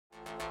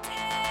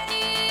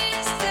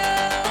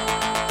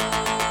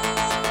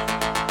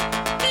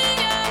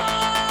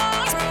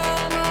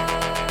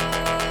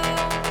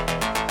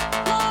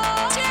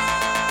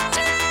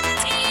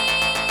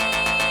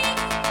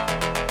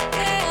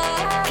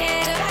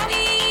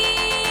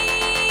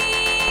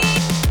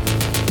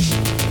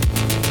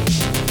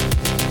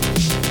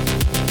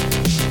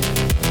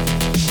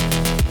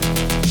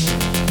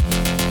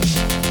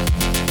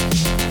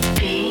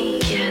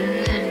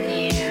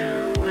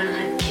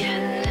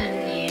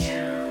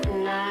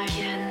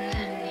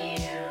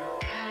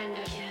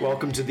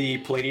Welcome to the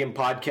Palladium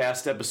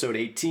Podcast, episode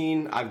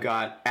 18. I've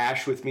got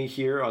Ash with me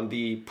here on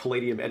the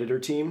Palladium editor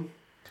team.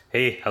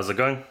 Hey, how's it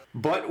going?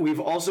 But we've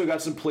also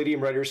got some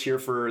Palladium writers here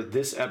for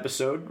this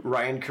episode.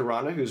 Ryan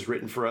Karana, who's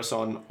written for us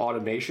on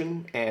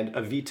automation, and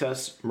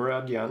Avitas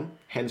Muradyan,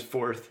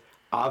 henceforth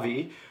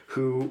Avi,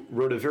 who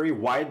wrote a very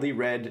widely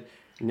read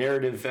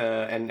narrative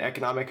and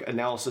economic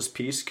analysis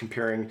piece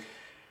comparing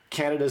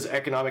Canada's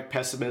economic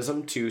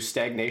pessimism to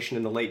stagnation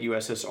in the late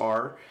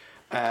USSR.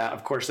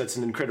 Of course, that's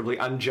an incredibly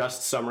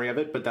unjust summary of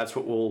it, but that's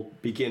what we'll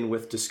begin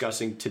with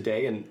discussing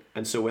today.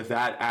 And so with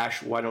that,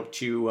 Ash, why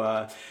don't you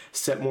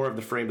set more of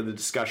the frame of the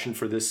discussion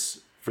for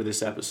this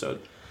episode?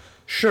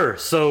 Sure.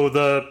 So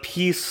the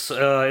piece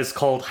is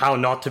called How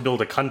Not to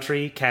Build a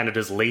Country,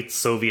 Canada's Late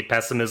Soviet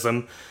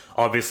Pessimism.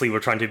 Obviously, we're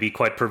trying to be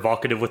quite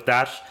provocative with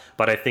that,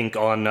 but I think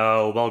on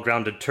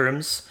well-grounded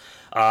terms.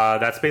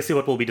 That's basically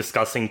what we'll be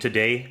discussing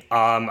today.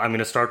 I'm going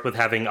to start with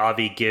having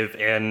Avi give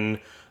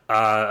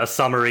a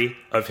summary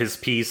of his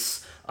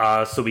piece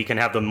so we can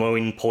have the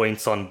main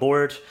points on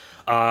board.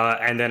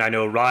 And then I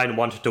know Ryan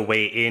wanted to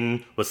weigh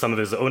in with some of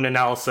his own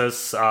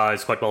analysis.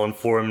 He's quite well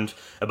informed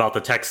about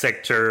the tech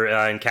sector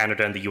in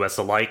Canada and the US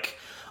alike.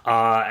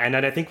 And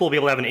then I think we'll be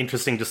able to have an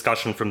interesting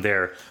discussion from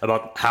there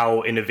about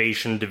how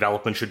innovation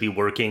development should be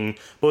working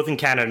both in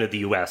Canada and the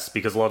US,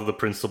 because a lot of the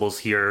principles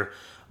here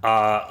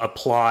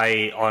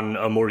apply on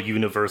a more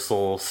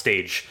universal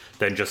stage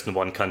than just in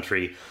one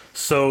country.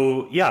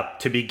 So, yeah,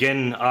 to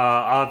begin,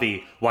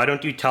 Avi, why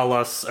don't you tell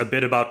us a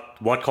bit about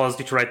what caused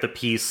you to write the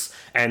piece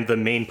and the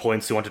main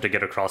points you wanted to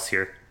get across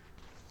here?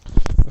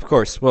 Of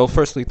course. Well,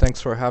 firstly, thanks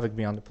for having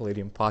me on the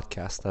Palladium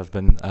podcast. I've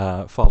been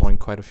following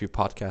quite a few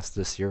podcasts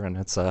this year, and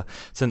it's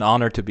an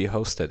honor to be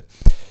hosted.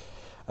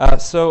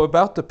 So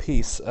about the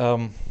piece,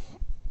 the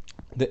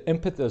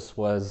impetus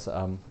was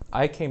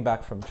I came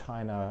back from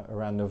China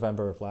around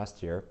November of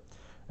last year,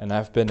 and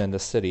I've been in the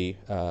city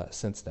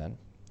since then.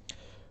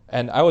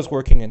 And I was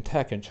working in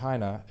tech in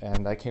China,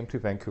 and I came to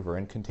Vancouver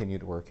and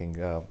continued working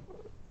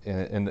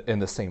in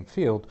the same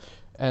field.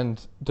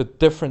 And the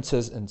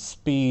differences in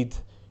speed,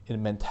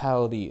 in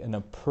mentality, and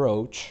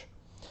approach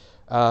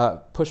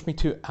pushed me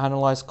to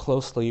analyze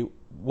closely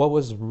what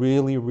was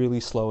really, really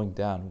slowing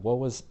down, what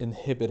was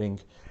inhibiting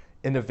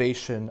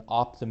innovation,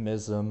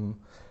 optimism,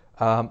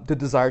 the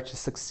desire to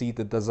succeed,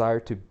 the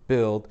desire to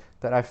build,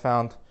 that I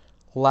found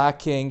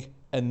lacking,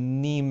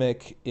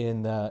 anemic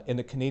in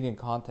the Canadian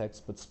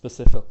context, but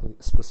specifically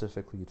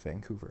at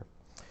Vancouver.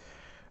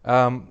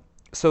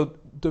 So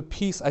the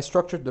piece, I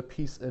structured the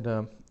piece in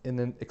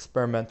an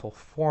experimental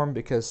form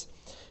because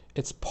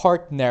it's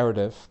part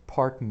narrative,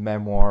 part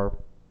memoir,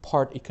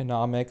 part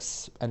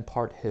economics, and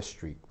part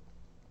history.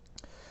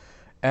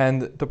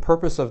 And the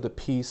purpose of the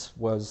piece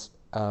was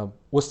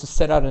to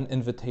set out an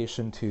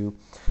invitation to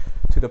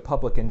the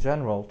public in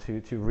general,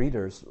 to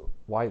readers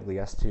widely,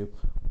 as to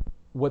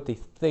what they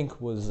think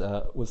was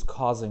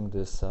causing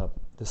this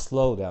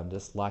slowdown,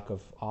 this lack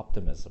of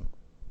optimism.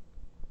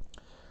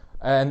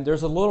 And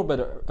there's a little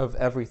bit of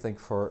everything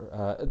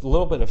a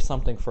little bit of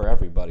something for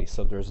everybody.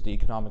 So there's the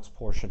economics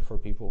portion for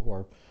people who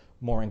are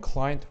more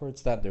inclined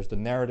towards that. There's the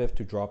narrative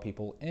to draw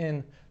people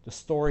in, the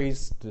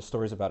stories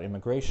about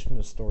immigration,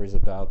 the stories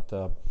about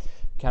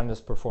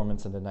Canada's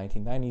performance in the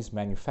 1990s,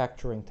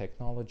 manufacturing,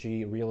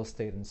 technology, real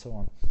estate, and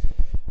so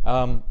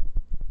on.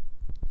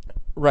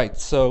 Right,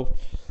 so,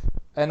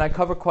 and I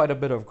cover quite a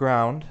bit of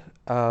ground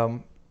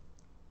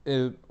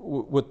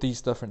with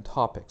these different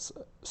topics.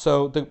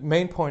 So the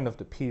main point of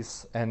the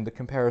piece and the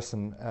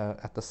comparison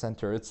at the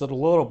center, it's a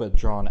little bit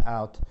drawn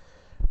out,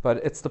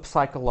 but it's the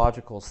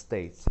psychological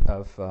state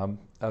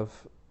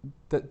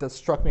that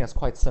struck me as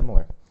quite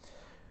similar.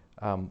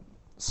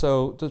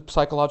 So the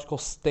psychological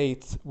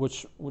state,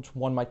 which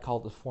one might call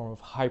the form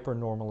of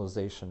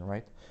hypernormalization,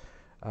 right,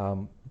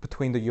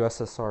 between the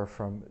USSR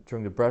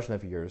during the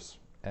Brezhnev years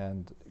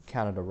and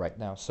Canada right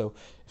now. So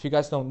if you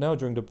guys don't know,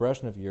 during the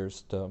Brezhnev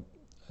years, the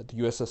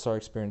USSR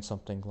experienced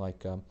something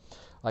like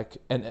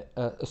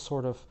a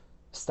sort of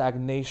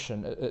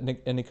stagnation,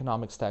 an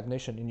economic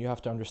stagnation, and you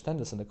have to understand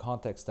this in the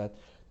context that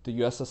the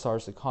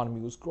USSR's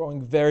economy was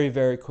growing very,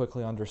 very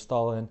quickly under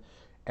Stalin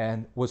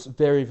and was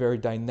very, very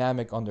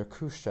dynamic under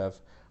Khrushchev.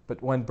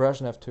 But when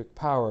Brezhnev took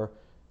power,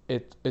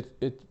 it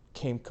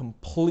came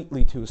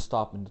completely to a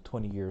stop in the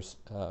 20 years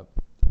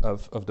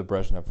of the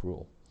Brezhnev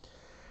rule.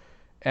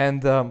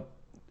 And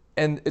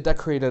that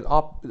created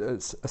a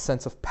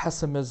sense of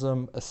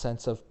pessimism, a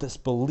sense of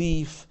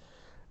disbelief,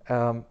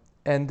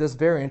 and this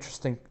very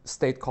interesting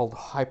state called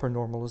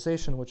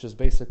hypernormalization, which is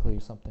basically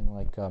something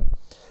like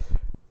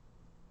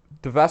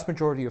the vast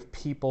majority of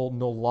people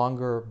no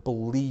longer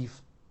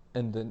believe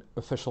in the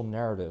official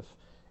narrative,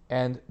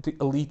 and the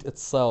elite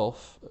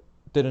itself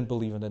didn't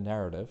believe in the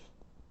narrative.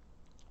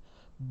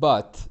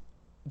 But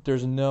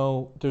there's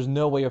no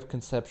way of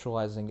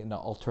conceptualizing an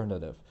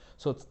alternative.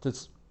 So it's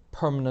this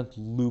permanent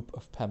loop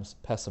of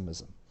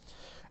pessimism.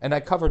 And I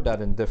covered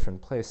that in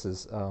different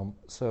places.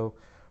 So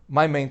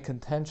my main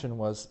contention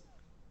was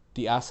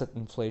the asset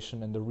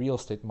inflation and the real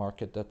estate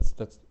market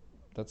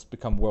that's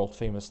become world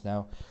famous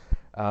now.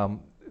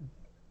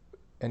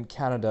 in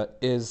Canada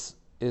is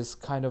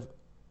kind of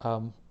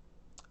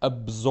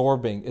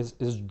absorbing,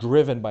 is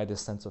driven by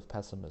this sense of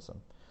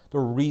pessimism. The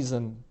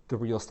reason the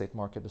real estate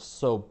market is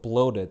so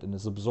bloated and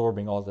is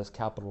absorbing all this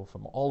capital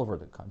from all over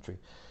the country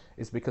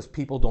is because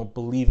people don't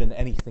believe in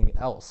anything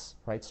else,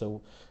 right?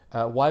 So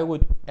why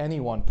would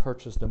anyone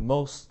purchase the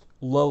most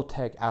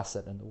low-tech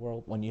asset in the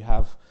world when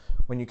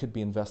you could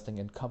be investing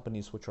in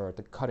companies which are at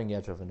the cutting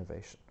edge of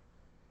innovation,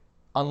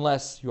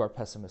 unless you are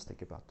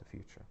pessimistic about the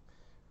future?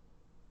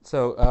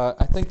 So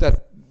I think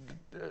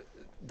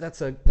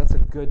that's a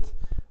good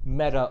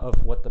meta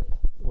of what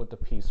the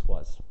piece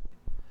was.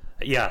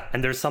 Yeah,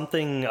 and there's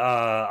something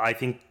I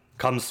think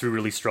comes through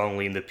really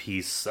strongly in the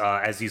piece.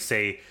 As you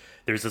say,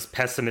 there's this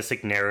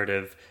pessimistic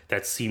narrative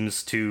that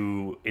seems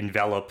to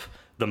envelop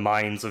the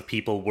minds of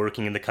people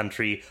working in the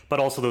country, but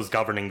also those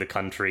governing the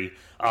country,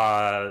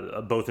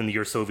 both in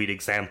your Soviet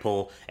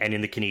example and in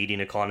the Canadian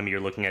economy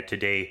you're looking at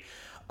today.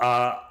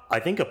 I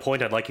think a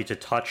point I'd like you to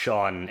touch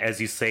on,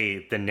 as you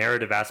say, the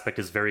narrative aspect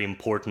is very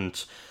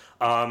important.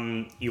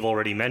 You've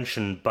already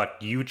mentioned, but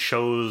you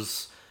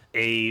chose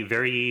a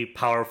very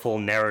powerful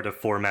narrative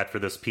format for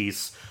this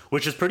piece,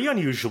 which is pretty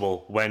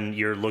unusual when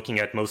you're looking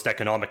at most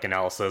economic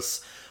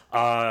analysis.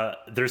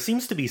 There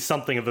seems to be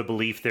something of a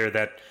belief there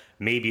that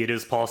maybe it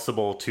is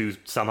possible to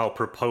somehow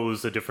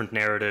propose a different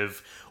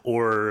narrative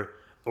or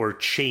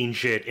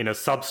change it in a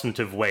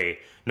substantive way,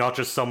 not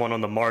just someone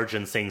on the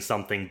margin saying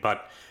something,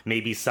 but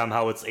maybe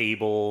somehow it's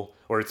able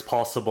or it's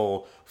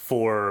possible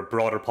for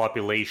broader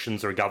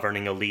populations or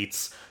governing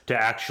elites to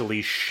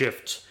actually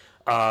shift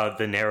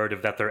the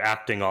narrative that they're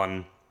acting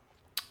on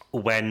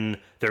when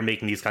they're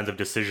making these kinds of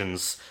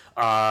decisions.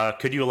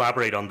 Could you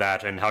elaborate on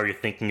that and how you're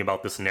thinking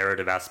about this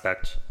narrative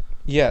aspect?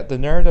 Yeah, the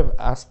narrative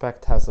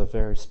aspect has a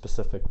very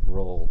specific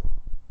role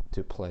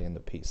to play in the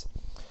piece.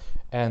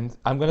 And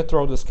I'm going to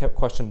throw this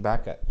question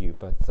back at you,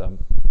 but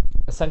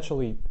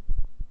essentially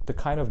the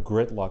kind of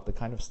gridlock, the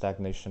kind of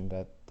stagnation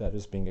that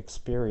is being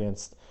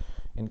experienced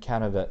in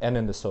Canada and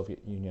in the Soviet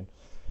Union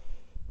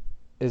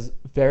is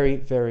very,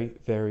 very,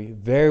 very,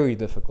 very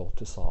difficult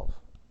to solve.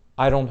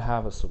 I don't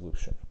have a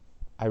solution.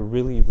 I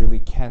really, really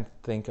can't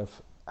think of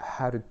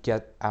how to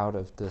get out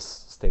of this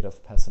state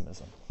of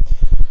pessimism.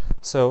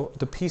 So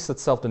the piece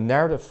itself, the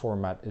narrative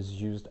format, is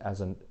used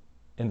as an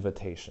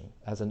invitation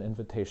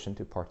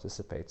to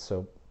participate.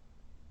 So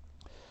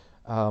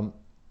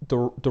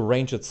the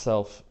range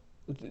itself,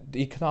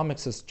 the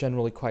economics is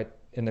generally quite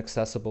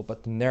inaccessible,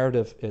 but the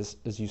narrative is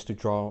used to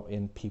draw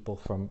in people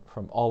from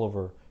all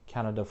over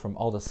Canada, from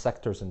all the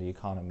sectors in the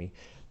economy,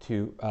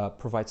 to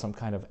provide some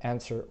kind of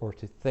answer or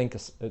to think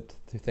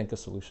a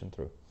solution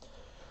through.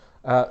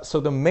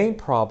 So the main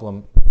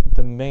problem,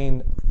 the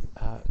main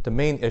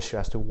issue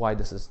as to why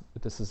this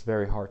is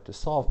very hard to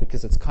solve,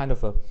 because it's kind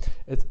of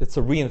it's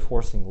a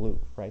reinforcing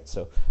loop, right?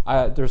 So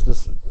there's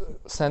this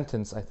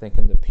sentence, I think,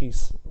 in the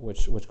piece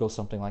which goes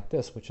something like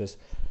this, which is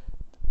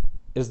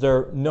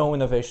there no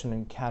innovation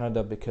in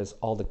Canada because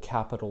all the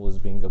capital is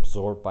being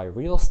absorbed by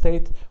real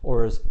estate,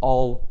 or is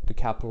all the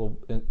capital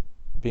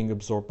being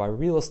absorbed by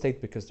real estate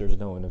because there's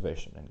no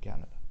innovation in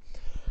Canada?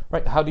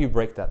 Right? How do you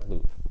break that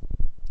loop?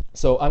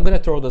 So I'm going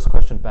to throw this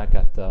question back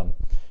at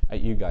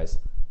you guys.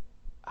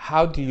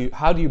 How do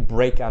you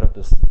break out of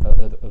this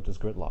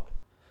gridlock?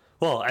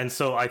 Well, and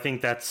so I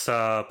think that's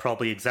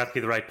probably exactly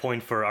the right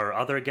point for our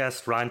other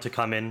guest, Ryan, to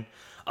come in.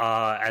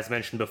 As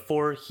mentioned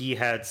before, he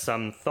had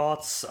some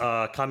thoughts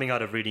coming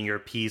out of reading your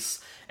piece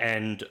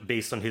and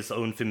based on his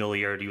own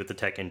familiarity with the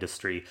tech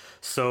industry.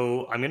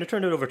 So I'm going to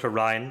turn it over to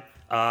Ryan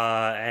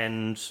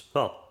and,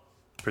 well,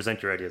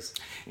 present your ideas.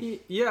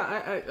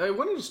 Yeah, I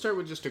wanted to start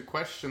with just a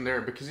question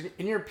there, because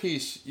in your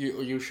piece,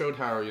 you showed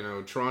how,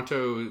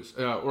 Toronto's,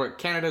 or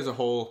Canada as a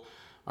whole,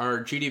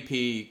 our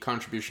GDP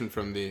contribution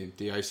from the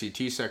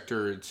ICT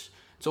sector, it's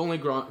only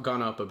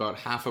gone up about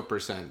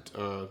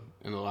 0.5%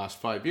 in the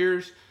last 5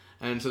 years.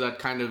 And so that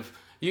kind of,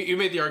 you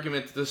made the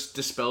argument that this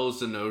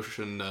dispels the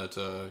notion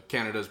that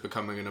Canada is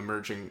becoming an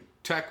emerging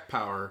tech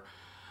power.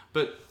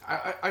 But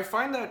I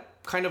find that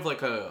kind of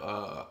like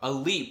a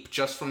leap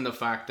just from the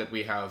fact that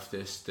we have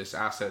this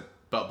asset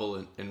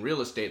bubble in real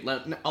estate.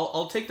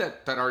 I'll take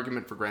that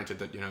argument for granted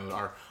that,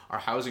 our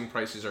housing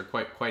prices are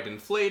quite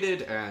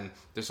inflated and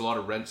there's a lot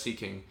of rent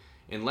seeking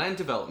in land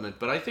development.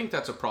 But I think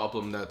that's a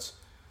problem that's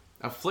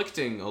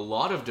afflicting a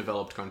lot of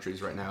developed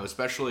countries right now,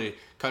 especially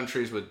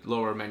countries with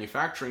lower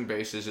manufacturing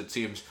bases. It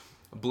seems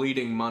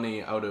bleeding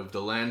money out of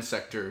the land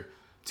sector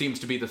seems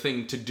to be the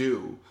thing to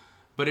do.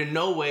 But in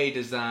no way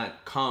does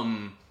that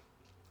come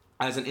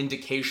as an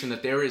indication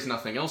that there is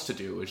nothing else to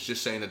do. It's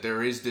just saying that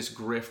there is this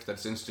grift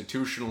that's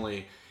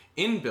institutionally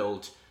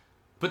inbuilt,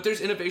 but there's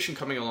innovation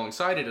coming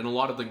alongside it, and a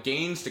lot of the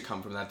gains to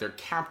come from that, they're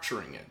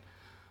capturing it.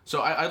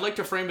 So I'd like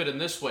to frame it in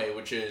this way,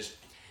 which is,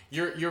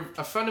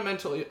 a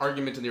fundamental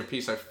argument in your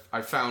piece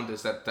I found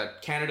is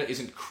that Canada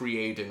isn't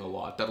creating a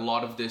lot, that a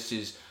lot of this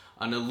is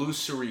an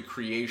illusory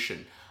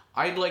creation.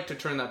 I'd like to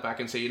turn that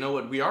back and say, you know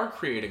what, we are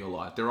creating a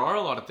lot. There are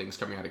a lot of things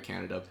coming out of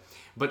Canada,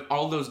 but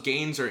all those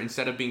gains are,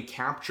 instead of being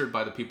captured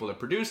by the people that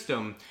produced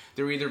them,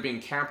 they're either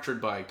being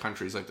captured by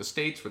countries like the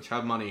States, which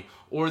have money,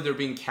 or they're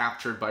being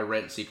captured by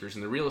rent seekers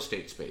in the real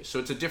estate space. So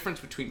it's a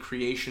difference between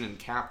creation and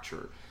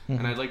capture. Mm-hmm.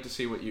 And I'd like to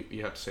see what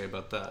you have to say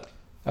about that.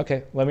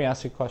 Okay, let me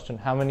ask you a question.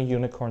 How many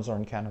unicorns are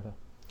in Canada?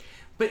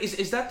 But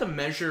is that the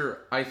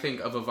measure, I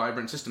think, of a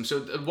vibrant system? So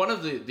one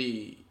of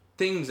the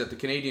things that the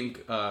Canadian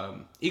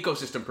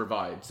ecosystem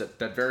provides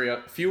that very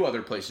few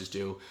other places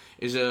do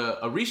is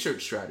a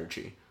research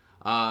strategy.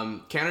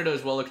 Canada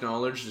is well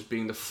acknowledged as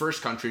being the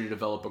first country to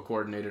develop a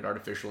coordinated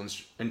artificial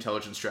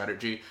intelligence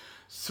strategy.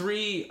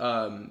 3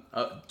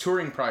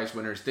 Turing Prize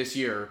winners this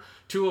year,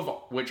 2 of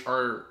which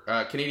are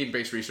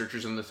Canadian-based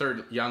researchers, and the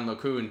third, Yann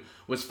LeCun,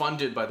 was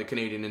funded by the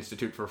Canadian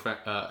Institute for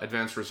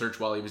Advanced Research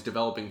while he was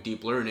developing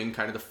deep learning,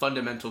 kind of the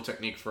fundamental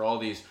technique for all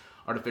these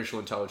artificial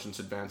intelligence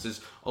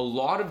advances. A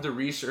lot of the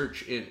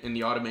research in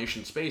the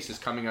automation space is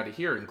coming out of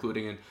here,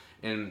 including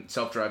in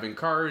self-driving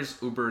cars.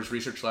 Uber's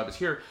research lab is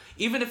here.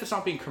 Even if it's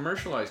not being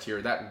commercialized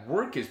here, that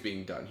work is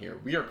being done here.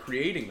 We are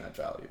creating that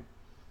value.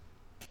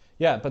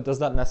 Yeah, but does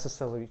that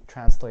necessarily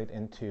translate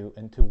into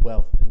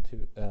wealth,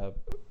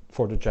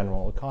 for the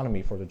general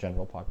economy, for the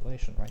general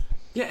population, right?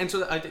 Yeah, and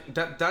so I think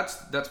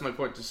that's my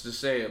point, just to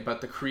say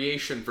about the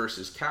creation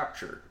versus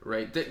capture,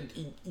 right?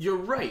 You're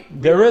right.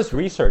 There is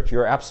research.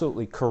 You're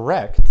absolutely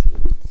correct,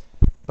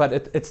 but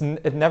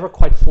it never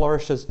quite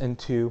flourishes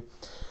into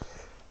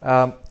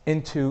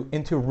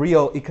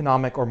real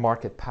economic or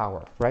market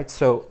power, right?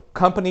 So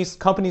companies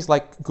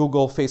like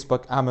Google,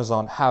 Facebook,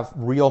 Amazon have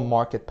real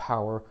market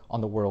power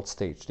on the world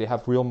stage. They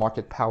have real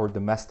market power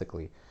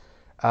domestically.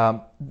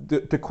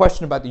 The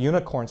question about the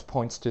unicorns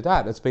points to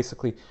that. It's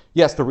basically,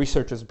 yes, the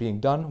research is being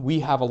done. We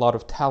have a lot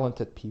of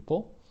talented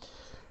people.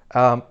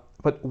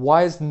 But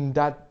why isn't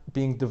that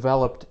being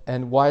developed,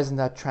 and why isn't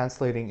that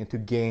translating into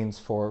gains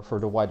for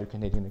the wider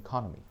Canadian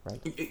economy,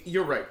 right?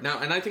 You're right. Now,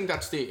 and I think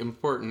that's the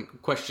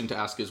important question to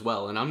ask as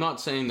well. And I'm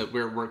not saying that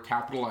we're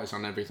capitalized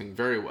on everything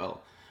very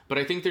well, but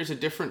I think there's a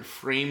different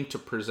frame to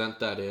present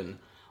that in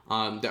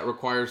that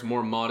requires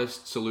more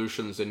modest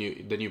solutions than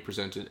you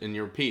presented in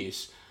your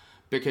piece.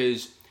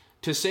 Because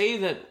to say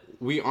that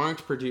we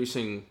aren't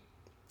producing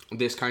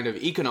this kind of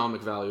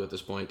economic value at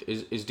this point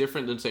is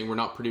different than saying we're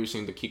not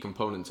producing the key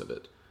components of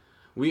it.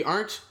 We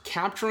aren't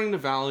capturing the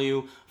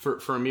value for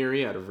a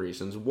myriad of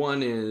reasons.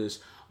 One is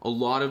a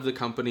lot of the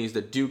companies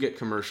that do get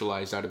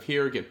commercialized out of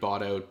here get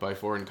bought out by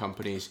foreign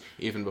companies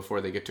even before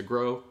they get to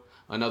grow.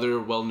 Another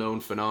well-known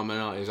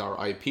phenomena is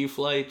our IP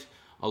flight.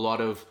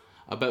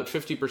 About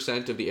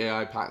 50% of the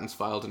AI patents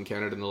filed in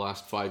Canada in the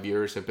last 5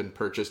 years have been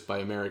purchased by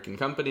American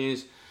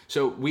companies.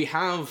 So we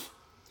have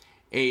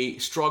a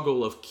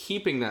struggle of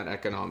keeping that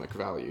economic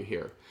value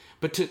here.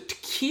 But to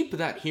keep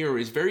that here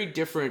is very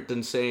different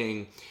than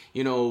saying,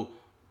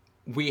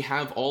 we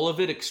have all of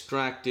it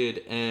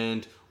extracted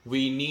and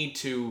we need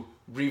to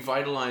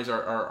revitalize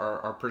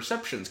our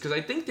perceptions. Because I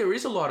think there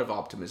is a lot of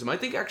optimism. I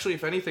think actually,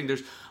 if anything,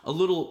 there's a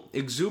little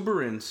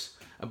exuberance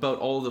about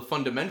all the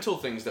fundamental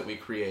things that we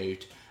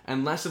create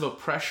and less of a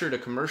pressure to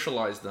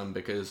commercialize them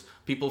because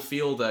people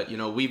feel that,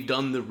 we've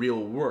done the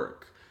real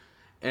work.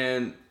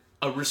 And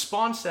a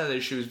response to that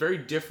issue is very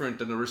different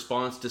than the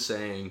response to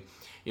saying,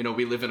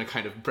 we live in a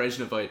kind of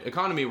Brezhnevite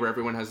economy where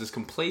everyone has this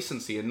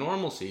complacency and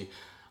normalcy.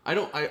 I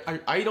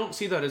don't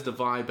see that as the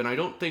vibe, and I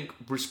don't think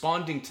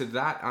responding to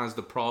that as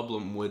the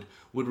problem would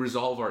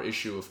resolve our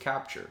issue of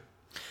capture.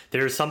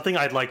 There's something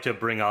I'd like to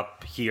bring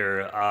up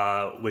here,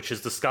 which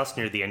is discussed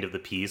near the end of the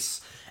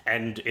piece,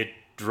 and it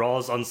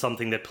draws on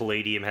something that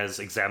Palladium has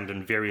examined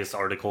in various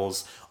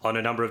articles on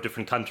a number of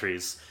different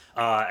countries.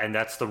 And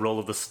that's the role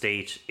of the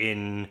state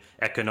in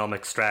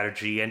economic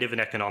strategy and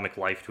even economic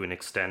life to an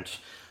extent.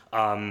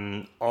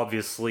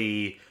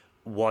 Obviously,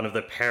 one of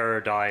the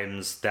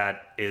paradigms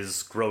that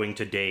is growing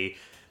today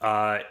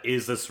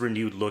is this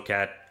renewed look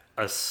at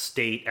a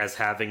state as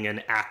having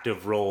an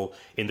active role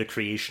in the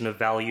creation of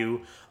value,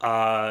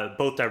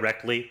 both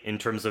directly in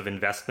terms of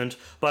investment,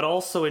 but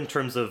also in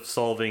terms of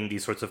solving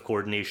these sorts of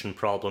coordination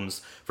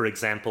problems. For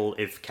example,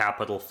 if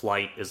capital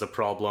flight is a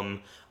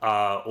problem,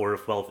 or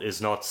if wealth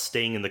is not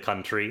staying in the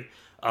country,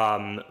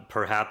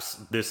 perhaps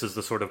this is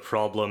the sort of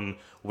problem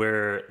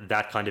where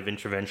that kind of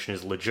intervention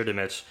is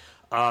legitimate.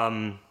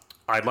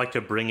 I'd like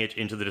to bring it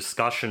into the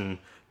discussion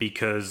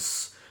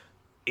because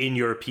in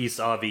your piece,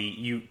 Avi,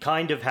 you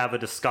kind of have a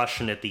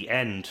discussion at the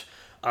end,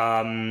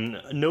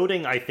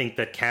 noting, I think,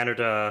 that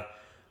Canada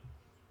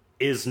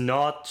is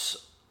not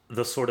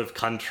the sort of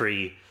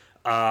country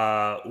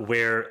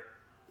where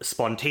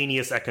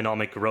spontaneous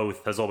economic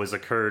growth has always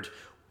occurred.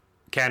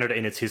 Canada,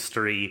 in its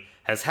history,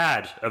 has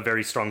had a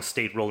very strong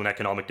state role in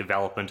economic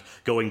development,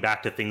 going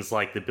back to things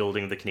like the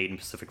building of the Canadian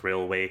Pacific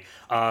Railway.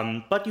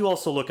 But you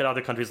also look at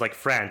other countries like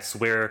France,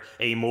 where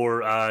a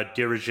more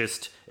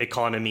dirigist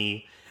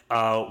economy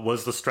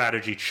was the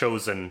strategy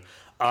chosen.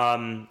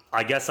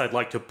 I guess I'd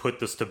like to put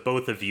this to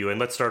both of you, and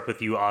let's start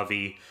with you,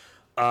 Avi.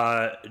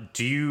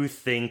 Do you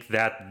think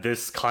that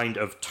this kind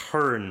of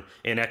turn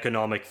in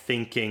economic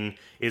thinking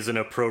is an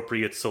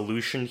appropriate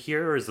solution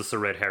here, or is this a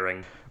red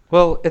herring?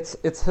 Well,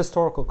 it's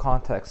historical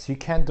context. You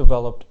can't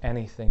develop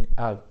anything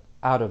out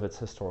of its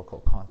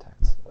historical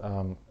context.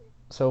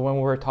 So when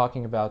we're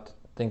talking about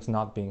things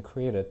not being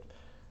created,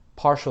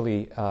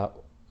 partially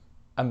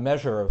a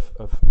measure of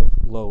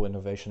low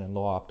innovation and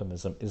low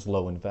optimism is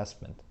low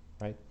investment,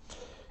 right?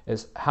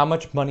 Is how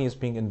much money is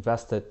being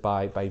invested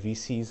by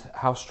VCs,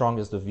 how strong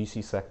is the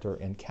VC sector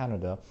in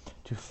Canada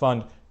to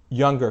fund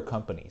younger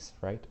companies,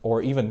 right?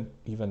 Or even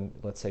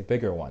let's say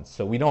bigger ones.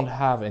 So we don't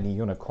have any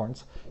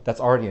unicorns. That's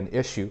already an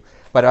issue.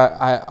 But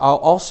I'll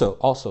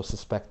also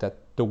suspect that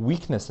the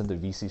weakness in the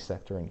VC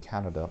sector in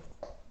Canada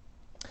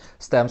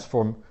stems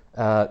from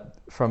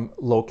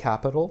low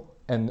capital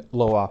and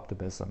low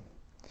optimism.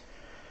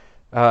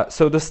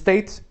 So the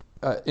state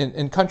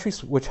in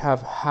countries which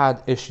have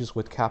had issues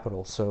with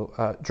capital,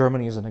 so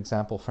Germany is an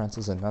example, France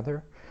is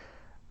another,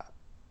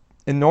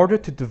 in order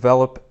to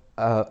develop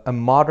a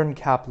modern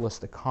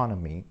capitalist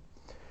economy,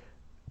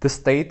 the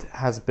state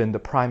has been the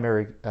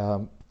primary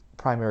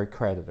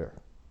creditor.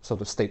 So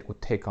the state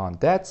would take on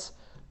debts,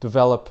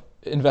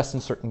 invest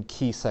in certain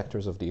key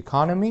sectors of the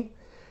economy,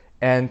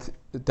 and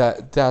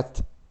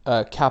that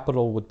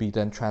capital would be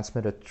then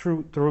transmitted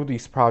through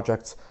these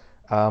projects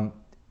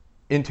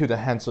into the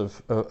hands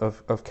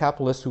of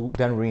capitalists who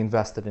then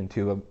reinvested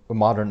into a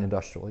modern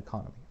industrial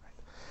economy. Right?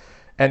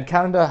 And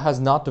Canada has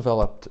not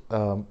developed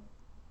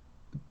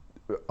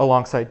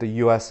alongside the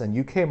US and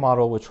UK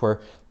model, which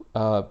were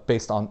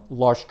based on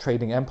large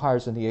trading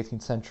empires in the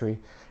 18th century,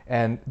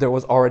 and there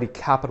was already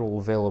capital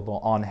available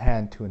on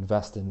hand to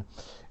invest in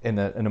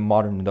a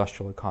modern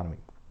industrial economy.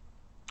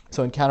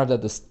 So in Canada,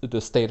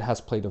 the state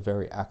has played a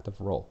very active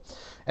role.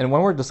 And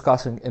when we're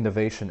discussing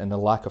innovation and the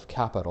lack of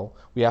capital,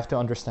 we have to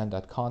understand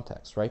that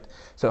context, right?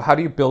 So how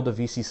do you build a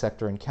VC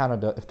sector in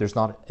Canada if there's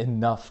not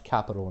enough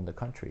capital in the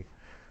country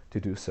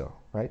to do so,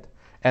 right?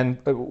 And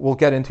we'll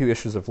get into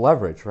issues of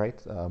leverage, right?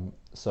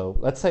 So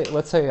let's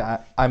say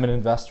I'm an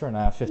investor and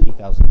I have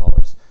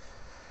 $50,000.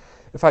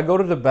 If I go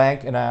to the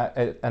bank and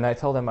I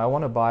tell them I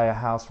want to buy a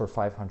house for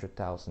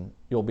 $500,000,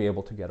 you'll be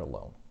able to get a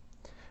loan.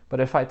 But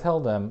if I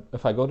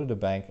go to the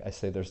bank, I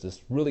say there's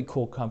this really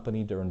cool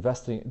company, they're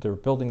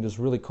building this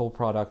really cool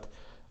product.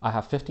 I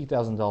have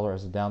 $50,000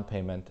 as a down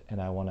payment and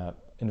I want to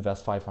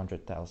invest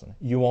 $500,000.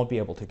 You won't be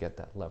able to get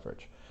that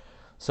leverage.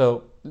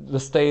 So the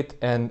state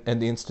and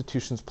the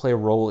institutions play a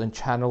role in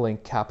channeling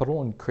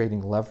capital and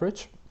creating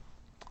leverage.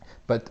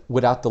 But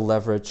without the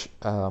leverage,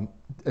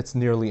 it's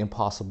nearly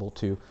impossible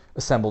to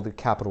assemble the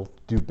capital to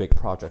do big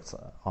projects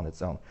on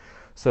its own.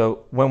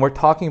 So when we're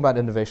talking about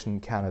innovation in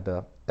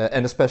Canada,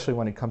 and especially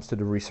when it comes to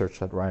the research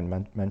that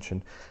Ryan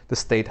mentioned, the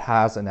state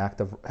has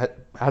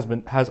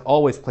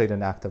always played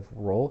an active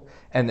role,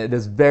 and it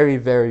is very,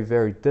 very,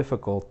 very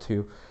difficult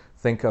to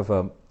think of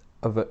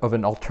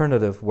an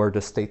alternative where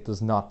the state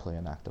does not play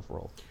an active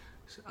role.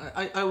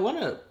 I want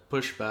to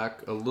push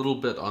back a little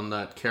bit on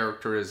that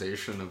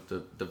characterization of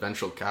the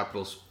venture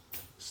capital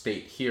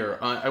state here.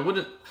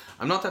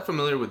 I'm not that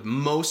familiar with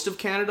most of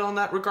Canada on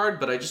that regard,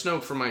 but I just know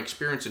from my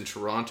experience in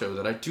Toronto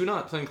that I do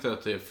not think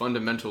that the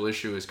fundamental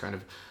issue is kind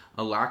of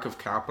a lack of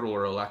capital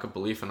or a lack of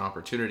belief in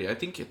opportunity. I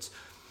think it's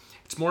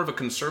more of a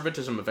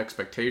conservatism of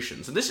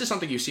expectations. And this is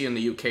something you see in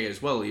the UK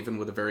as well, even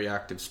with a very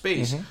active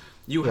space. Mm-hmm.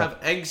 You have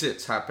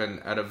exits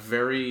happen at a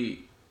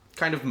very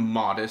kind of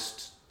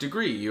modest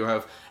degree. You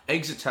have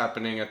exits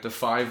happening at the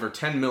 5 or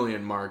 10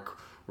 million mark,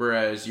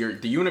 whereas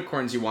the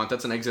unicorns you want,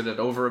 that's an exit at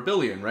over $1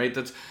 billion, right?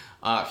 That's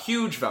a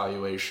huge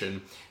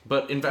valuation.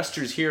 But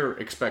investors here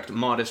expect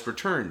modest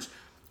returns.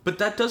 But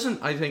that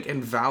doesn't, I think,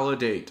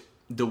 invalidate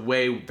the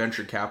way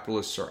venture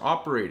capitalists are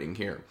operating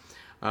here.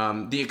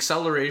 The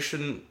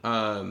accelerator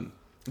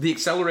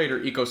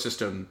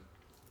ecosystem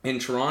in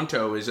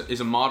Toronto is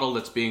a model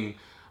that's being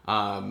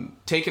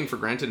taken for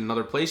granted in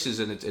other places,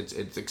 and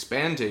it's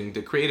expanding.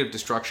 The Creative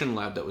Destruction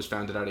Lab that was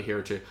founded out of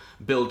here to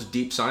build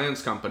deep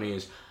science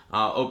companies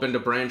opened a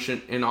branch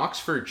in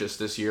Oxford just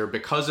this year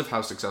because of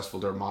how successful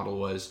their model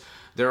was.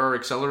 There are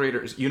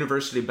accelerators,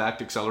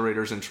 university-backed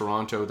accelerators in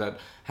Toronto that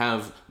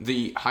have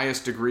the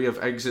highest degree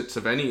of exits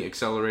of any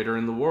accelerator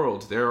in the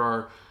world. There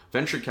are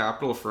venture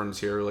capital firms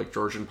here like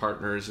Georgian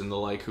Partners and the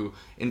like who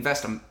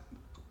invest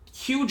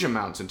huge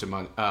amounts into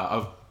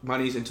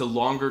monies into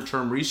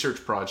longer-term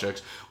research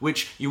projects,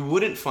 which you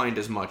wouldn't find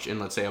as much in,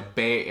 let's say, a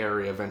Bay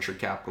Area venture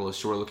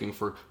capitalist who are looking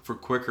for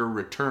quicker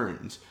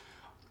returns.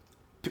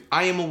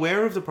 I am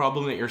aware of the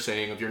problem that you're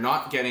saying of you're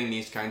not getting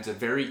these kinds of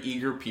very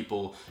eager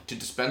people to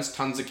dispense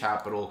tons of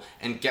capital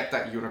and get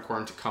that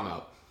unicorn to come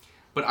out.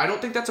 But I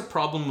don't think that's a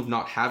problem of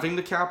not having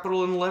the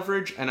capital and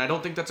leverage, and I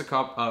don't think that's a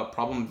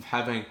problem of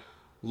having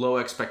low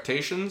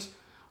expectations.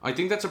 I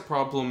think that's a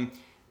problem,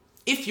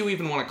 if you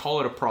even want to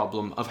call it a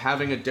problem, of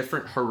having a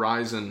different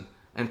horizon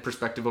and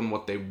perspective on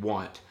what they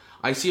want.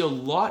 I see a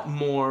lot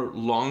more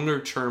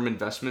longer-term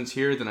investments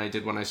here than I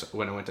did when I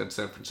went to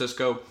San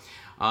Francisco.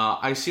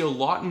 I see a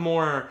lot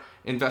more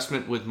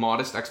investment with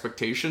modest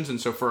expectations, and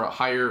so for a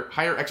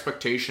higher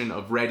expectation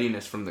of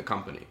readiness from the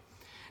company.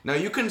 Now,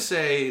 you can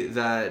say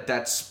that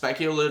that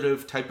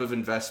speculative type of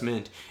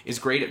investment is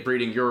great at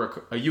breeding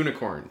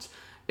unicorns.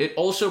 It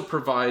also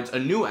provides a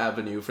new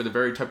avenue for the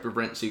very type of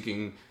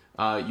rent-seeking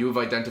you have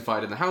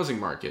identified in the housing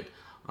market.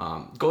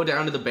 Go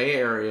down to the Bay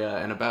Area,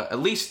 and about at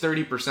least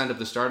 30% of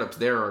the startups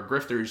there are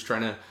grifters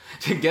trying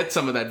to get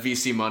some of that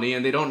VC money,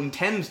 and they don't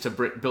intend to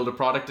build a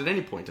product at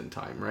any point in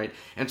time, right?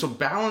 And so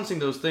balancing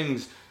those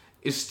things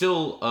is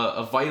still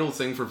a vital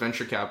thing for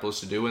venture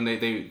capitalists to do, and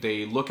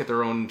they look at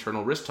their own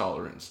internal risk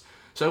tolerance.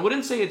 So I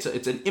wouldn't say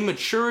it's an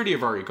immaturity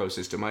of our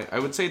ecosystem. I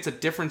would say it's a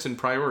difference in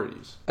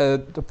priorities.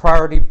 The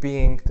priority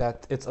being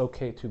that it's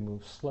okay to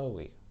move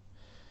slowly.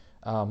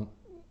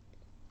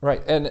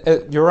 Right, and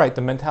you're right,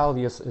 the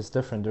mentality is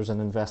different. There's an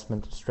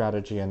investment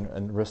strategy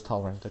and risk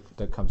tolerance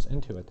that comes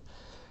into it.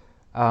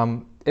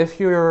 If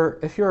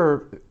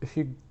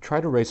you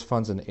try to raise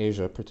funds in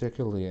Asia,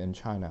 particularly in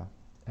China,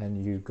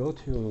 and you go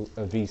to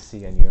a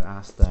VC and you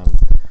ask them,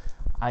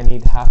 I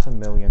need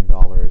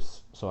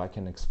 $500,000 so I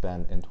can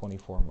expand in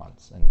 24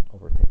 months and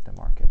overtake the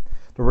market.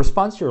 The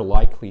response you're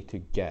likely to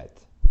get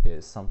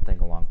is something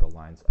along the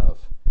lines of,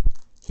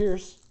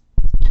 here's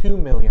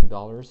 $2 million,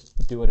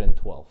 do it in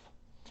 12.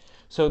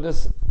 So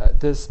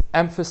this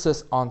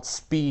emphasis on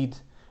speed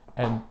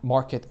and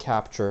market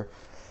capture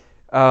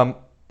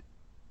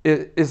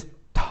is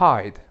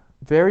tied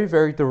very,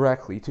 very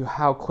directly to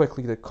how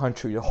quickly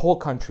the whole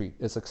country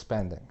is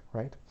expanding,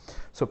 right?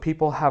 So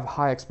people have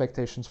high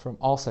expectations from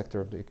all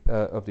sectors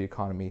of the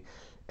economy,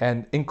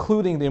 and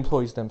including the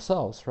employees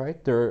themselves,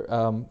 right?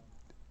 The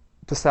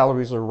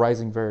salaries are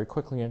rising very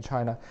quickly in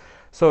China.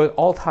 So it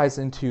all ties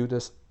into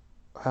this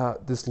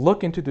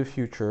look into the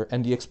future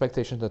and the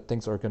expectation that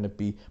things are going to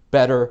be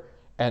better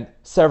and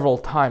several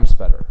times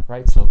better,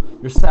 right? So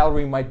your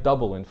salary might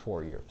double in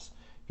 4 years.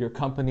 Your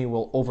company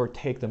will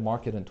overtake the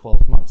market in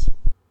 12 months.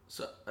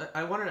 So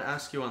I wanted to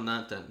ask you on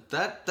that then.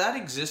 That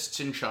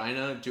exists in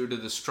China due to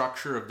the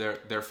structure of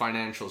their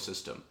financial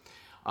system.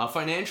 A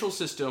financial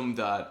system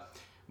that,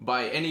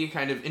 by any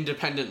kind of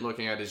independent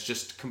looking at, is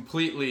just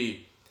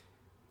completely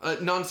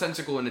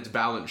nonsensical in its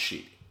balance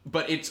sheet.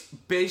 But it's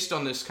based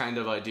on this kind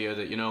of idea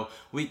that,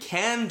 we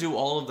can do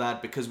all of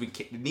that because we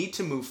need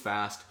to move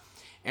fast.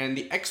 And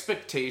the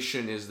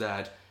expectation is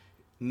that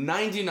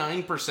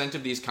 99%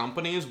 of these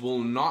companies will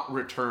not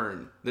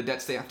return the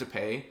debts they have to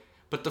pay.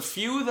 But the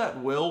few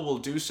that will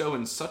do so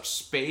in such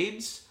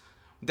spades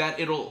that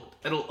it'll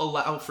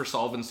allow for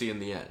solvency in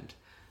the end.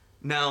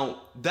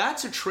 Now,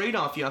 that's a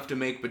trade-off you have to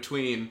make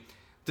between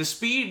the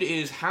speed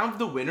is have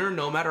the winner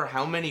no matter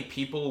how many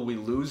people we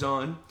lose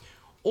on,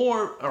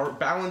 or our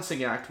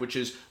balancing act, which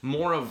is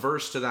more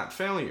averse to that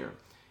failure.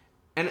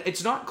 And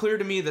it's not clear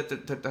to me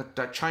that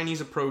that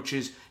Chinese approach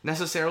is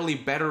necessarily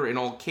better in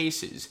all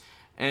cases.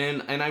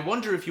 And I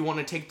wonder if you want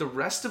to take the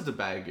rest of the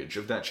baggage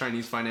of that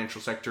Chinese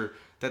financial sector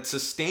that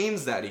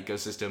sustains that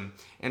ecosystem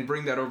and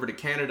bring that over to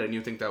Canada, and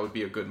you think that would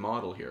be a good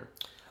model here?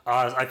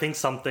 I think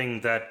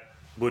something that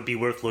would be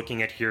worth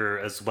looking at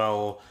here as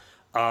well,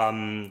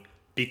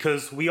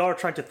 because we are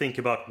trying to think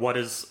about what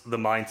is the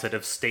mindset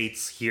of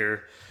states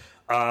here.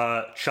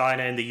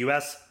 China and the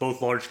US,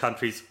 both large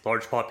countries,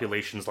 large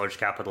populations, large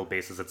capital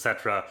bases,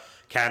 etc.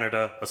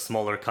 Canada, a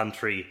smaller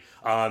country.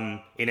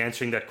 In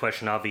answering that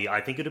question, Avi,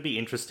 I think it would be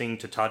interesting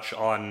to touch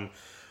on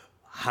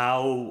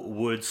how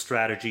would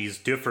strategies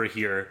differ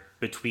here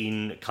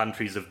between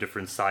countries of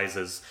different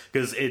sizes.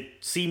 Because it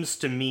seems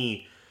to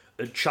me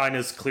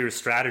China's clear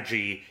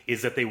strategy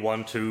is that they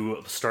want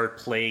to start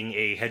playing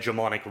a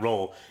hegemonic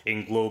role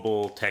in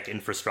global tech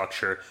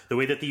infrastructure, the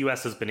way that the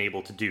US has been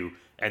able to do.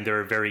 And there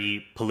are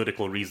very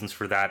political reasons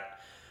for that.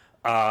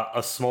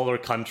 A smaller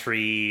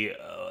country,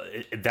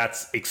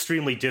 that's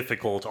extremely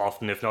difficult,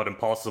 often if not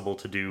impossible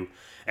to do.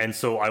 And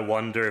so I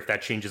wonder if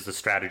that changes the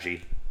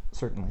strategy.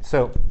 Certainly.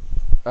 So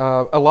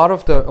a lot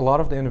of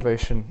the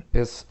innovation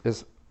is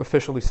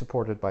officially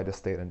supported by the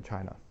state in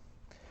China.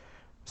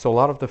 So a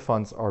lot of the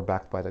funds are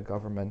backed by the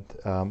government.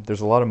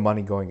 There's a lot of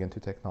money going into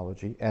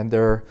technology, and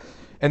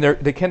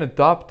they can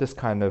adopt this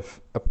kind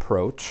of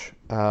approach.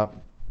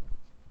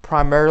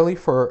 Primarily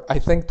for, I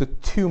think the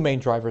two main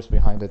drivers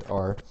behind it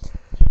are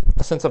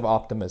a sense of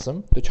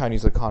optimism. The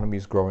Chinese economy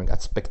is growing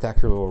at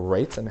spectacular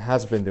rates and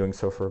has been doing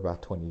so for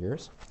about 20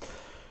 years.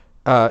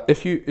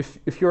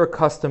 If you're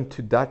accustomed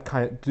to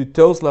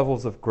those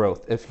levels of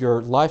growth, if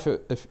your life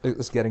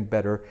is getting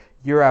better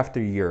year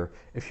after year,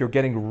 if you're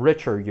getting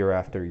richer year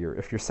after year,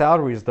 if your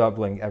salary is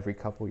doubling every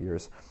couple of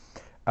years,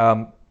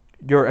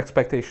 your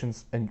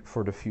expectations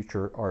for the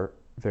future are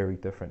very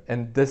different.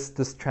 And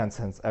this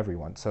transcends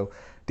everyone. So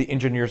the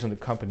engineers in the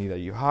company that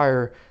you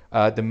hire,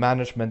 the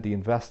management, the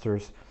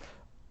investors,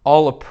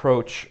 all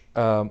approach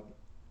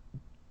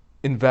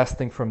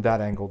investing from that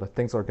angle, that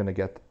things are going to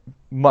get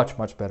much,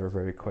 much better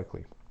very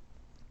quickly.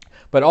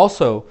 But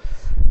also,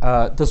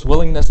 this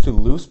willingness to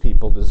lose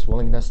people, this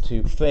willingness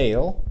to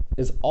fail,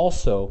 is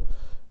also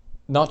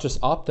not just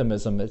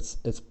optimism, it's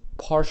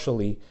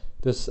partially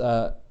this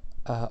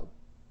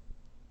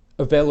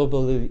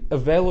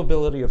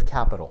availability of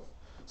capital.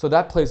 So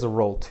that plays a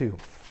role too.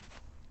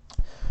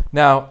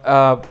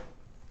 Now,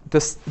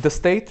 the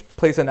state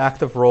plays an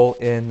active role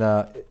in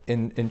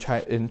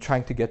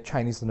trying to get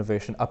Chinese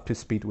innovation up to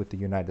speed with the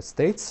United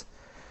States,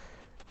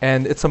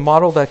 and it's a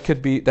model that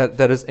could be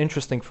that is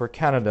interesting for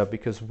Canada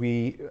because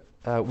we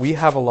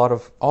have a lot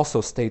of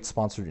also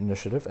state-sponsored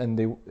initiative, and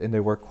they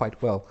work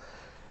quite well,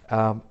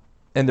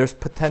 and there's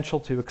potential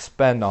to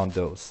expand on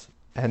those,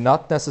 and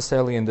not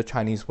necessarily in the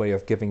Chinese way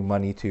of giving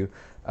money to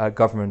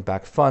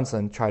government-backed funds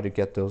and try to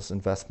get those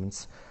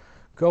investments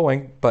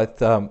going, but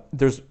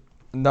there's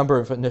number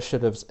of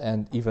initiatives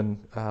and even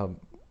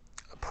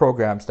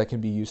programs that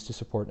can be used to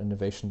support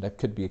innovation that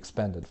could be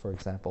expanded. For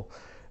example,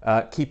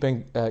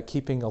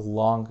 keeping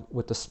along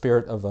with the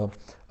spirit of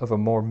a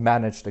more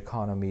managed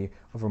economy,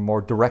 of a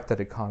more directed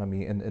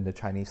economy in the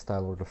Chinese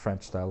style or the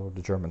French style or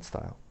the German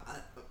style.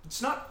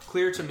 It's not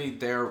clear to me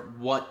there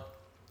what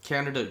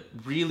Canada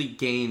really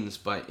gains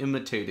by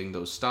imitating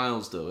those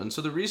styles, though. And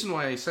so the reason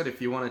why I said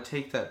if you want to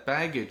take that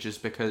baggage is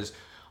because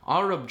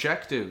our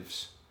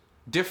objectives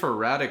differ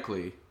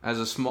radically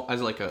as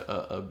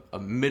a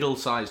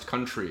middle-sized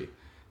country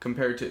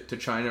compared to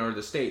China or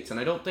the States. And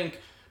I don't think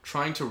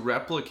trying to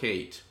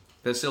replicate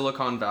the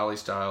Silicon Valley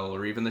style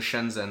or even the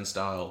Shenzhen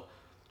style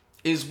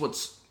is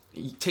what's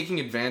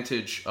taking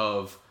advantage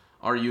of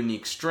our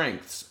unique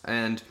strengths.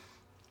 And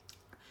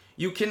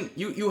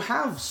you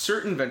have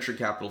certain venture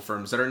capital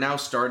firms that are now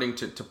starting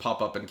to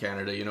pop up in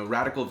Canada. You know,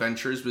 Radical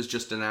Ventures was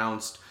just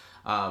announced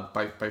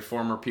by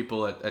former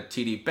people at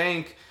TD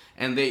Bank,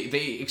 and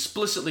they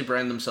explicitly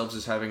brand themselves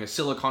as having a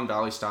Silicon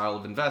Valley style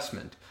of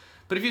investment.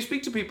 But if you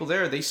speak to people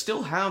there, they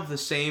still have the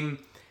same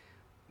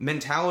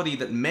mentality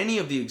that many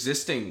of the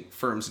existing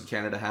firms in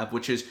Canada have,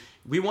 which is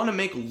we want to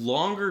make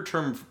longer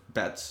term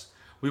bets.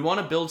 We want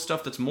to build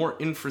stuff that's more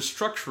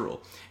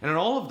infrastructural. And in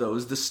all of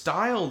those, the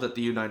style that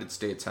the United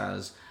States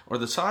has, or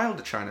the style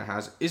that China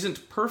has,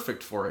 isn't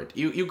perfect for it.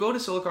 You go to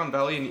Silicon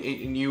Valley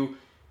and you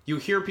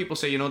hear people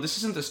say, you know, this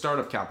isn't the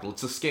startup capital,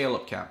 it's the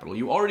scale-up capital.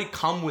 You already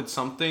come with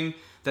something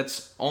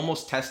that's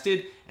almost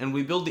tested, and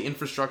we build the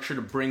infrastructure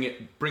to bring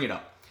it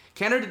up.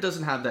 Canada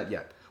doesn't have that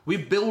yet. We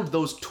build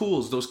those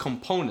tools, those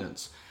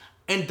components,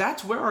 and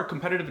that's where our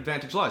competitive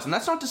advantage lies. And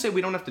that's not to say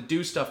we don't have to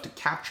do stuff to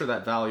capture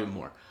that value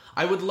more.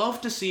 I would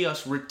love to see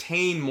us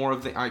retain more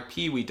of the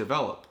IP we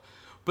develop,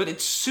 but it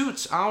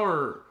suits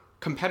our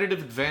competitive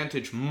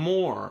advantage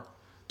more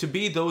to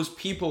be those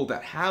people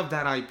that have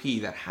that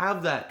IP, that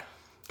have that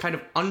kind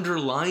of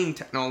underlying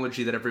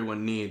technology that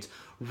everyone needs,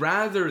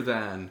 rather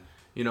than,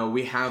 you know,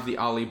 we have the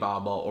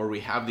Alibaba or we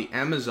have the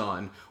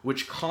Amazon,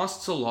 which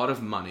costs a lot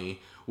of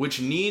money,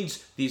 which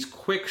needs these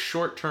quick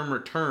short-term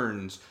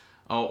returns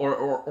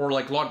or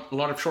like a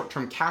lot of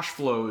short-term cash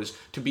flows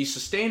to be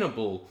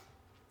sustainable.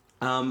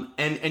 And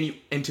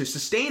to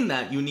sustain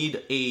that, you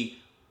need a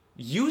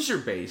user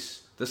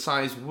base the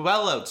size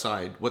well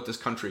outside what this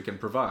country can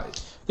provide.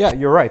 Yeah,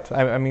 you're right.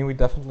 I mean, we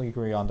definitely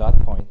agree on that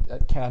point.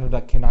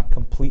 Canada cannot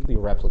completely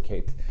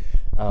replicate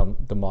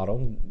the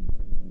model,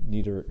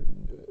 neither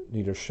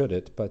should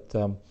it. But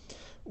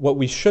what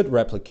we should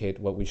replicate,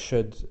 what we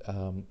should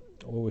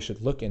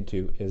look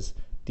into is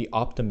the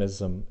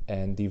optimism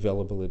and the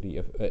availability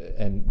of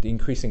and the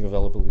increasing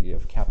availability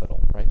of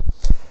capital, right?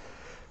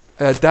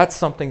 That's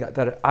something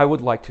that I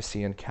would like to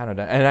see in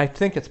Canada, and I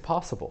think it's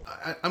possible.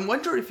 I'm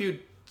wondering if you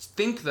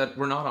think that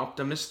we're not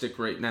optimistic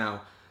right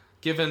now,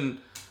 given...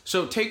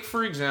 So take,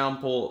 for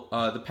example,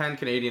 the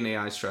Pan-Canadian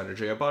AI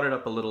strategy. I brought it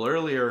up a little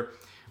earlier,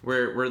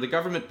 where the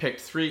government picked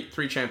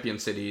three champion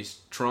cities,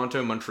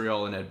 Toronto,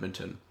 Montreal, and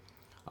Edmonton.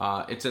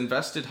 It's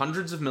invested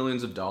hundreds of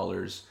millions of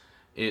dollars.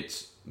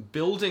 It's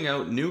building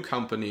out new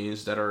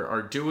companies that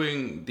are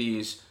doing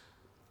these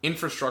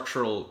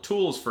infrastructural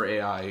tools for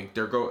AI.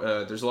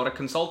 There's a lot of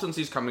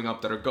consultancies coming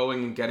up that are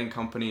going and getting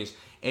companies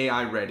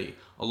AI ready.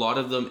 A lot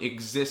of them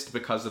exist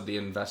because of the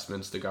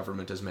investments the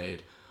government has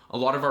made. A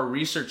lot of our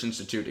research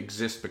institute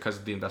exists because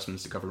of the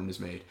investments the government has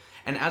made.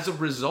 And as a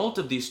result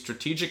of these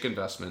strategic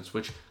investments,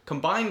 which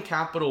combine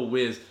capital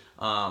with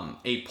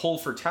a pull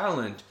for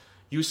talent,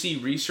 you see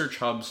research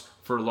hubs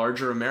for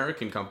larger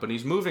American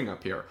companies moving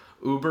up here.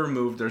 Uber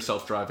moved their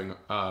self-driving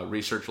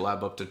research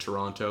lab up to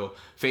Toronto.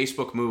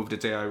 Facebook moved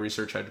its AI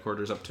research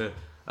headquarters up to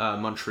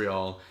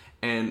Montreal.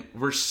 And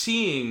we're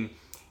seeing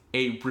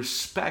a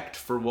respect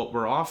for what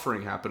we're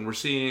offering happen. We're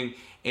seeing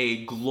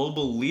a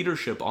global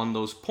leadership on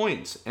those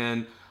points.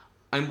 And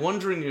I'm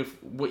wondering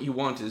if what you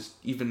want is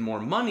even more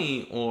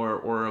money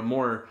or a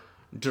more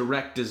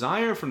direct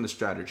desire from the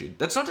strategy.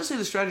 That's not to say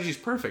the strategy is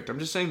perfect. I'm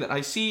just saying that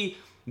I see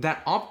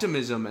that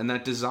optimism and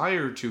that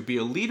desire to be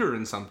a leader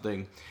in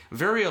something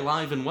very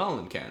alive and well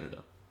in Canada.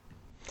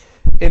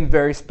 In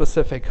very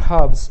specific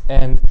hubs,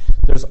 and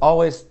there's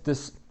always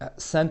this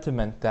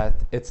sentiment that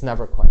it's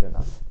never quite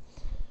enough.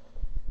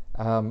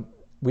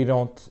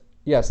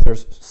 Yes,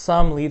 there's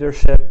some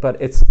leadership,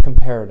 but it's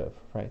comparative,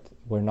 right?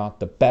 We're not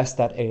the best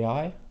at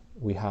AI.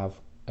 We have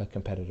a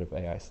competitive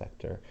AI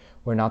sector.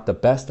 We're not the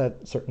best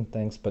at certain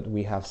things, but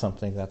we have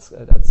something that's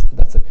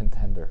a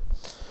contender.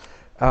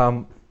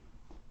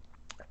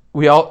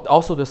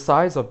 also the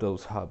size of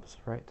those hubs,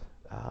 right?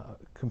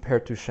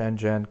 Compared to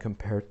Shenzhen,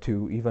 compared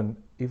to even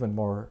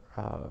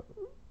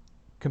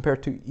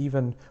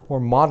more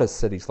modest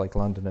cities like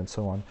London and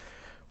so on,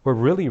 we're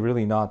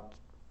really not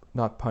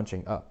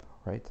punching up,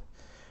 right?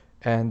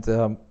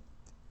 And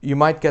you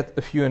might get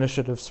a few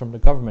initiatives from the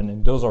government,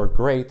 and those are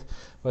great,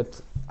 but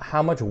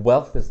how much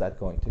wealth is that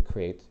going to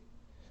create?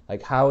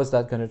 Like, how is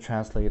that going to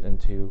translate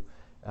into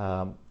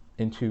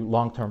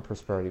long-term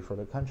prosperity for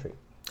the country?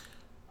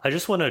 I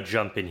just want to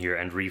jump in here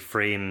and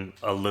reframe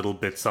a little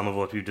bit some of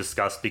what we've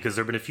discussed, because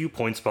there have been a few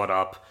points brought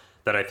up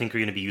that I think are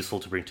going to be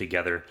useful to bring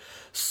together.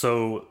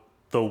 So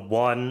the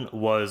one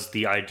was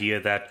the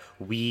idea that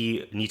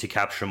we need to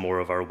capture more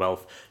of our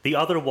wealth. The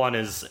other one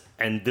is,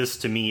 and this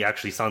to me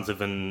actually sounds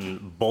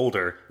even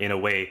bolder in a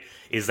way,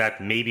 is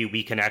that maybe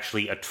we can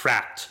actually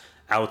attract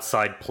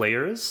outside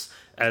players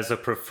as a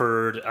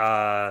preferred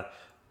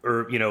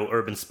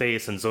urban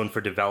space and zone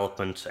for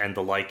development and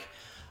the like.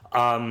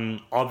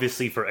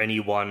 Obviously, for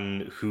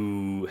anyone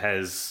who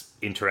has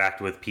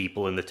interacted with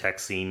people in the tech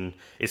scene,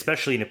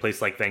 especially in a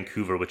place like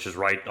Vancouver, which is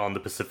right on the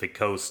Pacific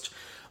coast,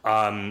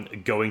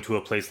 going to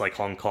a place like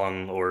Hong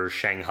Kong or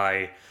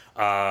Shanghai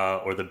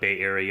or the Bay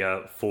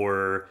Area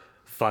for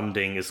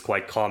funding is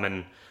quite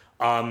common.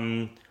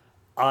 I'd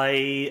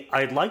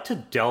like to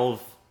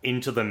delve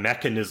into the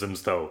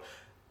mechanisms, though,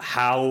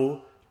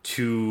 how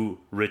to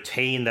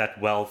retain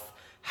that wealth,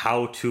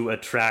 how to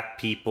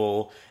attract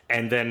people,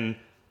 and then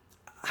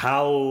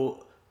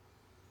how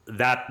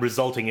that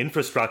resulting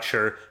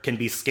infrastructure can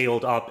be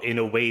scaled up in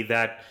a way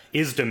that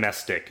is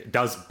domestic,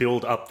 does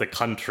build up the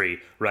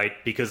country, right?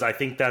 Because I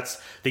think that's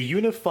the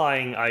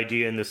unifying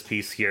idea in this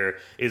piece here,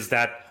 is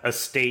that a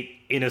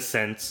state, in a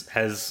sense,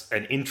 has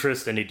an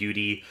interest and a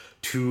duty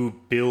to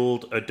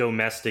build a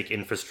domestic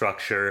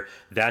infrastructure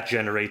that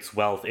generates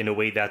wealth in a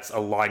way that's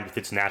aligned with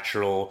its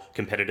natural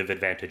competitive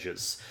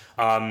advantages.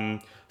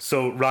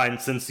 So, Ryan,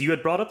 since you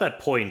had brought up that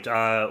point,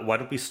 why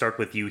don't we start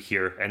with you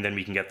here, and then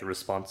we can get the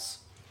response.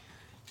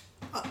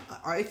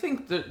 I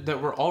think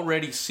that we're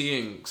already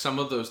seeing some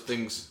of those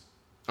things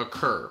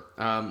occur.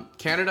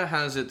 Canada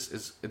has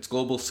its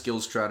global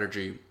skills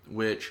strategy,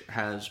 which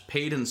has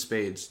paid in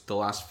spades the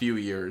last few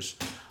years.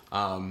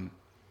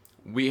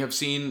 We have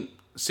seen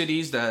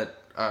cities that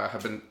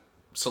have been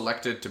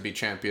selected to be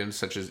champions,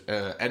 such as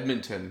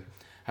Edmonton,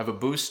 have a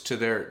boost to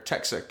their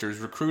tech sectors,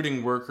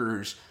 recruiting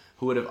workers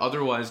who would have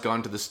otherwise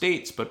gone to the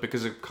States, but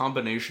because of a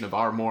combination of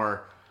our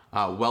more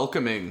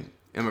welcoming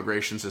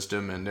immigration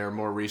system and their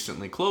more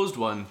recently closed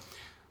one,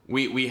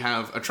 we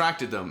have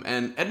attracted them.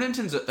 And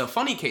Edmonton's a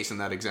funny case in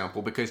that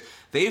example, because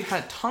they've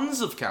had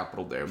tons of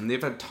capital there, and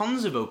they've had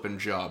tons of open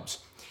jobs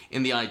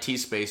in the IT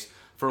space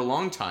for a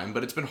long time,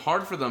 but it's been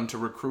hard for them to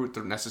recruit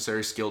the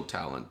necessary skilled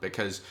talent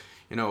because,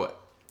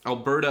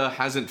 Alberta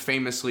hasn't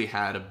famously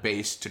had a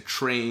base to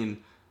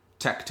train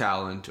tech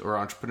talent or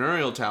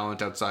entrepreneurial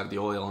talent outside of the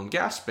oil and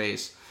gas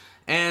space.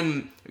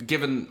 And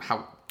given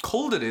how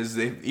cold it is,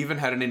 they've even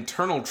had an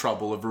internal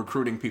trouble of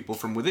recruiting people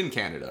from within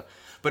Canada.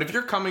 But if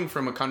you're coming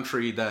from a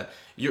country that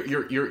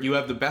you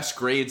have the best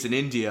grades in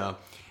India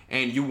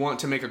and you want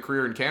to make a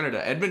career in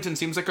Canada, Edmonton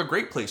seems like a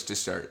great place to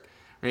start,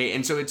 right?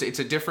 And so it's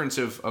a difference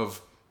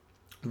of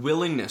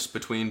willingness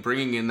between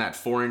bringing in that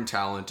foreign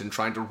talent and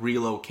trying to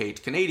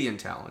relocate Canadian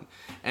talent.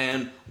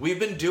 And we've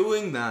been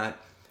doing that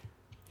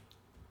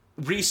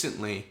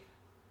recently.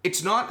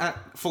 It's not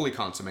at fully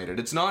consummated.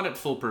 It's not at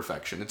full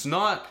perfection. It's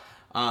not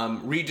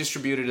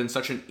redistributed in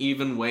such an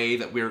even way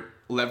that we're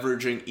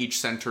leveraging each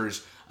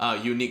center's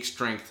unique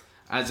strength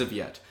as of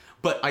yet.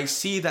 But I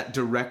see that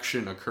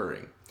direction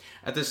occurring.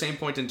 At the same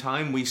point in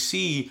time, we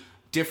see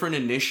different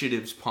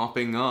initiatives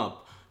popping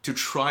up to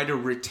try to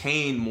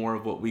retain more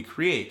of what we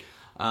create.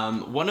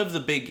 One of the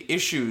big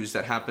issues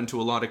that happen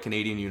to a lot of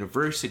Canadian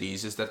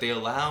universities is that they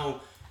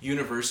allow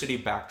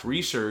university-backed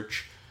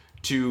research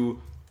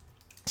to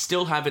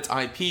still have its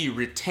IP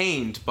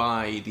retained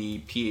by the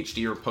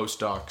PhD or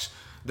postdocs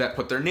that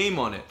put their name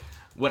on it.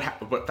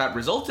 What that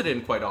resulted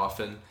in quite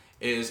often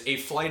is a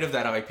flight of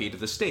that IP to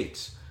the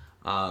States.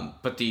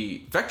 But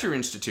the Vector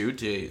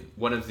Institute,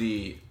 one of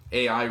the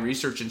AI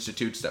research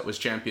institutes that was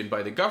championed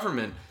by the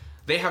government,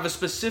 they have a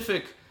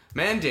specific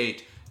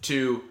mandate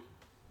to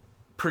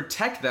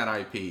protect that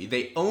IP.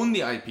 They own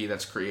the IP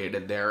that's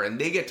created there, and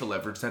they get to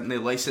leverage that, and they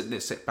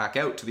license it back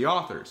out to the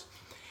authors.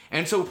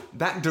 And so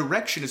that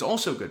direction is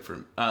also good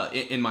for,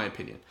 in my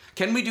opinion.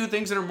 Can we do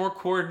things that are more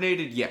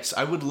coordinated? Yes.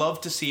 I would love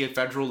to see a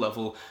federal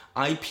level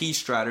IP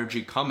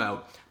strategy come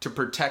out to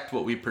protect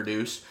what we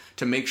produce,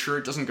 to make sure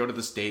it doesn't go to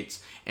the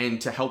States,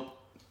 and to help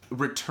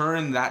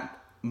return that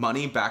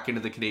money back into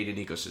the Canadian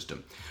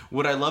ecosystem.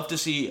 Would I love to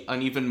see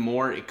an even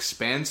more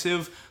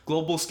expansive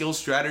global skills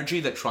strategy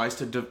that tries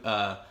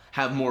to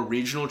have more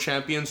regional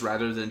champions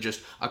rather than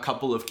just a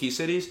couple of key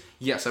cities?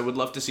 Yes, I would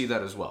love to see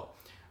that as well.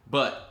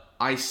 But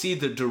I see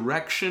the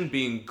direction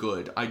being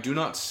good. I do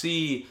not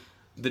see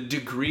the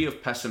degree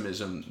of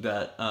pessimism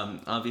that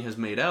Avi has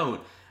made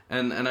out.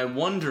 And I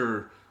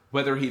wonder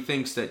whether he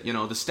thinks that,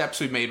 the steps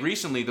we've made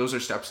recently, those are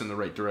steps in the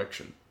right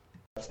direction.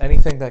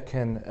 Anything that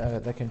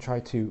can try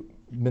to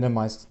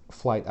minimize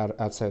flight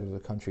outside of the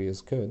country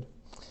is good.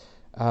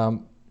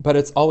 But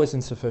it's always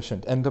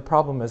insufficient. And the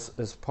problem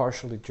is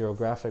partially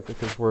geographic,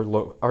 because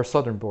our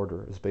southern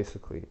border is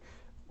basically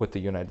with the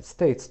United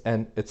States,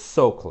 and it's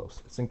so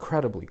close. It's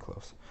incredibly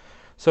close.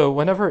 So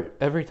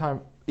every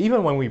time,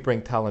 even when we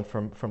bring talent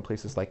from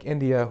places like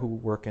India who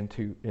work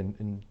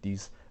in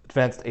these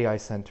advanced AI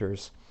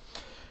centers,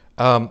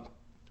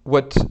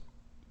 what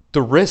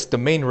the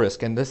main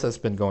risk, and this has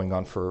been going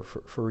on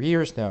for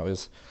years now,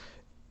 is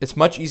it's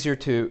much easier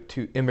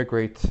to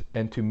immigrate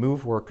and to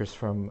move workers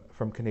from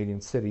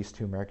Canadian cities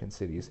to American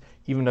cities,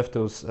 even if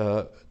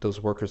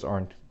those workers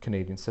aren't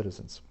Canadian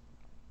citizens.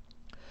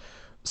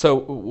 So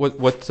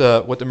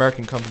what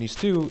American companies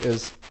do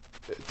is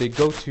they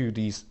go to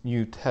these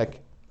new tech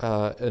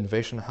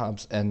innovation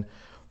hubs and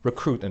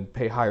recruit and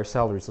pay higher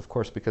salaries, of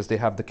course, because they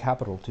have the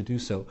capital to do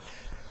so.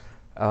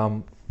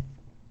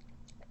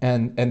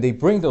 And they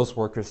bring those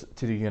workers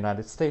to the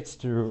United States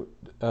through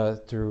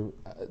the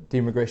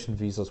immigration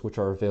visas, which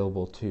are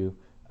available to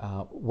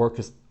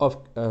workers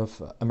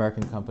of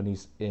American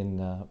companies in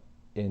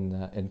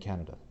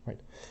Canada, right?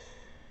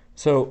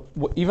 So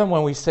even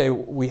when we say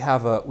we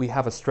have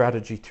a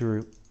strategy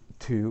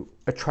to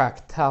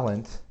attract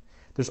talent,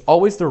 there's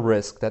always the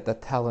risk that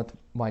that talent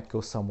might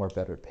go somewhere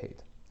better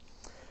paid.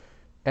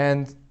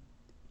 And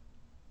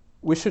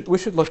we should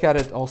look at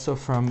it also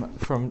from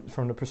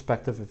the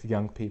perspective of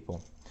young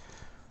people.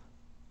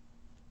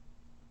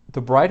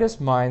 The brightest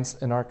minds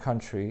in our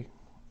country,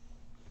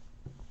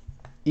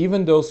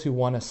 even those who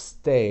want to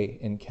stay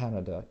in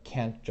Canada,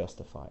 can't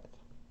justify it.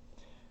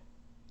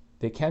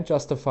 They can't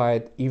justify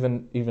it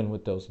even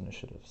with those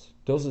initiatives.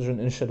 Those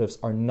initiatives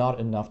are not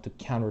enough to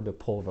counter the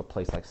pull of a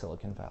place like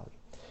Silicon Valley.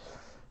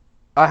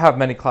 I have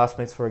many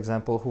classmates, for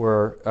example, who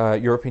are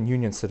European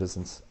Union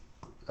citizens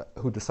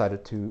who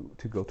decided to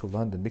go to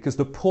London, because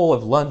the pull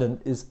of London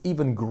is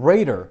even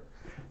greater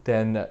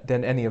than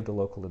any of the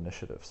local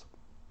initiatives.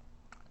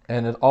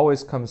 And it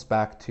always comes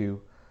back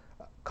to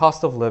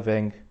cost of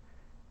living,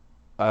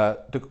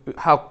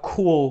 how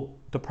cool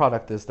the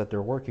product is that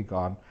they're working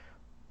on.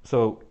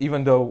 So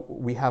even though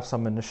we have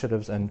some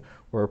initiatives and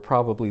we're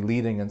probably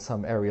leading in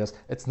some areas,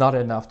 it's not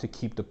enough to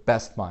keep the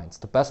best minds.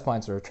 The best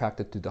minds are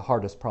attracted to the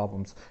hardest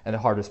problems, and the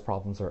hardest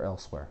problems are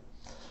elsewhere.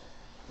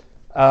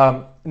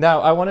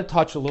 Now, I want to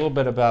touch a little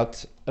bit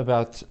about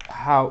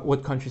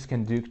what countries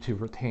can do to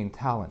retain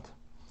talent.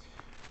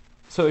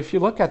 So if you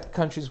look at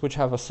countries which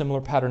have a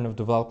similar pattern of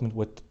development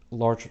with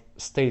large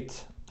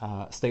state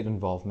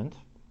involvement,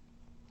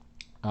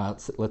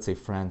 let's say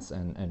France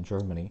and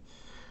Germany,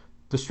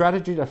 the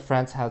strategy that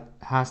France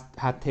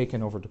had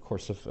taken over the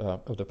course of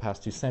the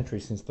past 2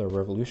 centuries since the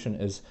revolution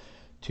is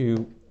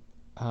to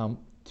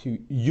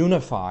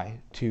unify,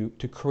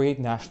 to create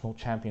national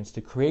champions, to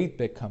create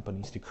big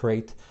companies, to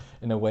create,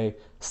 in a way,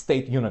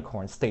 state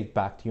unicorns,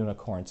 state-backed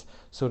unicorns,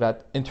 so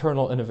that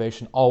internal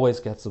innovation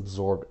always gets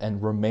absorbed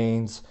and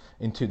remains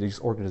into these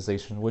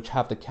organizations which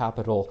have the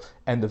capital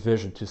and the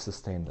vision to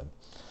sustain them.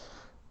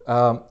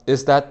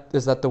 Is that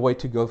the way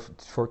to go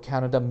for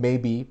Canada?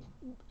 Maybe.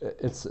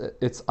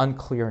 It's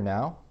unclear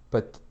now,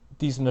 but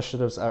these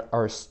initiatives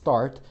are a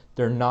start.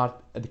 They're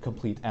not the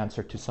complete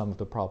answer to some of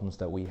the problems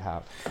that we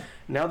have.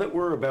 Now that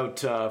we're about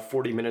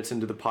 40 minutes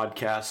into the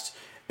podcast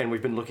and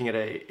we've been looking at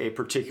a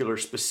particular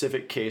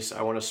specific case,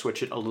 I want to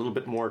switch it a little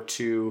bit more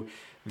to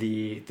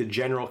the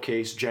general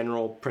case,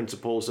 general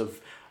principles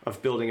of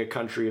building a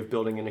country, of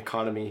building an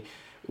economy.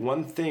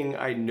 One thing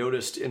I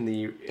noticed in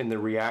the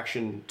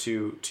reaction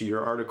to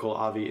your article,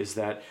 Avi, is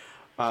that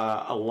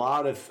a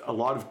lot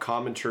of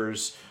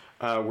commenters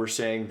were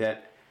saying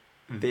that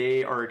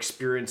they are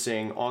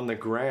experiencing on the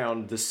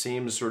ground the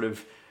same sort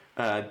of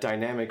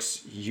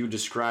dynamics you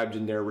described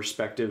in their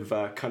respective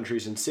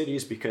countries and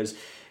cities, because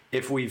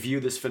if we view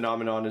this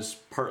phenomenon as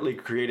partly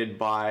created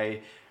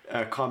by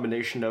a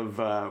combination of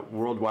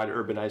worldwide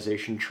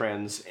urbanization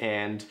trends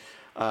and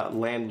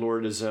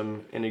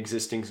landlordism in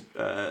existing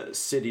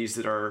cities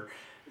that are,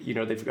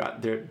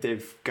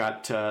 they've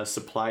got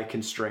supply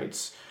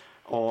constraints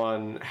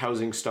on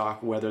housing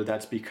stock, whether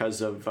that's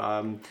because of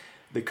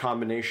the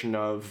combination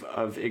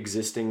of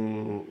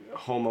existing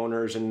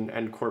homeowners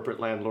and corporate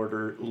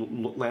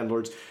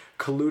landlords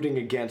colluding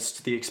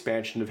against the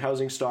expansion of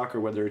housing stock, or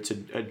whether it's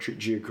a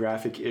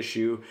geographic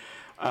issue,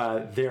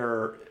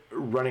 they're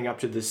running up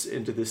to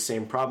into this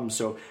same problem.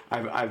 So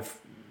I've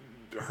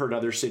heard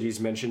other cities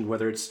mentioned,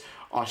 whether it's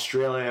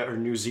Australia or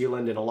New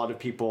Zealand, and a lot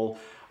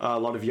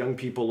of young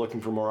people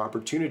looking for more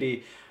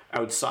opportunity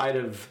outside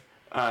of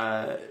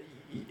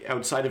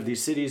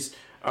these cities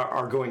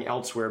are going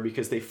elsewhere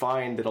because they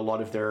find that a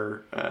lot of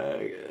their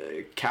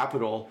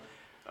capital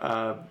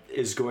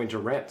is going to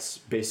rents,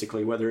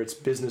 basically, whether it's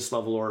business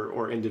level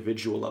or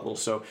individual level.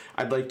 So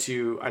I'd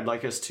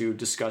like us to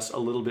discuss a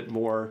little bit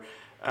more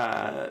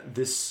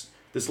this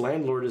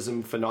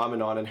landlordism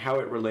phenomenon and how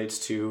it relates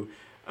to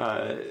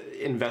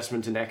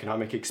investment and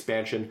economic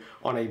expansion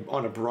on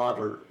a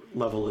broader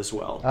level as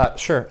well.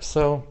 Sure.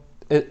 So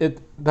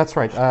That's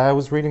right. I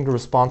was reading the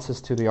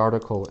responses to the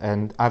article,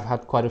 and I've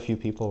had quite a few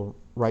people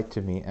write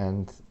to me,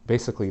 and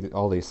basically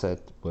all they said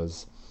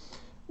was,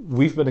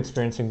 we've been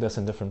experiencing this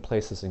in different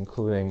places,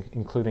 including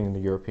in the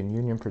European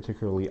Union,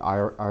 particularly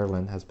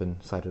Ireland has been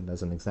cited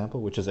as an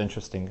example, which is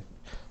interesting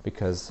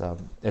because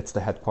it's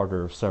the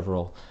headquarters of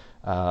several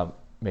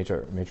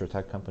major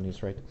tech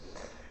companies, right?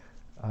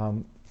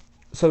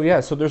 So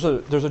there's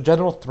a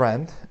general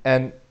trend,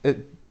 and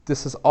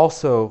this is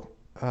also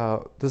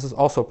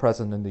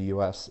present in the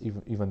U.S.,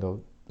 even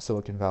though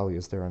Silicon Valley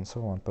is there and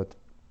so on. But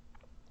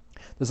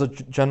there's a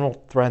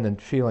general trend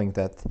and feeling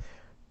that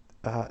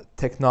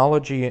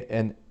technology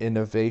and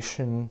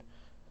innovation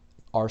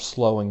are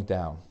slowing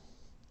down,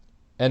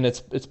 and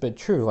it's been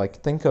true.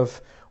 Like, think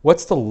of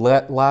what's the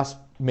last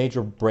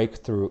major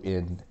breakthrough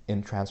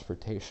in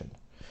transportation.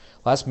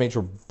 Last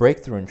major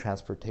breakthrough in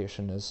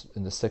transportation is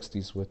in the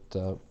 60s with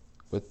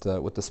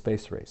the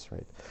space race,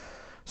 right?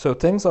 So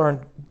things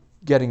aren't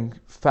getting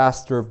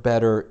faster,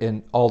 better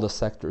in all the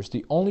sectors.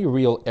 The only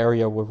real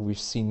area where we've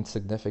seen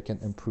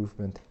significant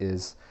improvement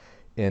is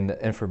in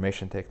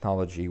information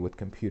technology with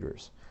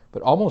computers.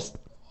 But almost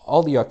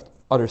all the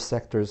other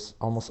sectors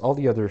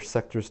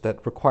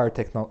that require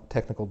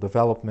technical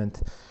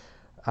development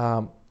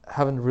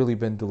haven't really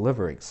been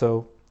delivering.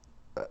 So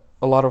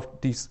a lot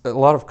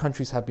of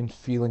countries have been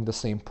feeling the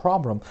same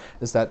problem,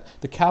 is that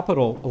a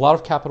lot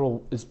of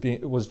capital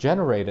was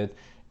generated,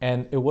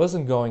 and it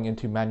wasn't going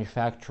into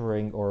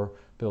manufacturing or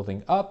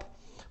building up,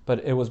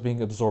 but it was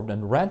being absorbed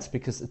in rents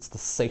because it's the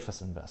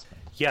safest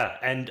investment. Yeah,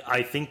 and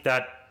I think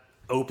that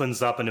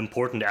opens up an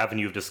important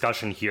avenue of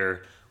discussion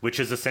here, which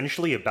is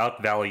essentially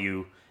about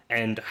value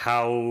and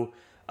how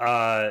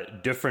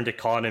different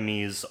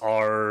economies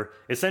are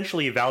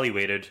essentially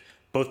evaluated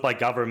both by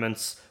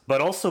governments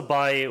but also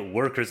by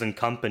workers and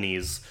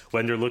companies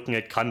when they're looking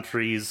at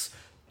countries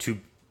to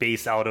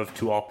base out of,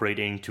 to operate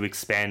in, to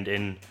expand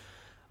in.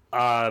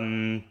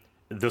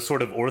 The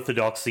sort of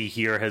orthodoxy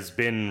here has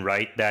been,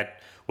 right, that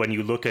when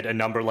you look at a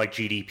number like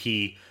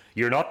GDP,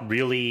 you're not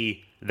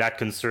really that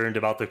concerned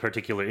about the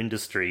particular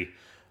industry,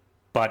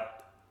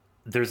 but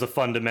there's a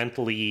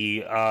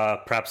fundamentally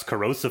perhaps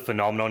corrosive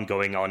phenomenon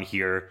going on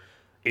here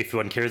if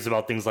one cares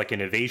about things like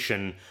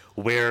innovation,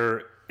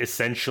 where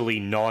essentially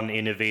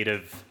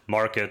non-innovative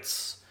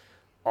markets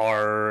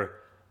are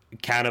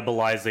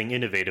cannibalizing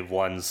innovative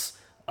ones,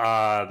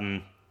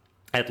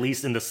 at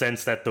least in the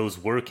sense that those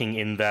working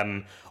in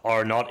them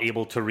are not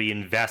able to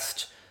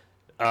reinvest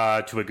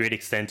to a great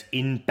extent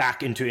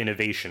back into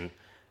innovation.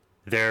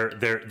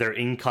 Their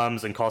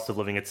incomes and cost of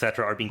living,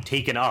 etc., are being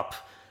taken up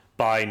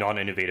by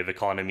non-innovative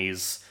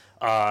economies.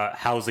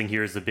 Housing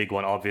here is a big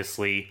one,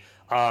 obviously.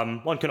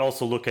 One can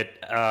also look at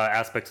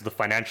aspects of the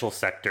financial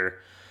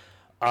sector.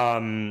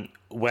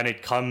 When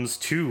it comes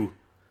to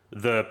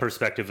the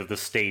perspective of the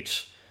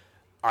state,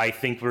 I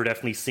think we're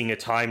definitely seeing a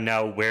time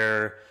now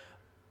where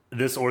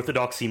this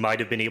orthodoxy might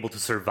have been able to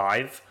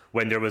survive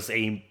when there was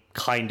a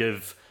kind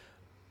of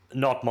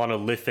not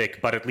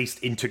monolithic, but at least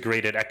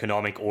integrated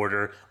economic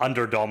order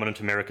under dominant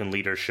American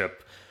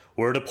leadership.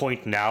 We're at a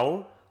point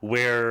now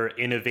where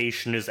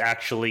innovation is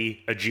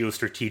actually a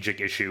geostrategic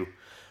issue.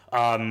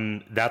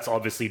 That's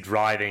obviously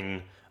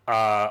driving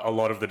a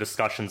lot of the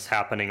discussions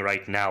happening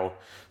right now.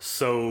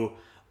 So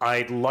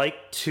I'd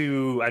like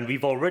to, and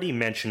we've already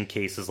mentioned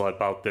cases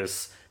about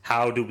this,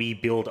 how do we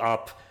build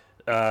up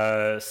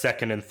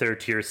second and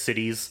third tier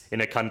cities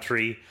in a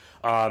country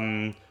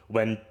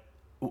when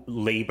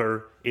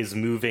labor is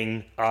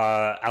moving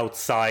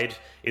outside?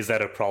 Is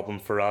that a problem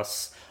for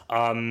us?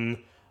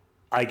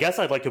 I guess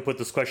I'd like to put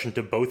this question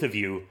to both of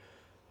you.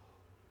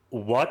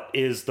 What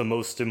is the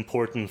most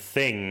important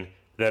thing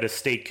that a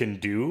state can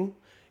do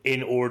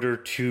in order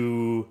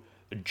to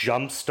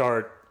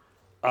jumpstart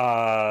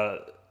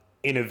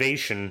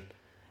innovation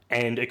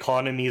and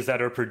economies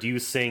that are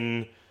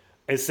producing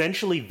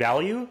essentially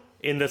value,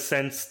 in the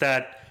sense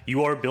that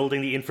you are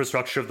building the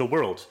infrastructure of the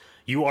world?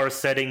 You are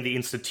setting the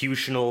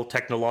institutional,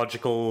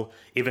 technological,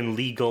 even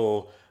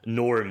legal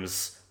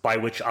norms by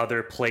which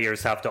other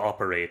players have to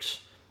operate.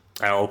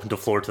 I'll open the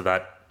floor to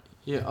that.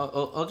 Yeah,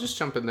 I'll just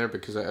jump in there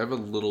because I have a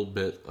little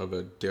bit of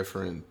a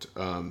different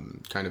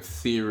kind of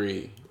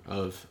theory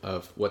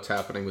of what's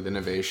happening with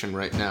innovation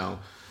right now.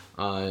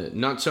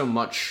 Not so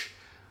much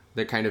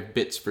the kind of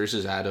bits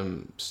versus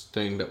atoms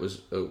thing that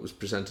was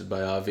presented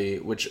by Avi,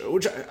 which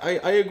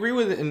I agree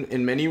with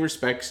in many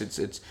respects.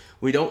 It's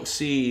we don't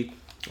see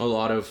a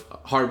lot of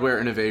hardware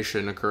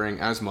innovation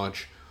occurring as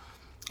much,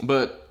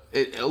 but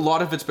a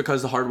lot of it's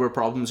because the hardware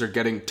problems are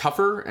getting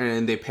tougher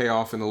and they pay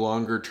off in the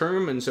longer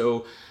term, and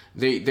so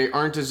they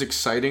aren't as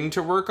exciting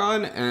to work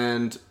on,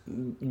 and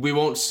we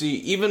won't see,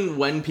 even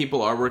when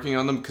people are working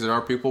on them, because there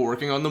are people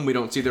working on them, we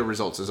don't see their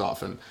results as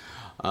often.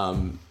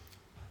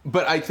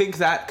 But I think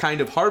that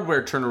kind of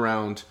hardware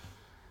turnaround,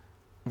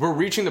 we're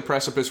reaching the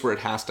precipice where it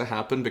has to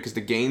happen because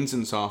the gains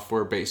in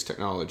software-based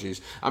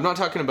technologies, I'm not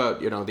talking about,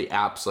 the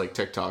apps like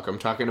TikTok, I'm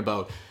talking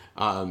about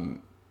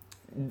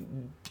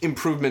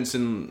improvements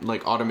in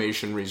like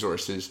automation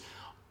resources,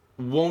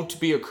 won't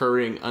be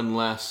occurring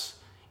unless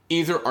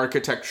either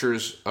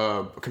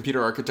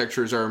computer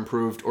architectures are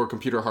improved or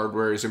computer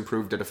hardware is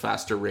improved at a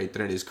faster rate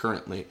than it is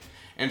currently.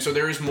 And so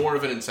there is more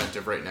of an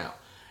incentive right now.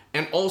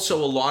 And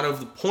also a lot of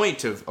the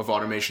point of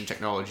automation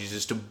technologies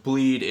is to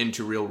bleed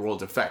into real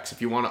world effects.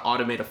 If you want to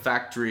automate a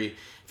factory,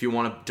 if you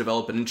want to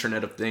develop an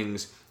Internet of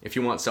Things, if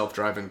you want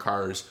self-driving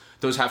cars,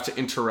 those have to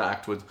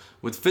interact with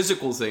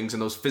physical things,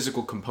 and those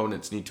physical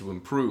components need to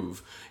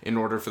improve in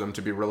order for them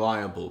to be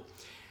reliable.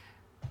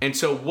 And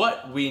so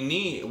what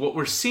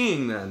we're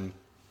seeing then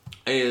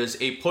is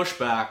a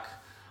pushback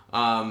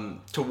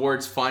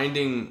towards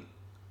finding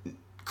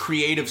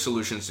creative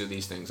solutions to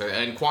these things.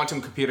 And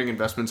quantum computing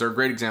investments are a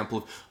great example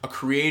of a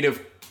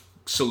creative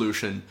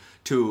solution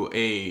to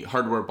a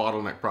hardware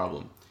bottleneck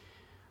problem.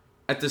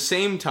 At the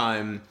same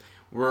time,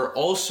 we're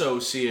also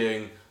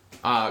seeing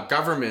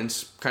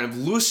governments kind of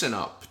loosen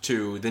up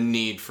to the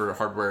need for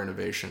hardware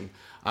innovation.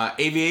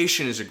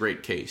 Aviation is a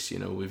great case.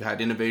 We've had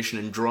innovation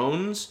in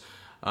drones.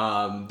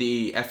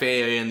 The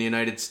FAA in the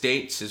United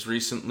States has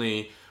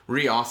recently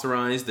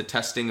reauthorized the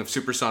testing of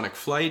supersonic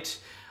flight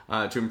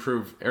to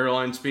improve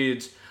airline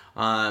speeds.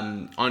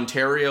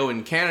 Ontario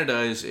in Canada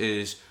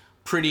is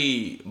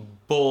pretty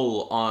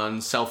bull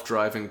on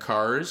self-driving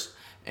cars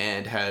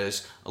and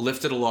has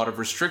lifted a lot of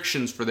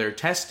restrictions for their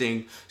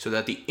testing so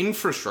that the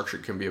infrastructure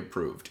can be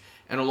improved.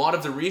 And a lot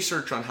of the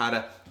research on how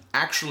to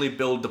actually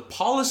build the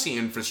policy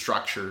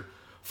infrastructure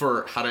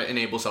for how to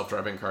enable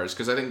self-driving cars,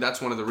 because I think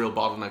that's one of the real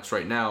bottlenecks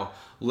right now,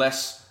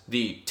 less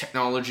the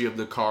technology of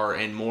the car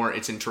and more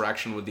its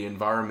interaction with the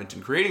environment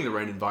and creating the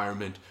right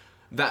environment.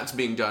 That's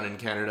being done in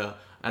Canada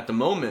at the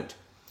moment.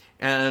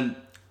 And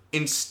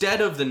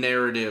instead of the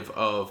narrative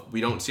of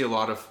we don't see a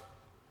lot of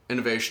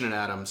innovation in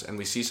atoms and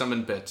we see some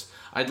in bits,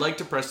 I'd like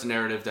to press the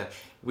narrative that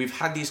we've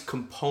had these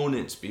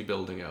components be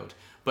building out,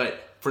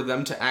 but for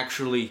them to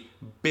actually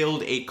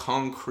build a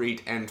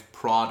concrete end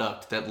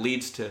product that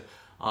leads to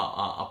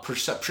a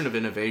perception of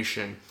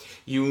innovation,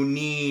 you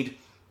need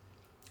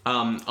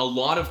a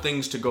lot of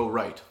things to go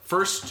right.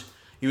 First,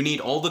 you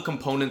need all the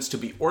components to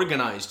be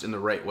organized in the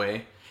right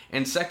way.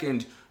 And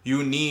second,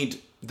 you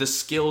need the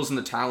skills and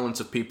the talents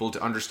of people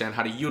to understand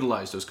how to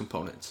utilize those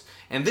components.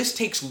 And this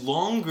takes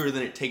longer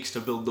than it takes to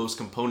build those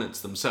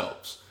components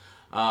themselves.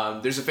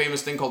 There's a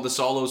famous thing called the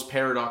Solow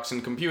paradox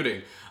in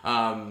computing.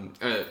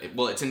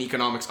 It's in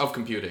economics of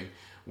computing,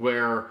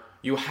 where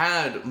you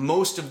had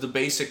most of the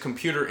basic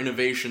computer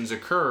innovations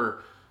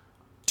occur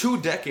 2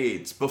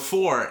 decades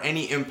before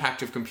any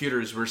impact of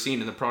computers were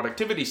seen in the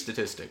productivity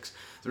statistics.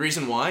 The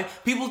reason why?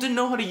 People didn't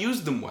know how to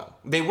use them well.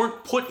 They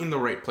weren't put in the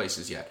right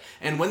places yet.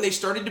 And when they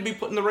started to be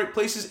put in the right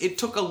places, it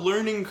took a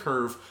learning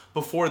curve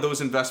before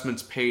those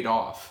investments paid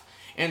off.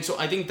 And so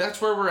I think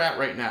that's where we're at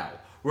right now.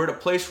 We're at a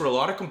place where a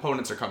lot of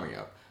components are coming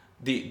out.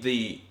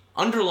 The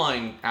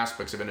underlying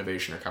aspects of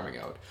innovation are coming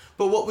out.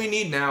 But what we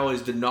need now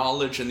is the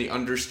knowledge and the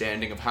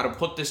understanding of how to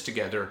put this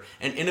together,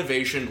 and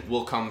innovation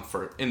will come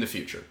in the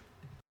future.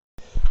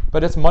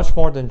 But it's much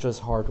more than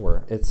just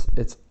hardware. It's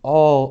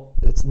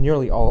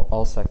nearly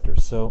all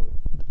sectors. So,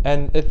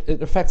 and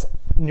it affects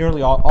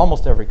nearly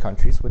almost every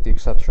country, with the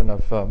exception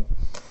of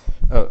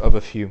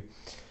a few.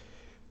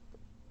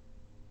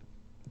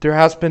 There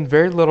has been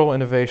very little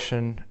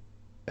innovation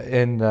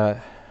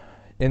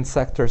in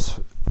sectors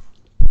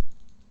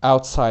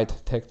outside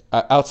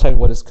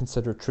what is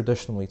considered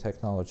traditionally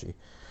technology.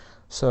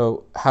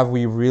 So have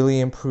we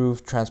really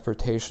improved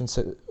transportation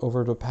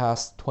over the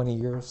past 20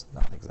 years?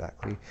 Not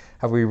exactly.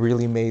 Have we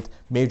really made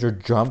major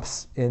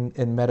jumps in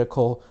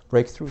medical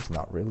breakthroughs?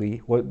 Not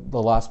really.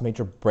 The last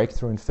major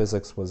breakthrough in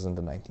physics was in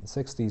the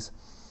 1960s.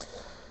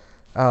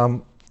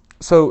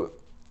 So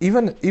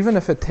even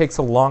if it takes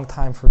a long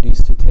time for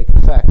these to take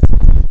effect,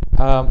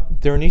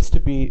 there needs to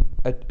be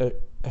a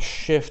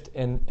shift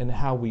in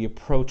how we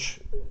approach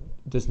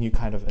this new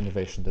kind of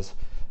innovation, this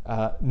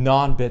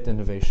non-bit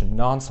innovation,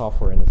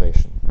 non-software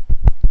innovation.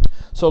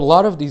 So a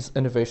lot of these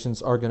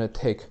innovations are going to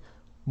take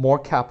more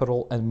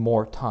capital and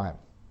more time.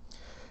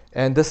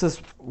 And this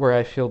is where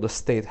I feel the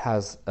state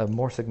has a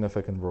more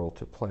significant role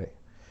to play.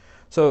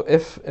 So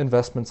if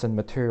investments in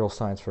material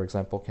science, for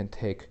example, can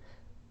take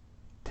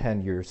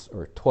 10 years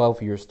or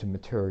 12 years to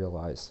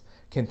materialize,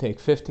 can take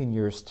 15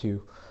 years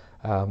to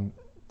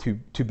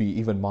be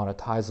even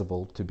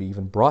monetizable, to be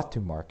even brought to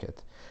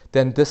market,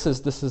 then this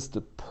is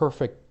the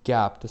perfect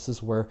gap. This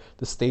is where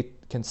the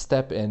state can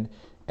step in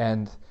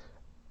and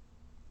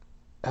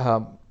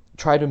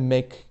try to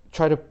make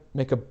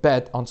a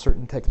bet on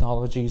certain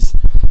technologies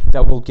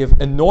that will give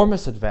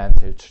enormous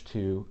advantage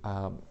to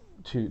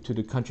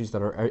the countries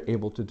that are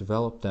able to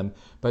develop them,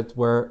 but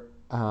where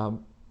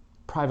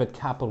private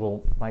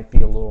capital might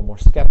be a little more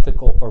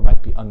skeptical or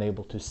might be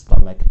unable to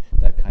stomach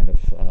that kind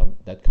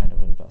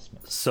of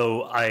investment.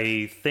 So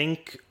I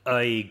think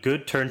a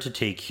good turn to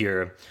take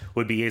here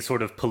would be a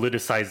sort of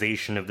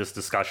politicization of this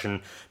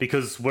discussion,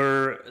 because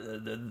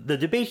the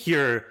debate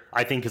here,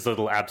 I think, is a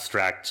little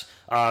abstract.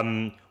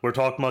 We're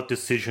talking about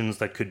decisions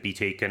that could be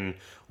taken.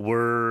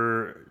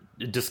 We're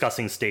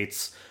discussing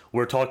states.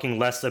 We're talking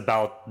less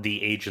about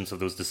the agents of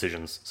those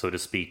decisions, so to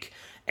speak.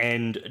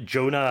 And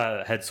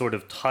Jonah had sort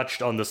of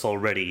touched on this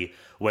already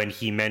when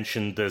he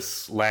mentioned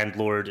this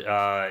landlord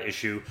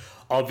issue.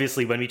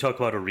 Obviously, when we talk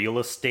about a real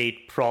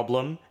estate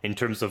problem in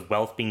terms of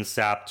wealth being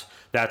sapped,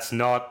 that's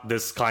not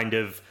this kind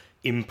of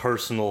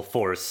impersonal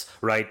force,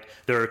 right?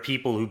 There are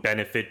people who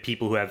benefit,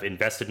 people who have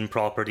invested in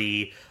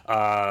property,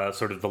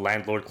 sort of the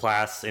landlord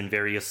class in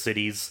various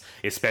cities,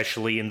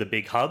 especially in the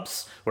big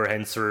hubs where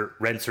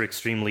rents are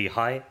extremely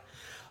high.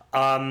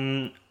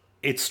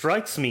 It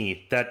strikes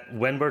me that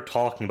when we're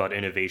talking about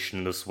innovation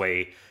in this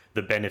way,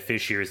 the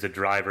beneficiaries, the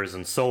drivers,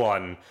 and so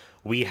on,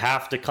 we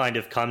have to kind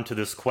of come to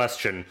this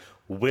question: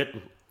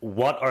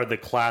 what are the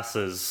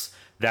classes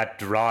that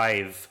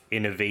drive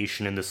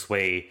innovation in this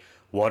way?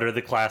 What are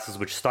the classes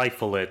which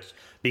stifle it?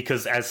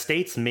 Because as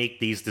states make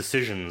these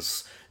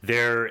decisions,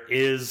 there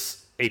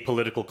is a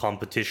political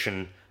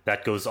competition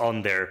that goes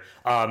on there.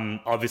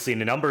 Obviously,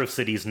 in a number of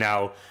cities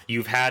now,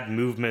 you've had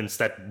movements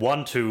that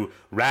want to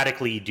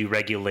radically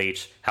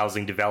deregulate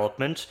housing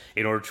development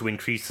in order to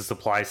increase the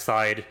supply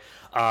side.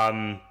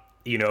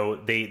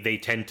 They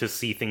tend to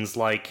see things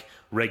like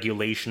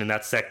regulation in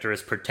that sector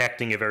as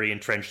protecting a very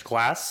entrenched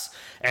class.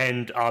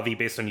 And Avi,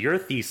 based on your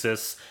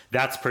thesis,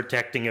 that's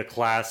protecting a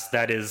class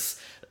that is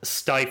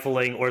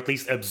stifling or at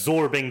least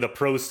absorbing the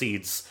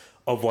proceeds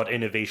of what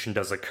innovation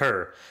does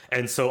occur.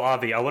 And so,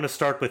 Avi, I want to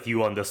start with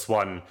you on this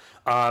one.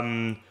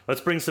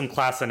 Let's bring some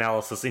class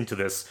analysis into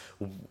this.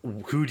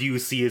 Who do you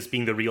see as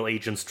being the real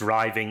agents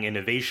driving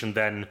innovation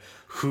then?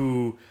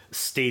 Who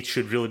states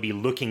should really be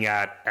looking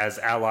at as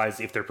allies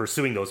if they're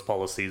pursuing those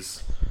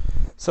policies?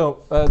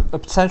 So a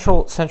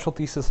central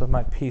thesis of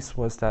my piece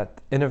was that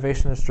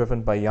innovation is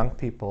driven by young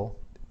people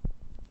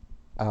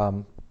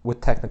with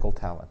technical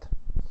talent.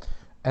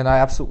 And I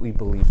absolutely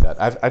believe that.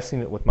 I've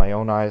seen it with my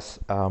own eyes.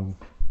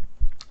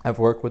 I've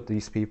worked with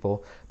these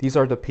people. These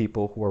are the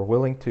people who are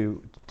willing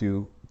to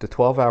do the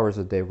 12 hours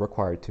a day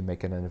required to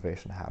make an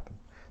innovation happen.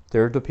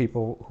 They're the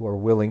people who are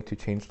willing to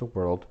change the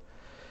world.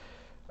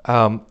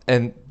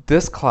 And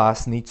this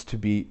class needs to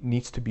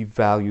be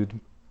valued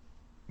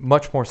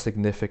much more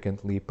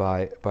significantly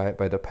by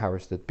the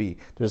powers that be.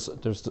 There's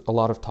a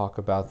lot of talk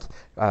about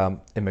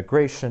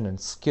immigration and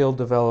skill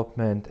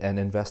development and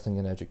investing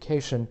in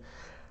education,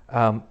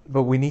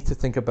 but we need to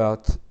think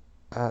about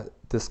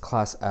this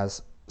class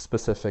as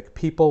specific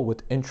people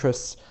with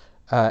interests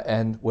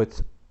and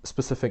with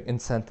specific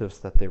incentives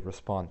that they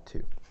respond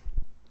to.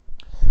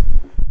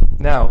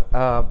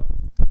 Now,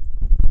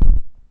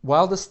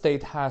 while the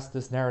state has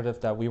this narrative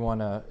that we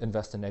want to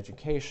invest in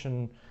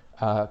education,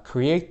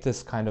 create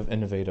this kind of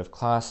innovative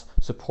class,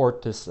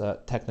 support this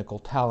technical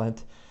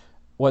talent,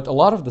 what a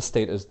lot of the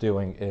state is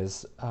doing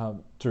is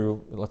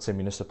through, let's say,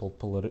 municipal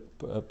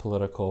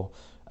political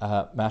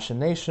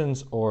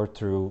machinations, or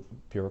through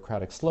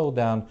bureaucratic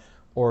slowdown,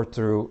 or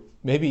through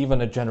maybe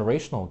even a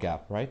generational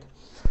gap, right,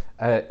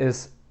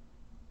 is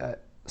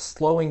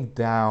slowing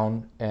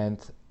down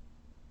and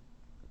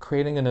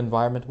creating an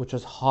environment which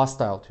is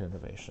hostile to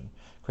innovation,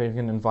 creating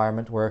an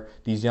environment where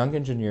these young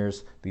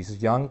engineers,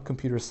 these young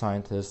computer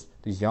scientists,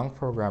 these young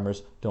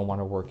programmers don't want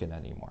to work in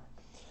anymore.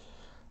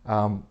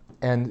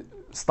 And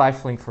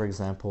stifling, for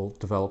example,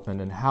 development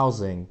in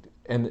housing,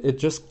 and it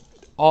just,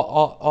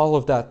 all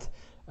of that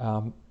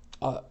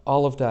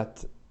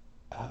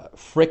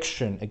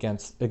friction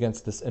against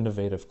this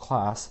innovative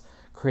class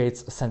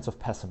creates a sense of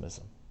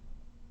pessimism.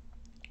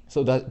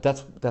 So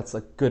that's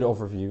a good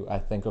overview, I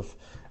think, of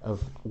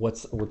what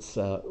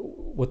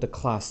the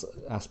class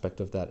aspect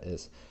of that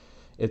is.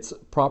 It's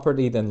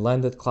property, then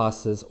landed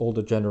classes,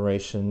 older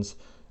generations,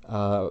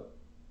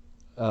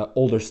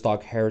 older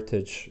stock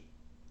heritage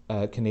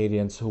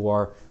Canadians who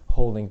are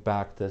holding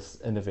back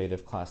this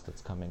innovative class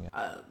that's coming in.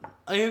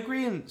 I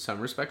agree in some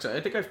respects. I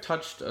think I've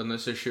touched on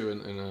this issue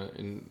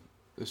in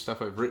the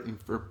stuff I've written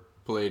for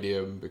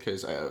Palladium,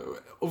 because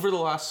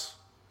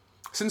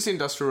since the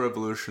Industrial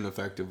Revolution,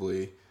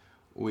 effectively,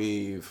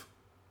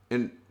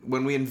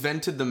 when we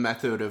invented the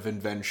method of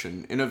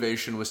invention,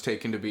 innovation was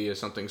taken to be as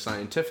something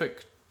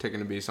scientific, taken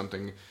to be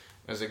something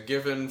as a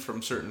given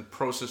from certain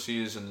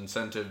processes and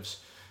incentives,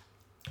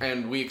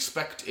 and we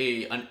expect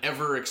an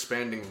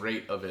ever-expanding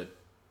rate of it.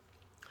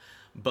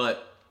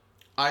 But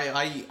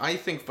I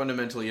think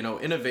fundamentally,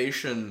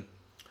 innovation,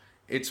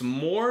 it's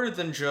more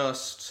than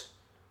just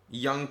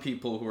young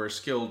people who are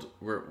skilled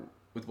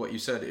with what you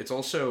said. It's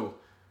also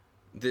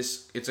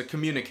it's a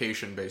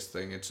communication-based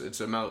thing. It's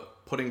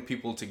about putting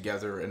people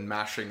together and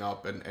mashing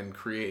up and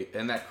create,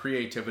 and that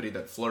creativity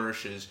that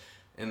flourishes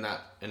in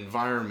that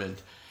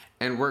environment.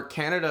 And where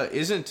Canada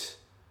isn't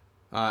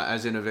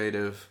as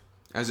innovative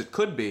as it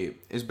could be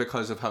is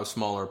because of how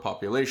small our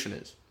population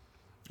is.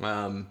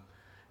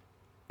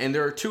 And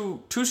there are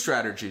two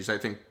strategies I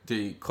think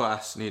the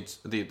class needs,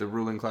 the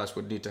ruling class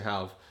would need to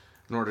have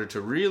in order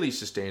to really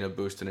sustain a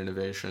boost in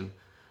innovation.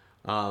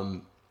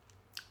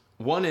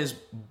 One is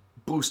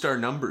boost our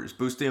numbers,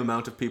 boost the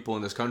amount of people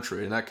in this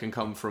country, and that can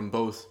come from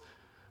both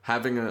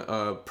having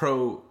a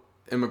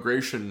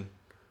pro-immigration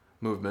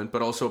movement,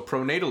 but also a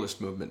pro-natalist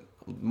movement.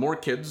 More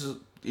kids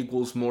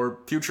equals more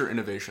future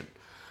innovation.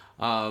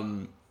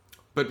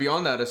 But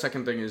beyond that, a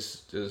second thing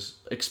is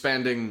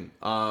expanding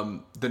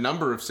the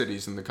number of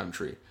cities in the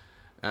country,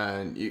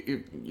 and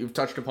you've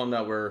touched upon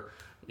that, where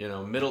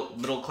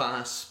middle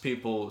class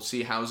people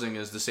see housing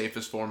as the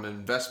safest form of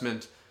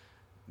investment.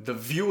 The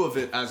view of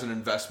it as an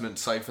investment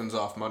siphons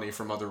off money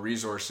from other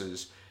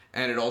resources,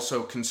 and it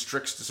also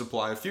constricts the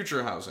supply of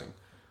future housing.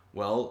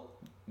 Well,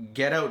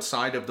 get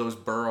outside of those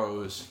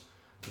boroughs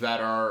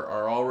that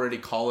are already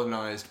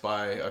colonized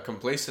by a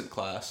complacent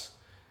class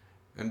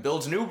and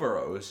builds new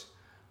boroughs.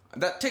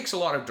 That takes a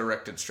lot of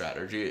directed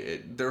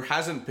strategy. There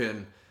hasn't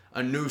been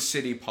a new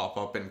city pop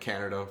up in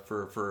Canada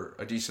for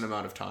a decent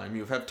amount of time.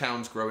 You have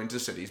towns grow into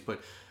cities,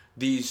 but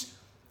these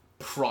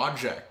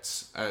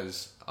projects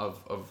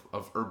of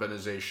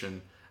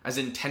urbanization, as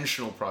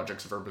intentional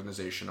projects of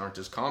urbanization, aren't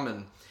as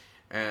common.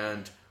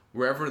 And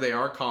wherever they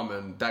are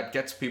common, that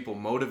gets people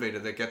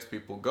motivated, that gets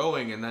people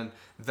going, and then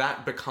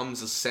that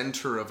becomes a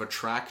center of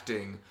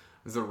attracting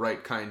the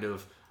right kind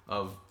of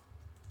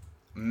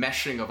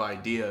meshing of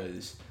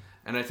ideas.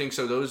 And I think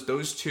so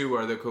those two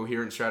are the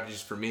coherent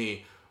strategies for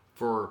me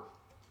for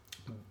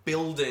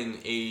building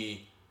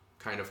a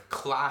kind of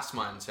class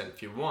mindset,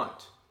 if you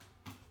want.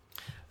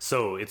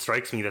 So it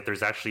strikes me that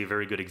there's actually a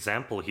very good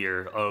example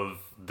here of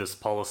this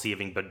policy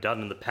having been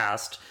done in the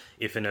past,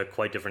 if in a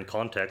quite different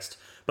context.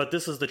 But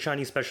this is the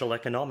Chinese special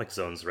economic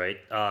zones, right?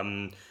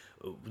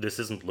 This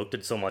isn't looked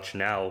at so much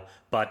now,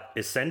 but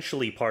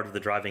essentially part of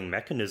the driving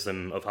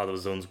mechanism of how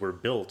those zones were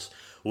built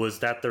was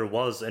that there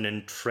was an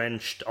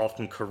entrenched,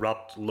 often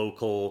corrupt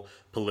local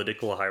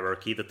political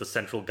hierarchy that the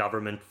central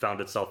government found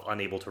itself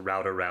unable to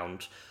route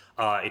around.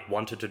 It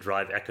wanted to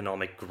drive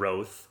economic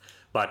growth,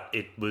 but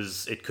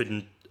it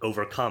couldn't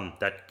overcome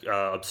that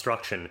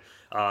obstruction.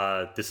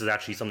 This is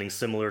actually something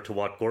similar to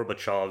what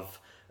Gorbachev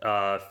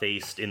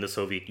faced in the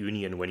Soviet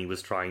Union when he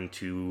was trying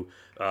to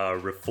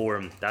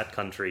reform that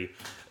country.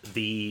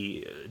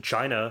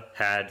 China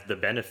had the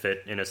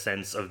benefit, in a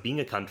sense, of being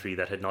a country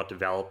that had not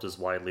developed as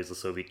widely as the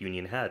Soviet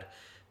Union had.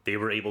 They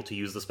were able to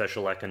use the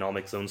special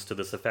economic zones to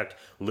this effect,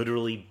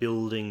 literally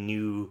building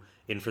new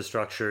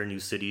infrastructure, new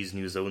cities,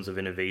 new zones of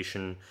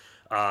innovation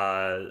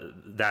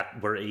that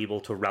were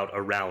able to route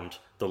around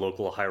the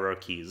local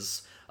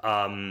hierarchies.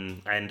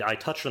 And I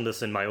touched on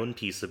this in my own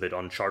piece a bit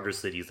on charter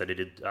cities that I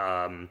did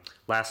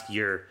last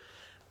year.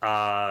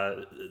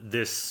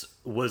 This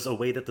was a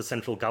way that the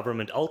central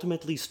government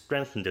ultimately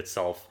strengthened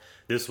itself.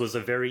 This was a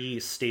very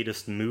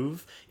statist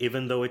move,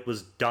 even though it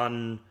was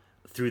done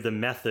through the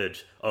method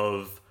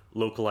of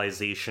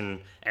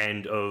localization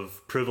and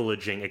of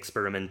privileging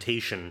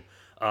experimentation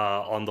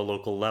on the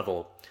local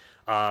level.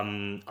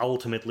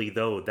 Ultimately,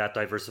 though, that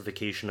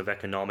diversification of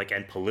economic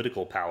and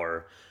political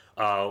power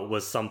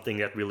was something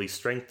that really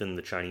strengthened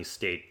the Chinese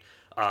state.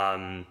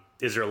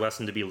 Is there a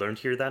lesson to be learned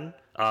here then?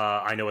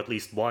 I know at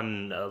least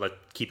one,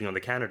 keeping on the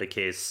Canada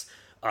case,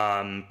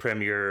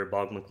 Premier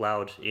Bob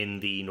McLeod in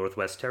the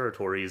Northwest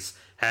Territories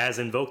has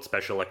invoked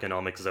special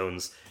economic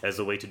zones as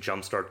a way to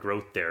jumpstart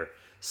growth there.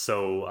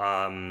 So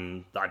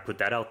I put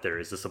that out there.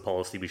 Is this a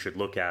policy we should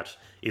look at?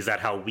 Is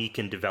that how we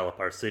can develop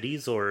our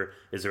cities, or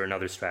is there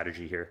another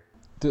strategy here?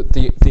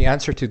 The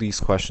answer to these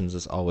questions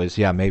is always,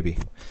 yeah, maybe.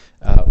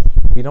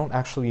 We don't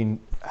actually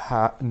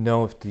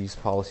know if these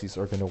policies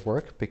are going to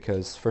work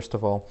because, first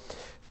of all,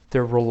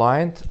 they're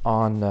reliant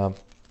on...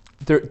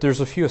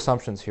 There's a few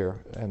assumptions here,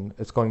 and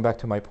it's going back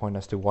to my point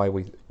as to why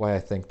I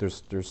think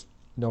there's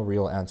no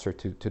real answer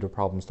to the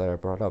problems that I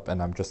brought up,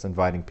 and I'm just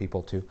inviting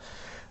people to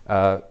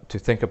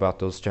think about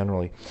those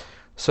generally.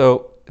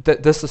 So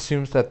this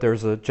assumes that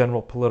there's a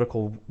general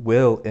political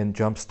will in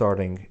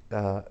jumpstarting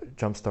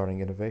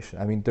innovation.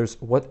 I mean,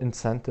 what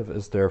incentive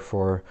is there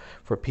for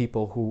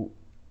people who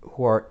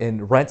are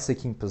in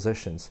rent-seeking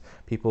positions,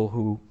 people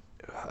who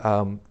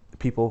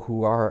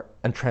are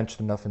entrenched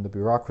enough in the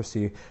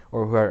bureaucracy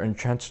or who are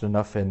entrenched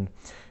enough in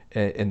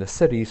the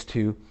cities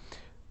to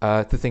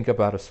think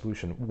about a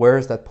solution? Where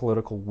is that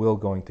political will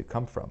going to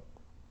come from?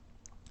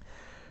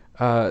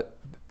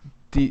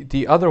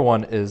 The other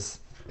one is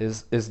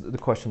the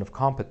question of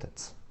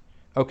competence.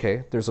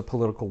 Okay, there's a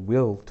political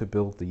will to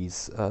build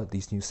these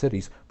new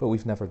cities, but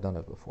we've never done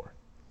it before,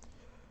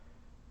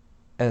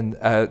 and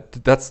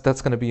that's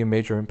going to be a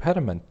major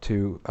impediment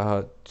to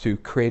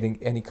creating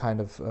any kind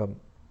of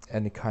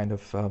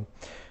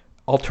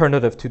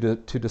alternative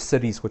to the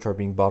cities which are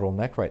being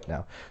bottlenecked right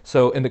now.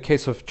 So in the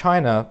case of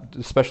China,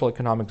 the special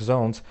economic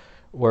zones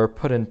were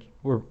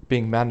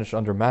being managed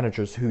under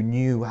managers who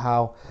knew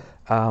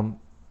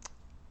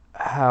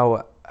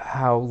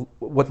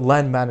what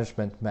land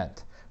management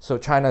meant. So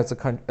China is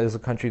a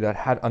country that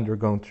had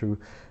undergone through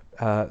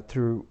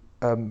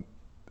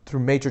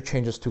major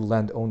changes to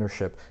land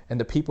ownership, and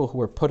the people who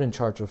were put in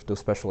charge of the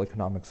special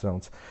economic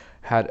zones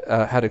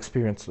had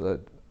experienced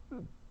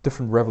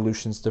different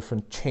revolutions,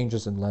 different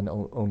changes in land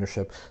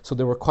ownership. So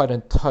they were quite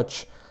in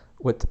touch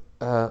with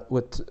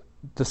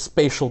the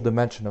spatial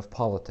dimension of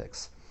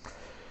politics.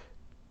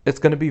 It's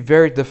going to be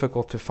very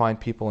difficult to find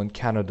people in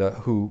Canada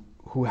who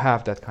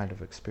have that kind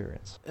of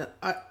experience.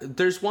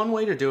 There's one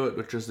way to do it,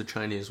 which is the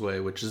Chinese way,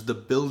 which is the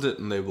build it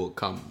and they will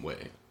come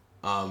way.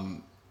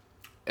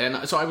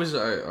 And so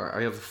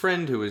I have a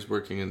friend who is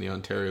working in the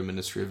Ontario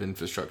Ministry of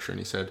Infrastructure, and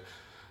he said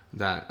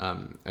that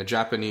a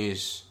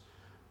Japanese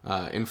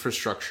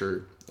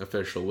infrastructure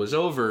official was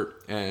over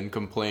and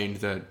complained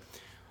that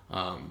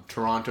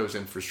Toronto's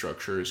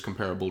infrastructure is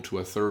comparable to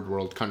a third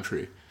world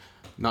country.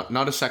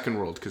 Not a second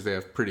world, because they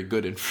have pretty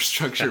good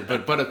infrastructure,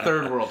 but a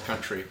third world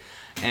country.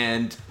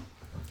 And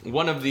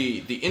one of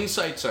the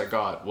insights I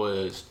got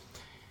was,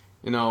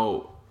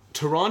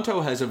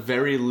 Toronto has a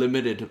very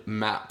limited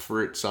map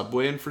for its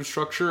subway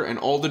infrastructure and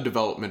all the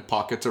development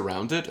pockets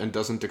around it, and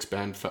doesn't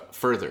expand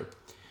further.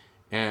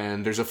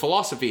 And there's a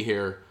philosophy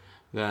here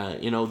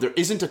that, there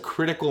isn't a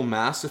critical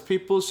mass of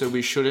people, so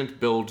we shouldn't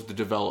build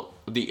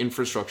the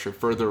infrastructure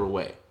further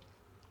away.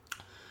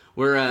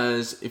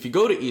 Whereas if you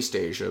go to East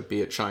Asia,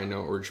 be it China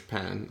or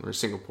Japan or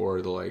Singapore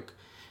or the like,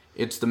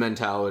 it's the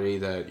mentality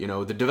that,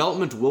 the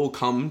development will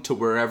come to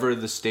wherever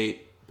the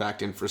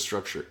state-backed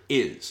infrastructure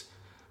is.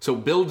 So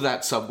build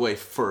that subway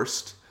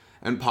first,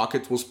 and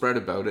pockets will spread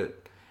about it.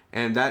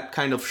 And that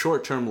kind of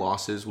short-term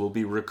losses will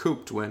be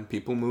recouped when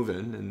people move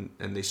in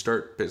and they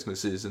start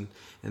businesses and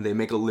they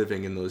make a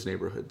living in those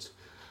neighborhoods.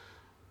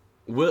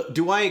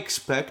 Do I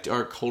expect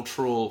our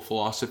cultural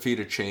philosophy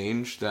to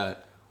change,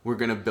 that we're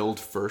going to build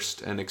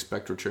first and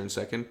expect return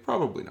second?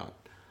 Probably not.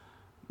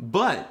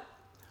 But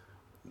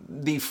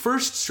the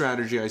first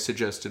strategy I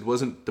suggested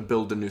wasn't to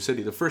build a new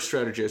city. The first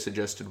strategy I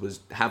suggested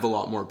was have a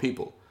lot more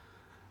people.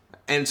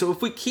 And so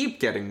if we keep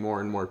getting more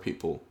and more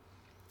people,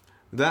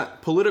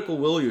 that political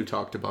will you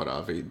talked about,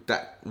 Avi,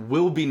 that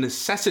will be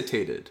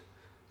necessitated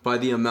by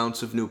the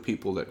amounts of new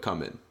people that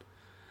come in.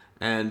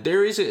 And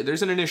there's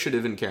an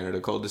initiative in Canada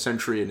called the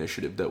Century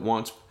Initiative that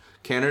wants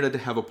Canada to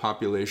have a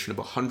population of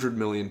 100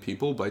 million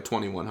people by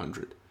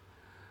 2100.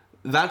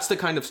 That's the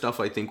kind of stuff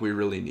I think we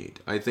really need.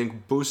 I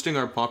think boosting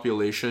our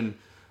population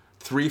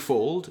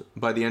threefold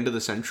by the end of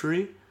the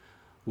century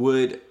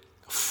would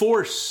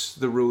force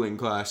the ruling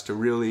class to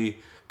really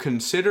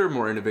consider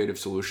more innovative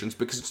solutions,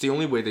 because it's the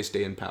only way they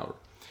stay in power.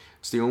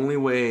 It's the only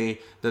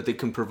way that they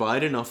can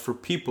provide enough for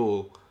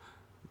people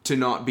to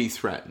not be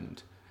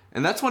threatened.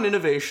 And that's when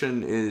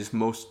innovation is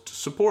most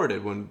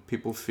supported, when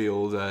people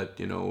feel that,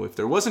 if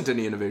there wasn't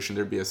any innovation,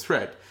 there'd be a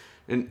threat.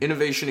 And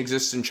innovation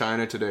exists in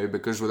China today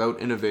because without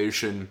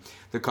innovation,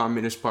 the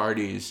Communist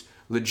Party's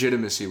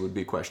legitimacy would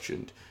be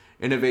questioned.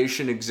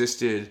 Innovation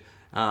existed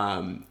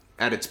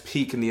at its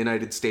peak in the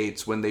United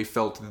States when they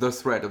felt the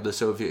threat of the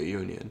Soviet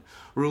Union.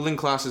 Ruling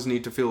classes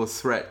need to feel a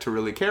threat to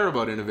really care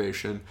about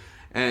innovation,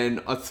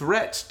 and a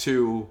threat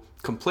to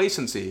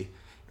complacency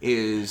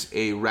is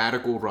a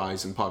radical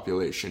rise in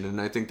population, and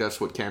I think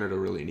that's what Canada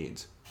really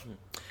needs.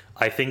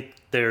 I think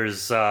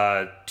there's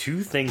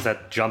two things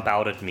that jump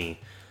out at me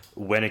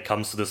when it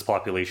comes to this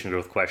population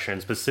growth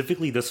question,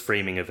 specifically this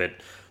framing of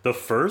it. The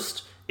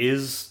first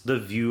is the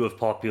view of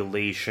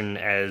population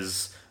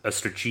as a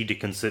strategic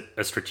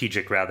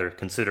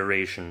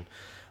consideration.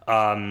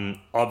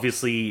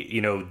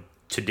 Obviously,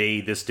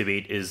 today this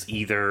debate is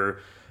either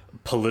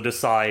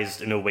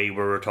politicized in a way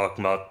where we're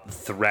talking about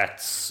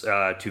threats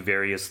to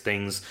various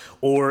things,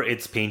 or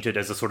it's painted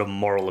as a sort of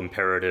moral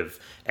imperative.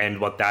 And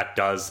what that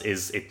does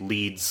is it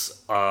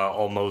leads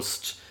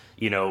almost,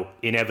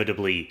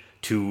 inevitably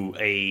to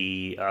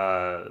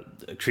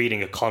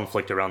creating a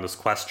conflict around this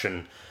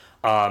question.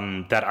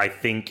 That I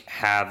think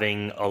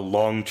having a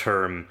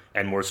long-term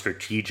and more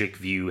strategic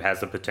view has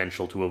the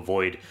potential to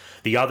avoid.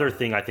 The other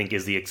thing I think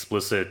is the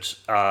explicit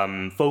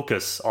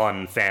focus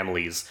on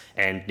families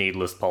and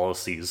natalist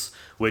policies,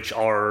 which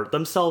are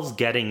themselves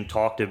getting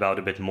talked about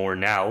a bit more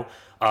now.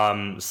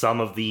 Some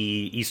of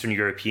the Eastern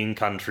European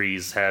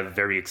countries have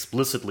very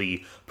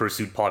explicitly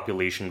pursued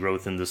population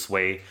growth in this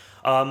way.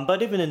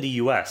 But even in the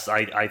US,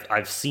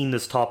 I've seen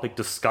this topic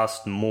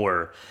discussed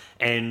more.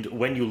 And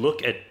when you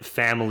look at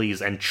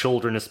families and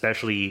children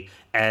especially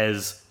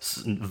as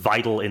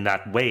vital in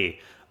that way,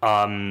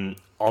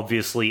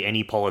 obviously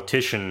any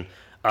politician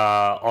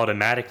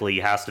automatically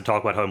has to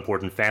talk about how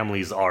important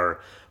families are.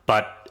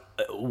 But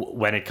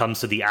when it comes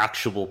to the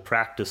actual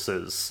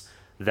practices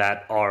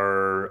that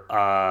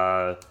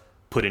are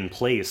put in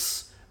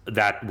place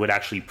that would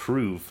actually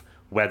prove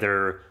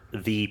whether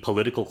the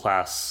political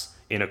class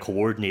in a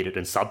coordinated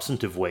and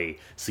substantive way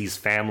sees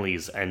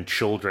families and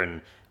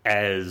children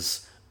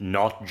as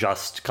not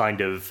just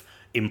kind of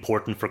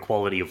important for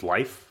quality of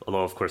life,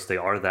 although of course they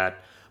are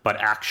that, but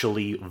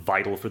actually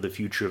vital for the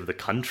future of the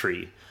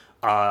country,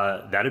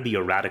 that'd be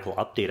a radical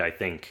update, I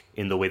think,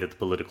 in the way that the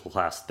political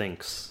class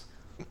thinks.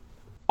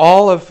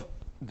 All of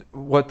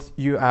what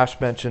you, Ash,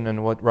 mentioned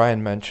and what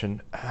Ryan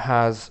mentioned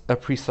has a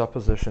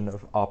presupposition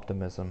of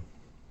optimism.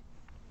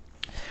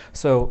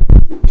 So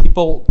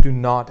people do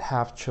not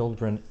have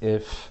children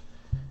if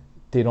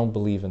they don't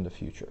believe in the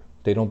future.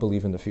 They don't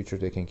believe in the future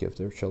they can give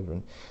their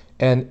children.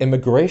 And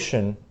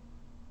immigration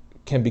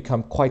can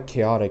become quite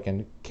chaotic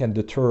and can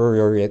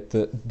deteriorate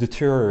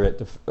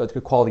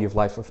the quality of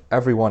life of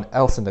everyone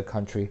else in the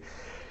country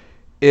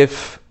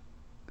if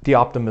the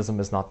optimism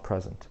is not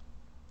present.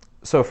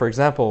 So, for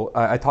example,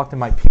 I talked in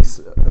my piece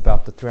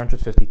about the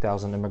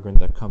 350,000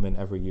 immigrants that come in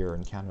every year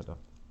in Canada.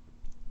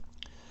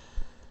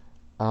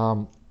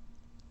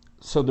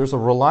 So there's a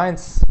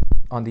reliance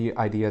on the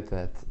idea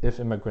that if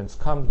immigrants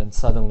come, then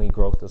suddenly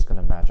growth is going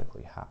to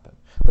magically happen.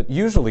 But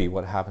usually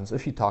what happens,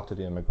 if you talk to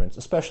the immigrants,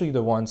 especially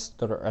the ones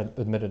that are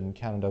admitted in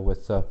Canada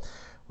with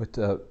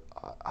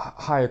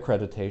high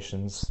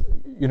accreditations,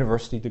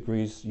 university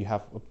degrees, you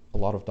have a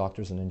lot of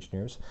doctors and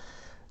engineers,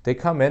 they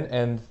come in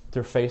and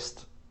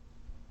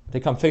they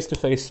come face to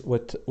face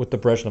with the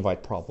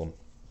Brezhnevite problem.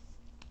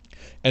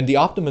 And the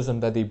optimism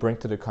that they bring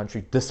to the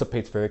country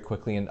dissipates very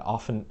quickly, and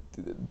often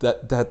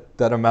that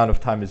amount of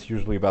time is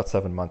usually about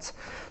 7 months.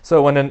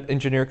 So when an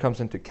engineer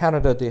comes into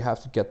Canada, they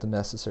have to get the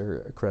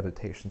necessary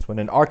accreditations. When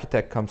an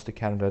architect comes to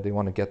Canada, they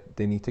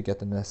need to get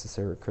the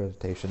necessary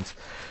accreditations.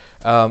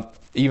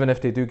 Even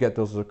if they do get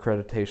those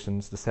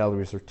accreditations, the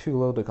salaries are too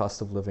low, the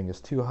cost of living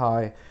is too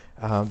high.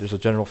 There's a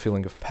general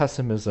feeling of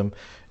pessimism,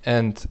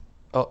 and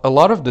a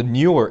lot of the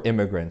newer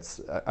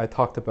immigrants, I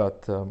talked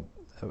about a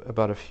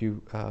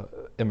few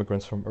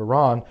immigrants from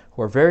Iran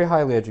who are very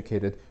highly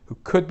educated, who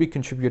could be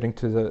contributing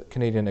to the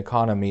Canadian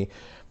economy,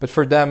 but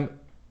for them,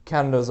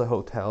 Canada is a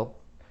hotel.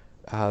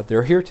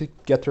 They're here to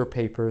get their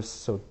papers,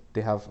 so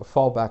they have a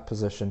fallback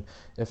position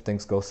if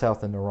things go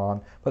south in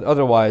Iran, but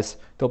otherwise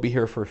they'll be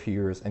here for a few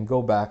years and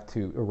go back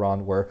to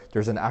Iran where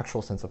there's an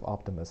actual sense of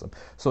optimism.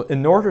 So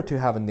in order to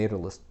have a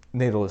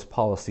natalist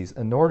policies,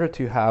 in order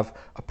to have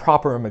a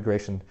proper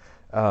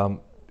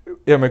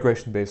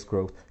immigration-based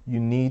growth, you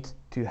need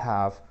to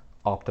have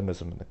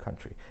optimism in the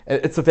country.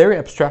 It's a very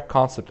abstract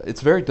concept.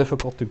 It's very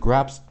difficult to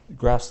grasp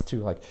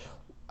to, like,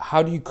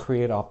 how do you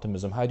create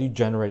optimism? How do you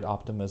generate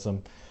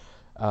optimism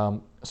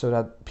so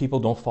that people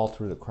don't fall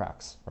through the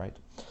cracks, right?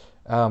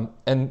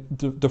 And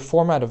the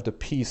format of the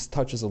piece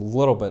touches a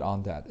little bit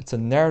on that. It's a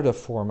narrative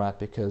format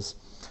because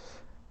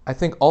I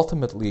think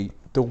ultimately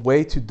the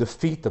way to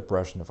defeat the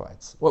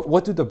Brezhnevites,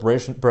 what do the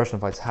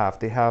Brezhnevites have?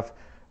 They have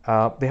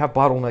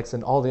bottlenecks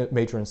in all the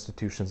major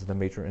institutions and the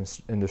major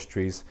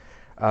industries.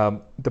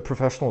 The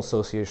professional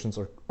associations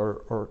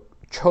are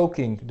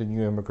choking the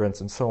new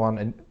immigrants and so on,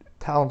 and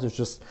talent is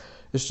just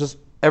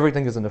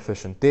everything is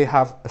inefficient. They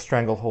have a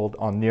stranglehold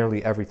on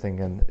nearly everything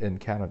in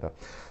Canada.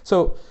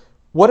 So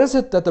what is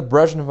it that the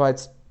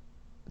Brezhnevites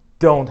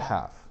don't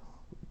have?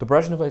 The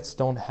Brezhnevites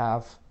don't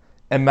have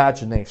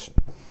imagination.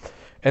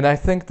 And I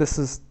think this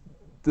is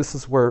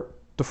where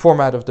the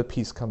format of the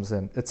piece comes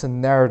in. It's a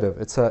narrative.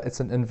 It's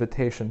an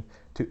invitation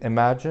to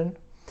imagine.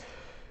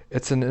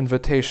 It's an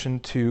invitation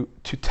to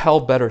tell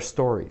better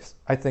stories.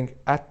 I think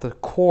at the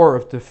core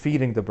of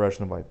defeating the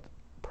Brezhnevite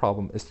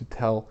problem is to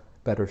tell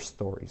better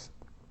stories.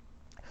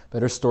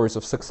 Better stories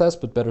of success,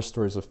 but better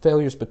stories of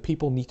failures. But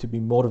people need to be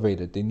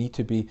motivated. They need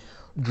to be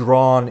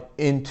drawn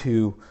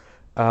into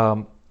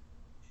a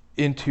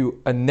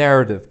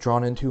narrative,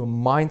 drawn into a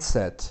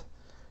mindset.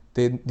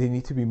 They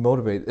need to be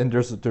motivated, and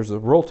there's a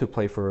role to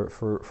play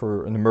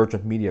for an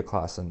emergent media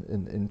class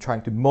in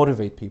trying to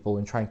motivate people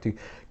and trying to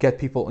get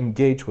people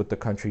engaged with the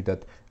country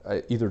that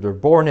either they're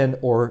born in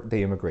or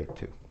they immigrate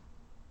to.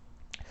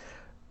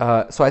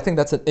 So I think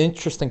that's an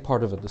interesting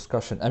part of the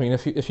discussion. I mean,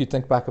 if you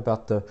think back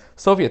about the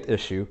Soviet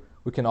issue,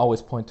 we can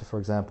always point to, for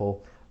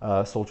example,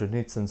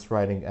 Solzhenitsyn's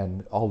writing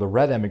and all the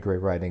Red Emigre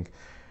writing.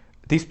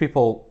 These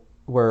people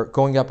were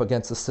going up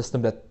against a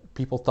system that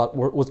people thought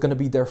was going to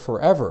be there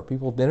forever.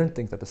 People didn't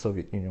think that the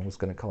Soviet Union was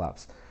going to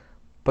collapse.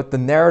 But the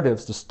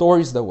narratives, the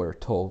stories that were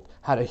told,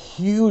 had a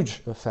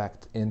huge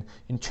effect in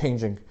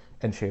changing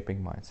and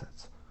shaping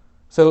mindsets.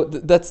 So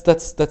that's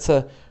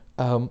a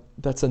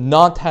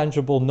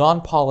non-tangible,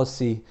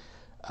 non-policy,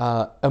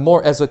 a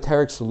more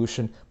esoteric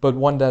solution, but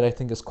one that I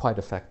think is quite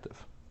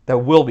effective. That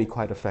will be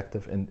quite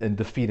effective in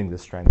defeating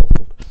this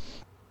stranglehold.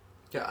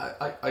 Yeah,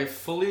 I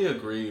fully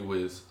agree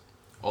with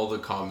all the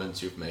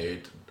comments you've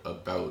made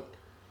about,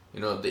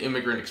 the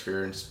immigrant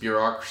experience.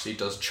 Bureaucracy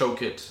does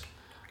choke it.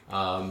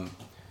 And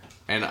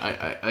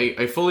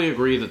I fully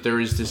agree that there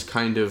is this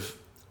kind of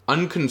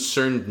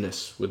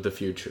unconcernedness with the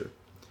future.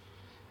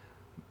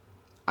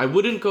 I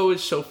wouldn't go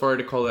so far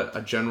to call it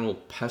a general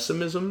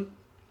pessimism.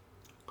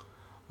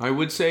 I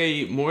would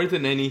say, more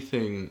than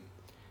anything,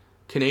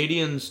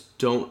 Canadians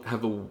don't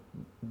have a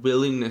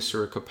willingness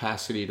or a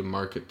capacity to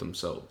market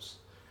themselves.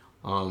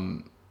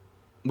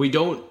 We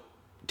don't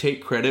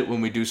take credit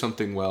when we do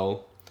something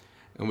well,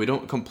 and we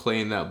don't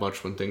complain that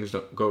much when things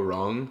don't go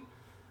wrong.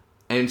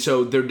 And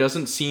so there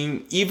doesn't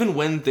seem, even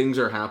when things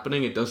are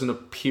happening, it doesn't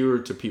appear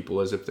to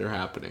people as if they're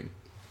happening.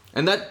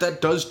 And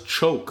that does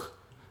choke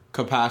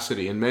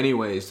capacity in many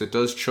ways. That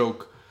does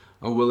choke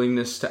a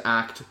willingness to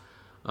act,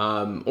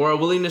 or a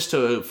willingness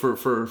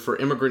for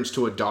immigrants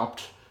to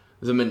adopt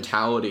the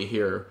mentality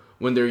here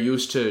when they're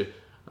used to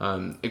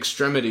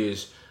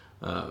extremities.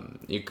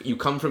 You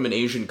come from an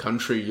Asian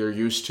country, you're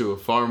used to a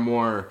far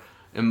more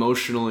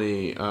emotional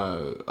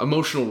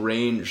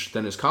range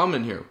than is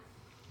common here.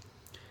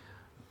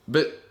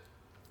 But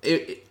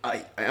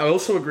I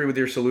also agree with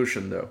your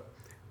solution, though.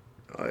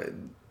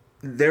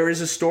 There is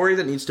a story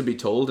that needs to be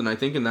told, and I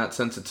think in that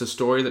sense it's a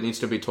story that needs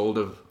to be told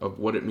of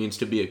what it means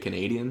to be a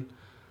Canadian.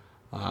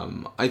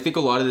 I think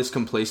a lot of this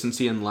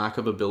complacency and lack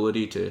of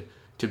ability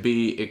to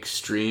be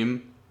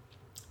extreme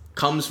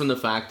comes from the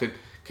fact that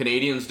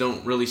Canadians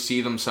don't really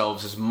see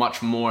themselves as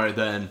much more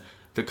than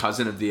the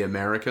cousin of the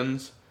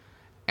Americans,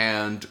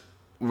 and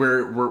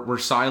we're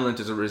silent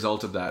as a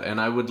result of that.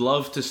 And I would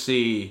love to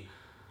see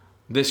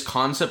this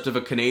concept of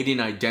a Canadian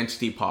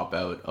identity pop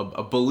out,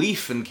 a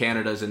belief in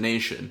Canada as a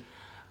nation.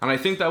 And I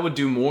think that would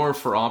do more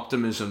for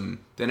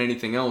optimism than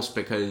anything else,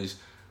 because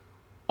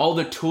all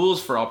the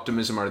tools for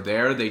optimism are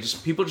there.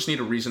 People just need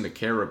a reason to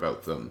care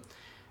about them.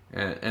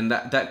 And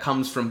that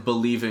comes from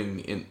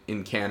believing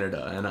in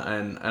Canada.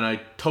 And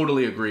I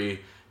totally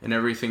agree in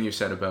everything you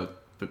said about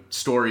the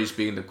stories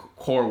being the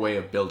core way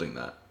of building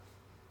that.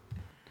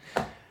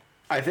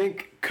 I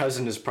think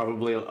cousin is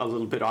probably a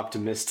little bit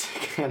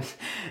optimistic, and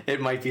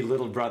it might be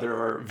little brother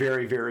or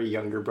very, very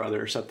younger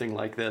brother or something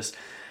like this.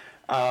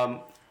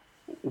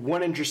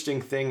 One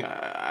interesting thing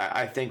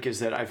I think is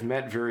that I've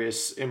met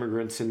various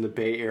immigrants in the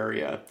Bay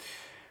Area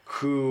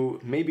who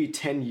maybe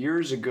 10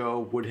 years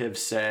ago would have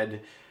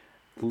said,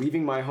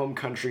 leaving my home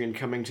country and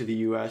coming to the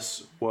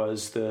U.S.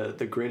 was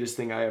the greatest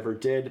thing I ever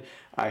did.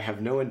 I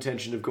have no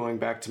intention of going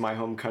back to my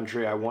home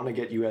country. I want to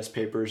get U.S.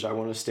 papers. I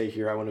want to stay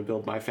here. I want to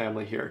build my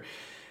family here.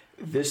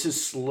 This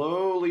has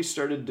slowly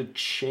started to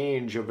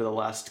change over the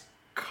last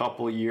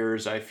couple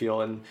years, I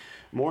feel. And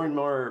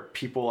more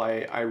people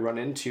I run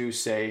into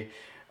say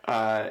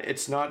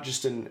it's not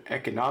just an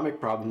economic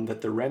problem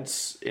that the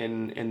rents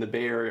in the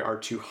Bay Area are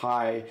too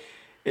high.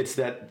 It's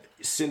that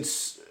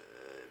since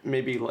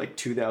maybe like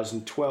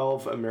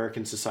 2012,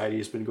 American society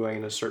has been going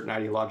in a certain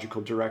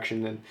ideological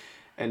direction,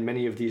 and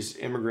many of these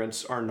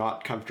immigrants are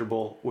not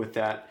comfortable with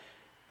that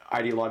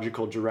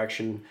ideological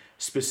direction,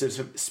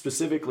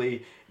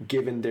 specifically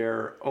given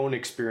their own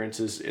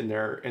experiences in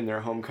their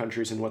home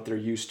countries and what they're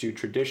used to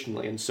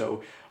traditionally. And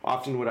so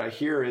often what I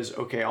hear is,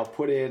 okay, I'll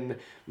put in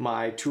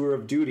my tour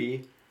of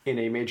duty in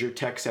a major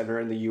tech center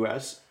in the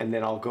US, and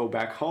then I'll go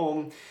back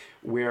home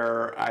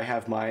where I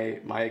have my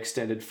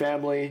extended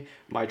family,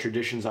 my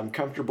traditions I'm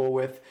comfortable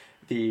with,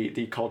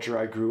 the culture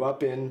I grew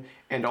up in,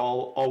 and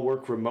I'll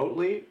work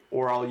remotely,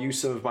 or I'll use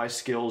some of my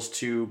skills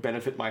to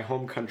benefit my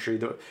home country.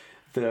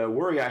 The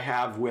worry I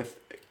have with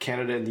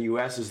Canada and the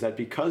US is that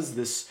because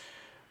this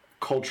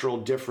cultural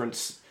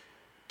difference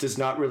does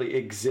not really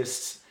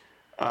exist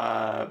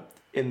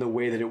in the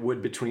way that it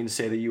would between,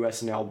 say, the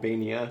US and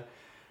Albania,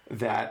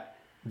 that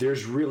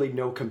there's really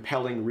no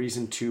compelling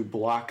reason to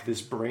block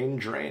this brain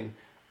drain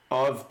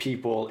of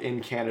people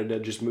in Canada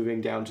just moving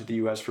down to the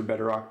US for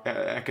better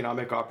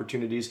economic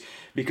opportunities.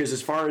 Because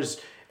as far as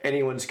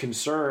anyone's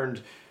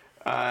concerned,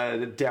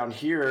 down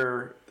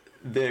here,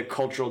 the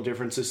cultural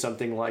difference is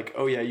something like,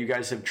 oh yeah, you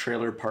guys have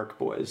Trailer Park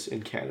Boys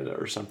in Canada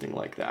or something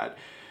like that.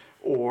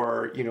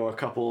 Or, you know, a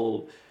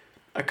couple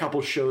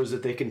shows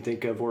that they can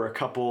think of, or a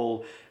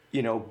couple,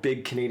 you know,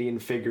 big Canadian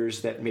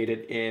figures that made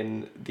it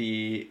in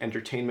the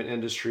entertainment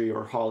industry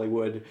or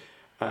Hollywood,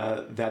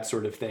 that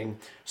sort of thing.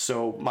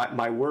 So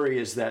my worry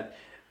is that,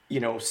 you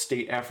know,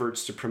 state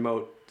efforts to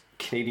promote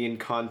Canadian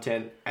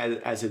content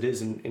as it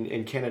is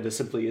in Canada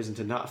simply isn't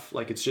enough.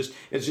 Like it's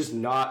just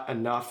not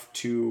enough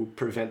to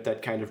prevent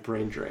that kind of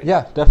brain drain.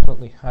 Yeah,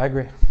 definitely. I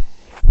agree.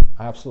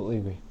 I absolutely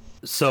agree.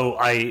 So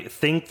I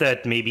think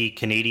that maybe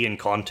Canadian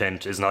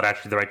content is not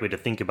actually the right way to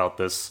think about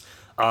this.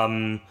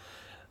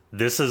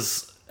 This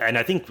is, and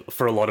I think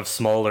for a lot of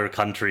smaller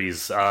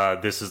countries,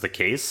 this is the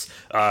case.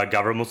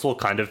 Governments will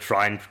kind of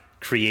try and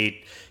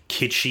create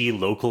kitschy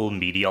local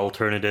media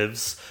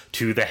alternatives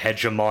to the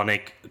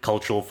hegemonic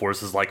cultural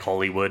forces like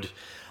Hollywood.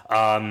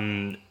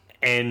 And,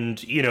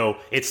 you know,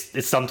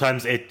 it's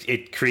sometimes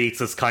it creates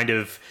this kind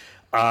of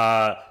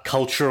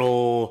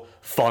cultural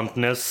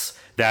fondness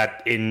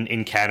that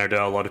in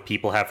Canada a lot of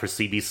people have for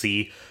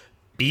CBC.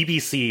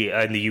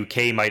 BBC in the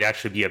UK might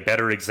actually be a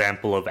better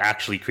example of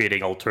actually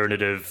creating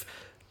alternative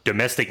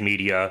domestic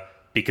media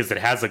because it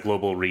has a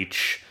global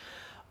reach.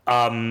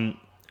 I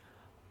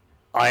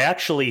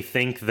actually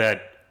think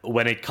that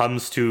when it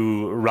comes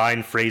to,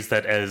 Ryan phrased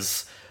that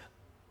as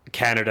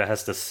Canada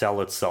has to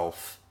sell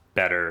itself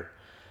better,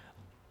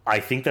 I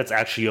think that's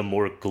actually a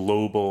more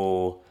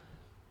global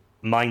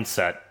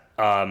mindset.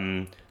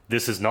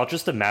 This is not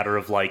just a matter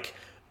of like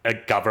a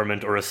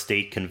government or a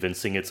state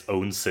convincing its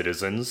own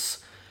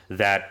citizens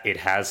that it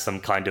has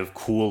some kind of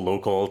cool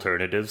local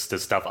alternatives to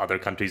stuff other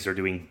countries are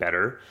doing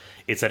better.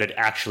 It's that it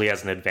actually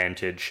has an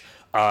advantage.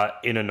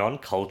 In a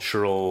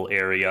non-cultural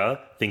area,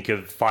 think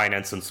of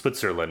finance in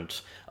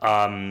Switzerland.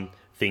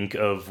 Think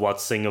of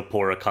what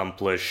Singapore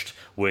accomplished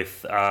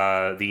with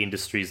the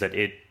industries that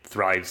it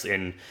thrives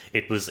in.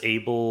 It was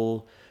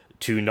able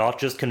to not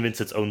just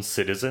convince its own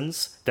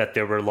citizens that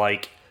there were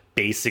like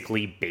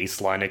basically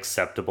baseline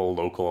acceptable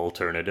local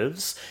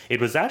alternatives.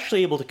 It was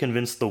actually able to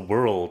convince the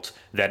world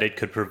that it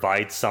could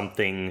provide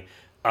something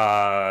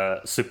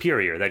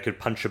superior, that could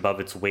punch above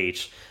its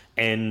weight.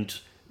 And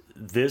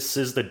this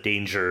is the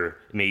danger,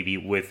 maybe,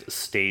 with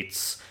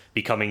states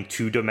becoming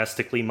too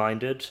domestically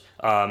minded.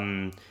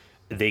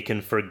 They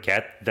can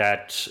forget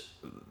that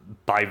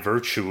by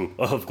virtue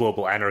of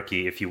global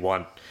anarchy, if you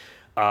want,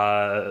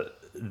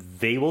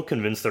 they will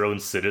convince their own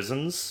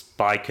citizens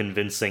by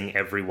convincing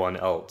everyone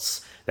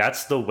else.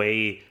 That's the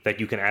way that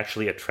you can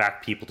actually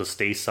attract people to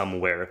stay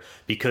somewhere,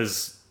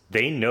 because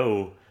they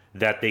know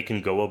that they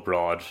can go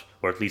abroad,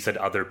 or at least that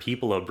other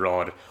people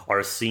abroad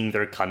are seeing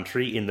their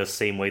country in the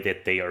same way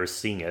that they are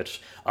seeing it.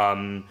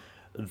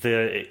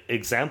 The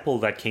example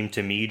that came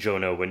to me,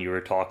 Jonah, when you were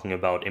talking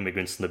about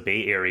immigrants in the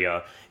Bay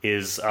Area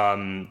is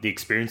the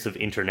experience of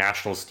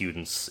international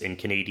students in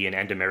Canadian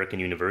and American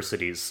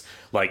universities.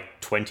 Like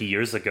 20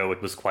 years ago,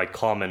 it was quite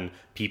common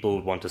people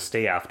would want to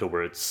stay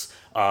afterwards.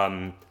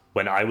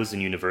 When I was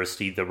in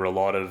university, there were a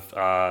lot of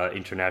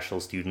international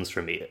students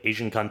from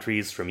Asian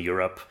countries, from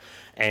Europe,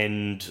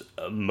 and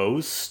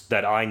most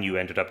that I knew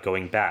ended up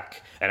going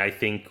back. And I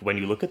think when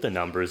you look at the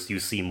numbers, you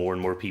see more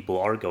and more people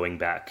are going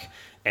back.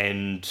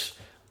 And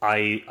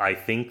I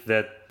think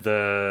that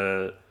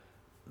the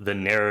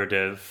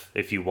narrative,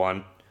 if you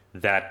want,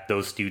 that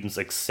those students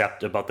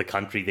accept about the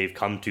country they've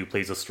come to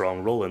plays a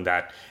strong role in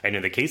that. And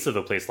in the case of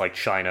a place like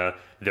China,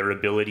 their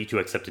ability to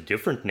accept a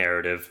different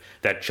narrative,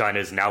 that China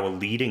is now a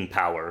leading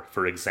power,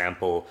 for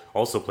example,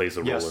 also plays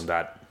a role in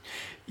that.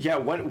 Yeah,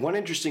 one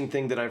interesting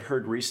thing that I've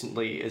heard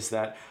recently is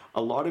that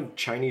a lot of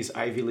Chinese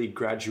Ivy League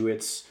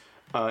graduates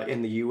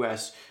in the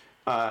U.S.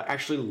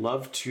 Actually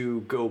love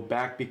to go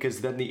back,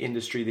 because then the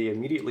industry they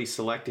immediately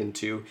select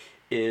into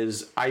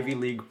is Ivy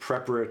League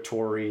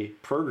preparatory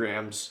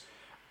programs,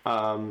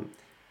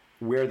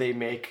 where they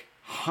make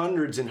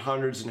hundreds and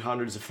hundreds and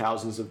hundreds of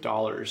thousands of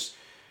dollars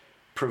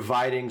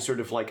providing sort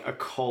of like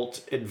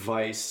occult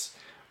advice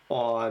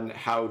on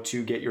how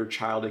to get your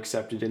child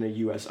accepted in a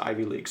U.S.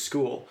 Ivy League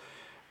school.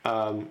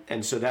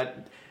 And so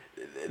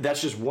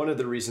that's just one of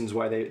the reasons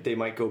why they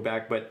might go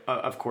back. But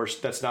of course,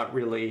 that's not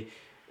really,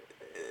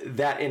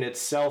 that in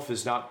itself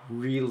is not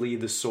really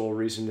the sole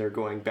reason they're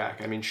going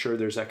back. I mean, sure,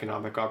 there's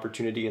economic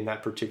opportunity in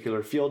that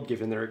particular field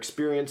given their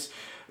experience,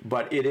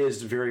 but it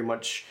is very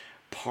much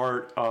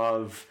part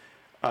of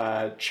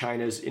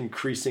China's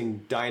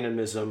increasing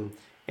dynamism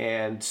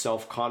and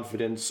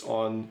self-confidence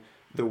on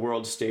the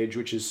world stage,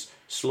 which is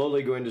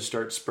slowly going to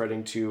start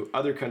spreading to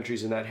other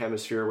countries in that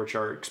hemisphere, which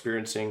are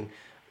experiencing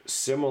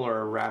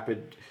similar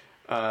rapid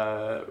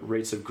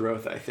rates of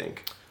growth, I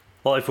think.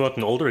 Well, if you want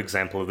an older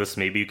example of this,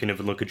 maybe you can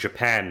even look at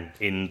Japan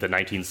in the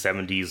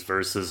 1970s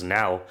versus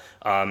now.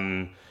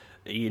 When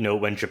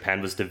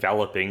Japan was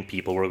developing,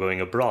 people were going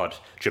abroad.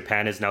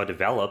 Japan is now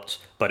developed,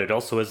 but it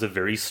also has a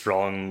very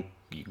strong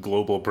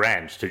global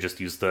brand, to just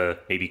use the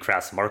maybe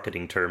crass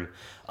marketing term.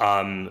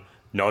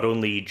 Not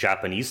only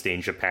Japanese stay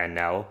in Japan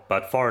now,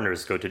 but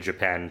foreigners go to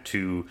Japan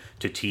to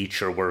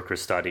teach or work or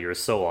study or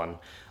so on.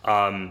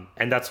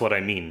 And that's what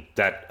I mean,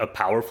 that a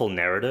powerful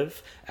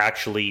narrative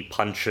actually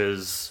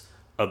punches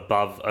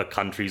above a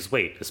country's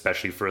weight,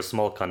 especially for a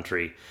small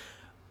country.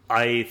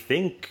 I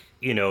think,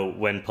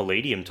 when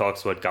Palladium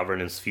talks about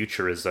governance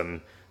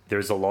futurism,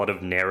 there's a lot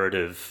of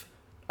narrative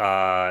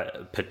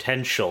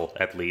potential,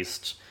 at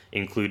least,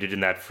 included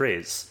in that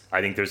phrase.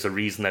 I think there's a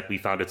reason that we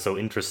found it so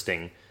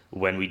interesting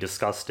when we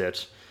discussed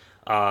it.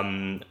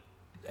 And,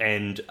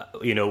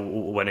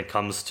 when it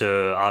comes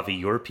to Avi,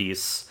 your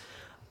piece,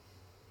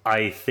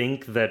 I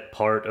think that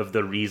part of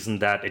the reason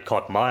that it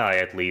caught my eye,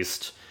 at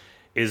least,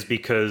 is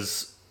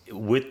because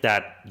with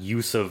that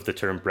use of the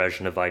term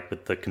Brezhnevite,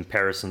 with the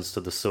comparisons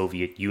to the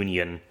Soviet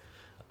Union,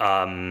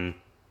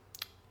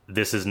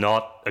 this is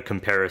not a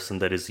comparison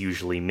that is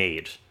usually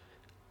made.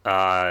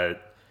 By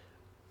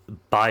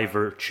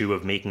virtue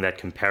of making that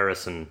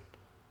comparison,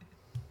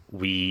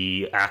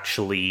 we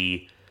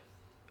actually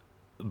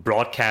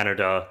brought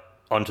Canada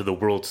onto the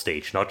world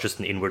stage, not just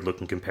an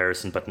inward-looking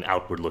comparison, but an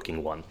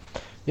outward-looking one.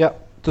 Yeah,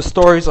 the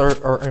stories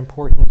are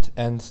important,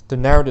 and the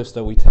narratives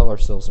that we tell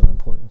ourselves are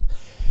important.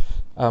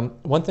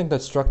 One thing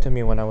that struck to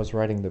me when I was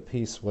writing the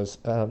piece was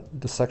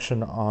the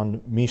section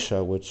on Misha,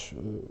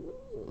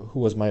 who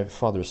was my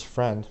father's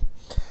friend.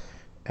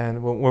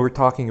 And when we're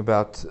talking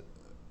about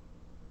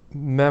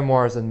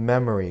memoirs and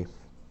memory,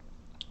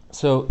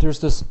 so there's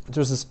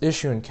this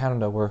issue in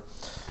Canada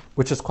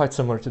which is quite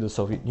similar to the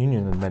Soviet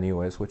Union in many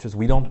ways, which is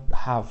we don't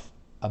have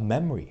a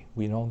memory.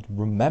 We don't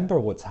remember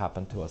what's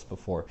happened to us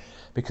before,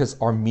 because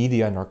our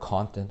media and our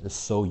content is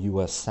so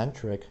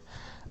U.S.-centric.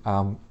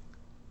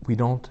 We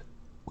don't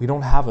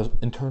have an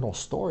internal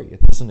story.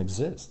 It doesn't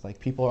exist. Like,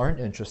 people aren't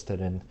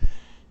interested in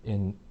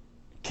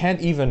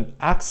can't even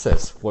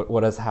access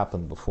what has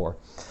happened before.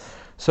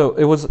 So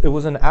it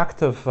was an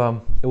act of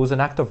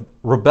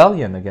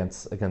rebellion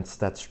against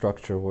that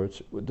structure,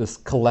 this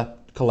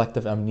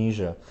collective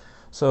amnesia.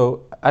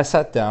 So I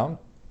sat down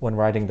when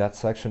writing that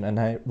section, and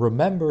I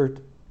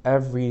remembered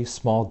every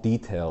small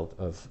detail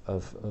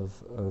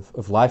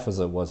of life as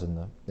it was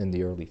in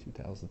the early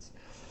 2000s,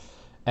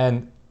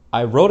 and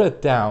I wrote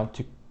it down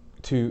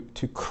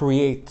to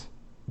create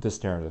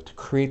this narrative, to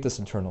create this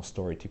internal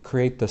story, to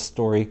create this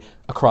story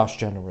across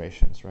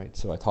generations, right?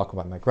 So I talk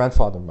about my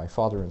grandfather, my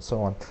father, and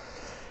so on.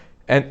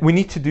 And we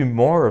need to do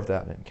more of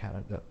that in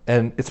Canada.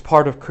 And it's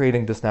part of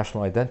creating this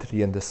national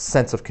identity and this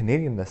sense of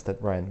Canadianness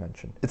that Ryan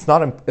mentioned. It's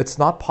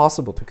not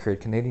possible to create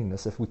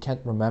Canadianness if we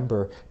can't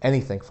remember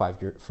anything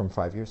from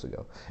 5 years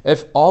ago.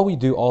 If all we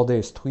do all day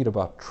is tweet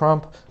about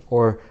Trump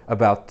or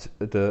about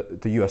the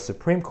US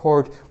Supreme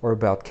Court or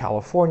about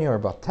California or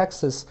about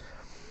Texas,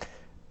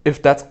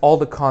 if that's all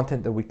the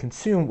content that we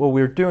consume, what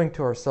we're doing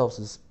to ourselves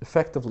is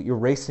effectively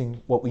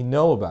erasing what we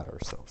know about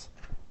ourselves.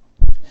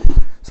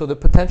 So the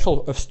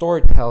potential of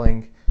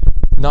storytelling,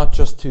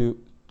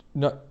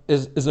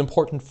 is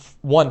important.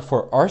 One,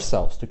 for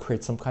ourselves to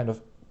create some kind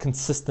of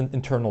consistent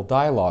internal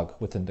dialogue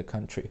within the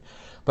country,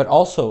 but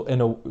also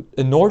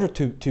in order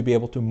to be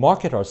able to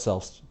market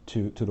ourselves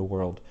to the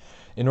world,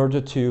 in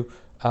order to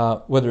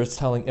whether it's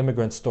telling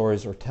immigrant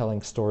stories or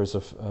telling stories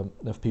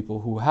of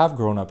people who have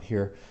grown up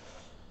here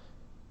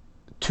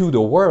to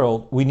the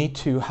world, we need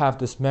to have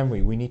this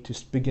memory. We need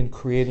to begin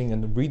creating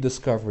and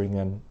rediscovering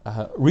and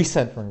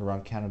recentering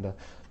around Canada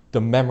the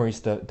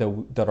memories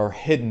that are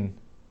hidden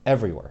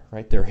everywhere,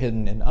 right? They're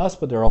hidden in us,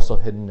 but they're also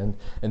hidden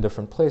in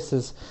different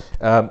places.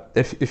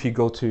 If you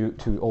go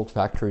to old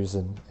factories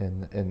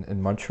in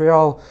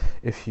Montreal,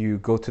 if you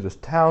go to the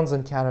towns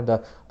in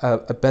Canada,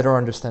 a better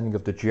understanding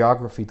of the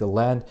geography, the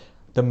land,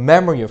 the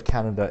memory of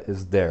Canada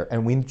is there.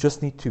 And we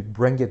just need to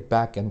bring it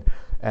back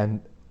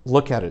and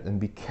look at it and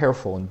be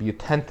careful and be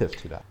attentive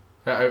to that.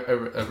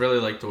 I really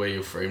like the way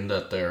you framed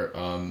that there.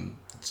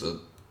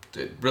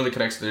 It really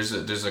connects.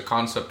 There's a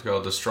concept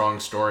called the strong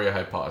story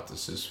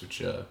hypothesis,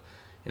 which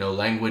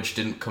language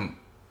didn't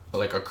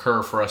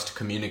occur for us to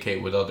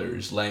communicate with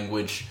others.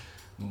 Language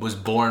was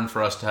born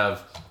for us to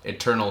have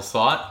eternal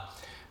thought,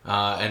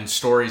 and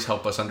stories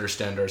help us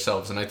understand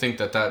ourselves. And I think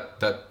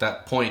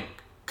that point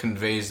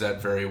conveys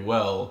that very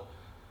well.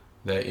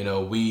 That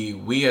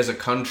we as a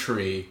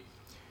country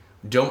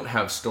don't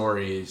have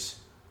stories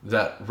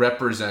that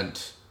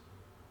represent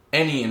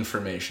any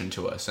information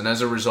to us, and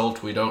as a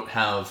result, we don't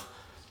have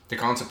the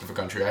concept of a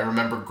country. I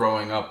remember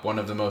growing up, one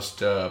of the most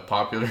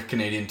popular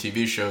Canadian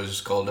TV shows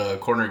is called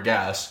Corner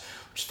Gas,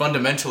 which is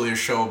fundamentally a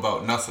show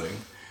about nothing.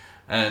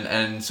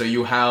 And so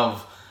you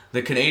have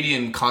the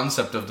Canadian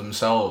concept of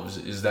themselves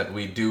is that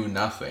we do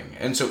nothing.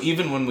 And so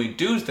even when we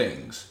do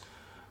things,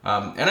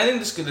 and I think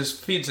this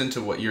feeds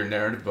into what your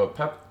narrative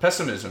about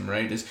pessimism,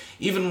 right, is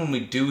even when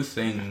we do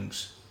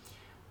things,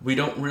 we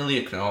don't really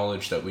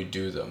acknowledge that we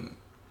do them.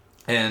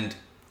 And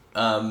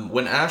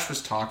when Ash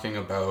was talking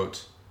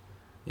about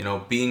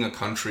being a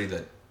country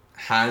that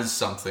has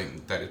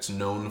something that it's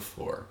known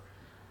for.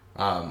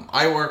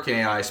 I work in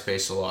AI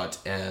space a lot,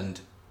 and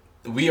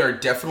we are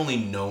definitely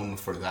known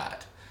for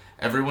that.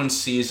 Everyone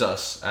sees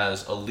us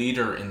as a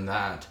leader in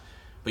that,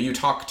 but you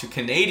talk to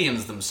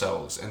Canadians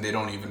themselves, and they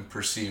don't even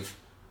perceive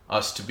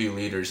us to be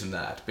leaders in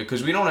that,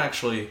 because we don't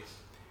actually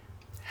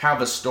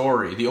have a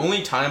story. The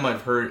only time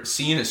I've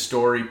seen a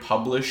story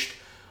published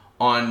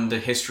on the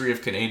history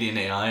of Canadian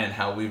AI and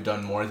how we've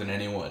done more than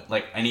anyone,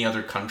 like any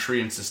other country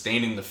in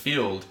sustaining the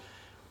field,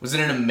 was in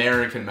an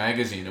American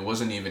magazine. It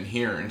wasn't even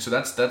here. And so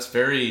that's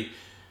very,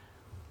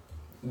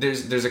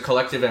 there's a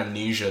collective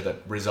amnesia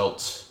that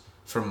results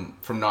from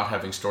not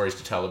having stories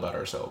to tell about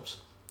ourselves.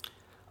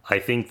 I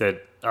think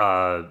that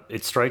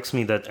it strikes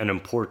me that an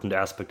important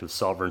aspect of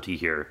sovereignty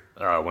here,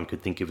 one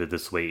could think of it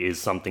this way,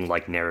 is something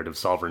like narrative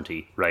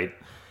sovereignty, right?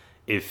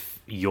 If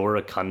you're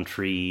a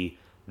country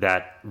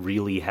that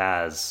really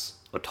has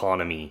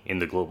autonomy in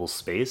the global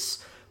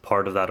space,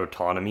 part of that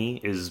autonomy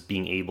is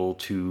being able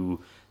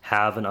to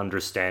have an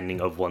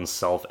understanding of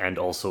oneself and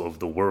also of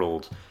the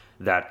world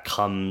that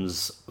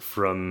comes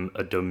from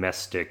a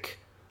domestic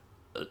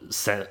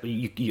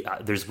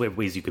there's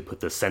ways you could put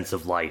the sense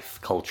of life,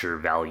 culture,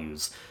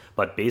 values,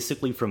 but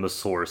basically from a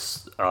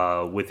source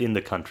within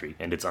the country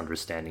and its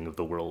understanding of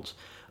the world.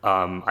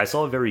 I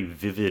saw a very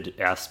vivid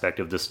aspect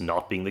of this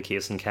not being the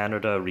case in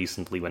Canada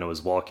recently when I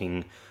was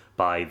walking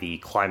by the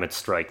climate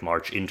strike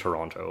march in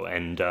Toronto,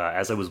 and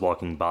as I was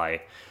walking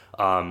by,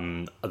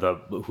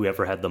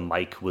 whoever had the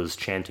mic was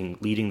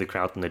leading the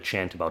crowd in the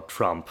chant about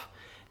Trump,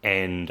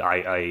 and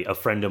a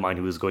friend of mine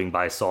who was going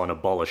by saw an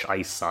abolish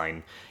ICE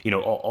sign.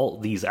 All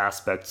these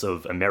aspects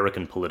of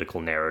American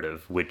political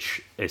narrative,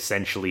 which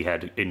essentially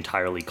had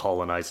entirely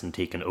colonized and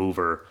taken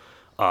over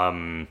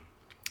the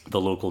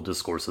local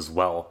discourse as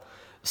well.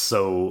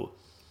 So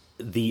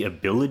the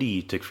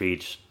ability to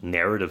create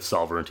narrative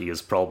sovereignty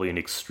is probably an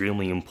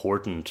extremely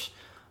important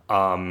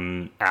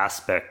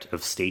aspect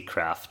of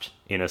statecraft,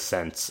 in a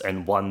sense,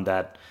 and one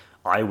that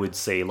I would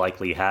say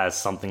likely has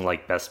something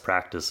like best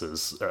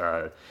practices.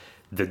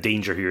 The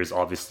danger here is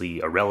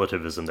obviously a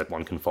relativism that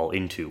one can fall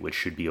into, which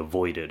should be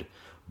avoided.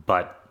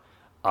 But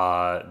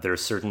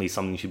there's certainly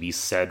something to be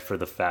said for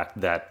the fact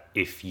that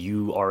if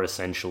you are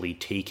essentially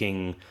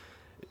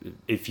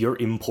if you're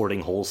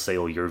importing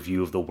wholesale your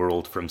view of the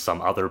world from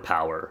some other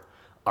power,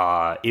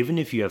 even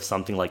if you have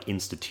something like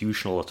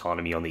institutional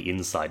autonomy on the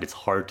inside, it's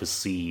hard to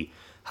see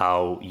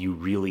how you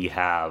really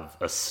have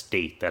a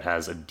state that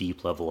has a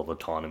deep level of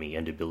autonomy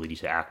and ability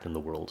to act in the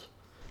world.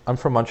 I'm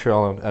from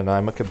Montreal and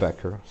I'm a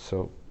Quebecer,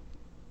 so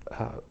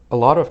a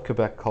lot of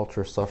Quebec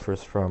culture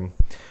suffers from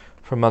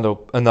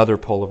another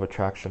pole of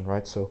attraction,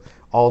 right? So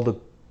all the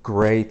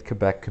great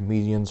Quebec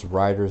comedians,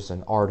 writers,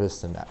 and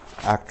artists, and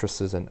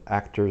actresses and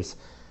actors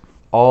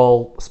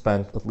all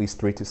spent at least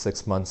 3 to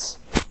 6 months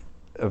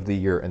of the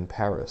year in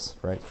Paris,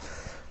 right?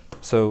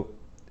 So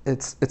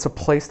it's a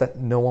place that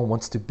no one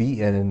wants to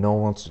be in, and no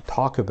one wants to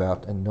talk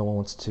about, and no one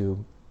wants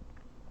to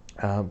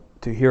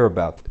hear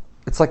about.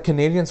 It's like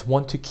Canadians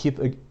want to keep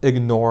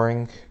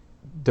ignoring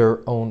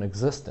their own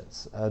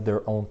existence,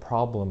 their own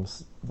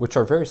problems, which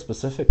are very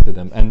specific to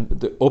them. And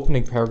the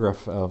opening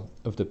paragraph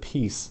of the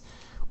piece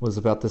was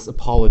about this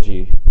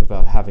apology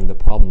about having the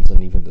problems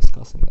and even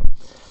discussing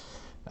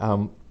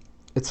them.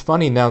 It's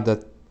funny now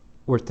that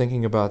we're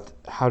thinking about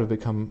how to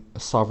become a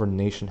sovereign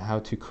nation, how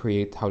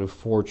to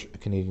forge a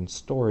Canadian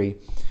story,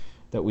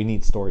 that we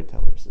need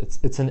storytellers.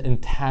 It's an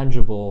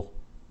intangible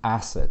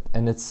asset,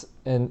 and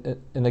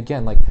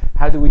again, like,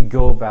 how do we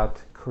go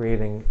about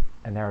creating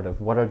a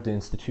narrative? What are the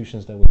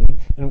institutions that we need?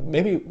 And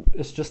maybe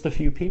it's just a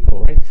few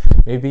people, right?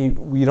 Maybe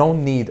we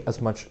don't need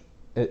as much.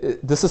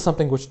 This is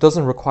something which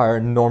doesn't require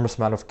an enormous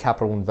amount of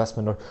capital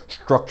investment or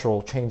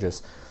structural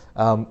changes.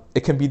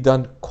 It can be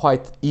done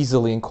quite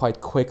easily and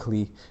quite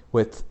quickly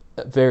with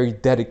a very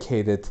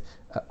dedicated,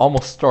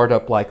 almost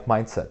startup-like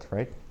mindset,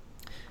 right?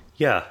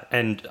 Yeah,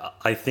 and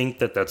I think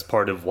that that's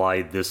part of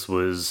why this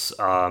was,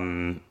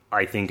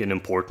 I think, an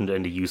important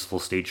and a useful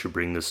stage to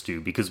bring this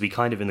to, because we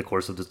kind of, in the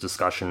course of this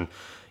discussion,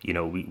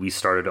 we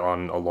started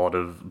on a lot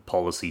of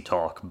policy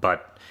talk,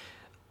 but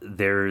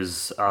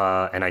there's,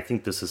 and I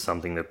think this is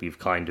something that we've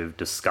kind of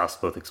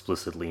discussed both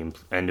explicitly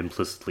and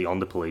implicitly on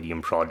the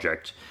Palladium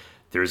project.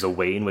 There's a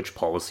way in which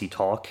policy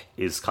talk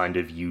is kind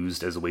of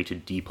used as a way to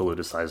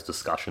depoliticize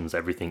discussions.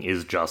 Everything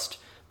is just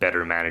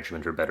better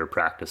management or better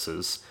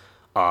practices.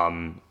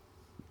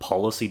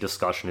 Policy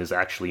discussion is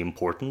actually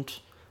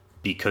important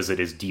because it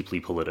is deeply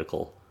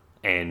political.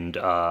 And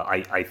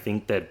I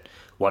think that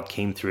what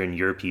came through in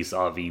your piece,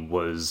 Avi,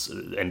 was,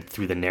 and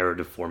through the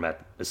narrative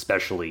format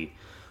especially,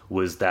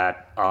 was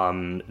that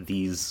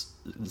these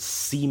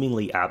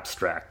seemingly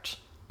abstract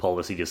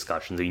policy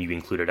discussions, and you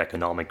included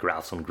economic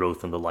graphs on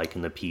growth and the like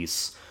in the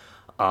piece,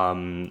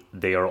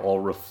 they are all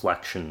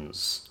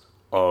reflections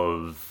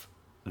of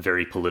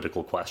very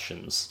political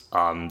questions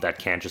that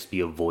can't just be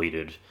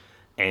avoided.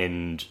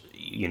 And,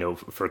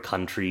 for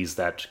countries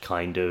that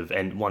kind of,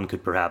 and one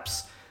could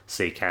perhaps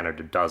say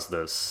Canada does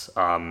this,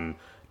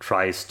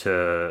 tries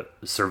to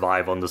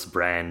survive on this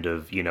brand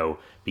of,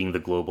 being the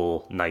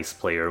global nice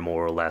player,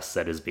 more or less,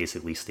 that is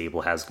basically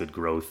stable, has good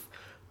growth,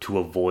 to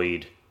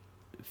avoid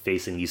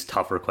facing these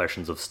tougher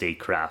questions of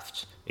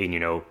statecraft.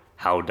 And,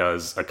 how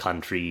does a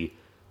country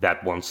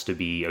that wants to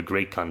be a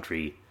great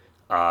country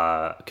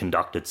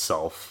conduct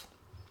itself?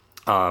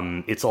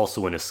 It's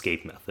also an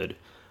escape method.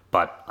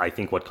 But I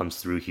think what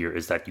comes through here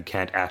is that you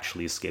can't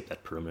actually escape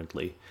that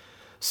permanently.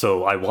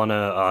 So I want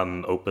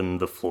to open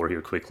the floor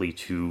here quickly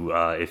to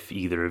if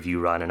either of you,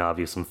 Ryan and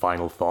Avi, have some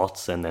final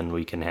thoughts, and then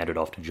we can hand it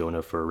off to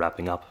Jonah for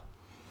wrapping up.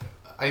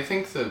 I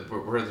think that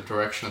where the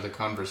direction of the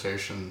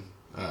conversation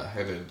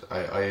headed,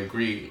 I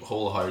agree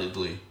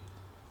wholeheartedly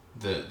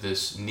that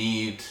this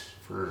need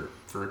for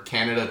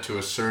Canada to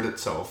assert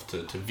itself,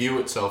 to view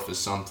itself as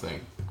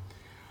something.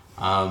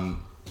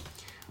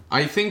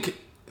 I think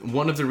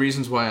one of the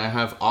reasons why I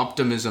have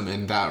optimism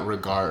in that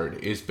regard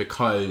is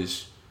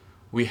because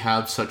we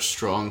have such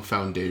strong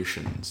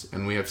foundations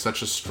and we have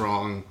such a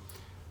strong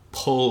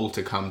pull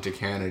to come to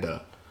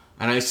Canada.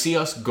 And I see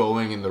us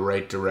going in the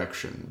right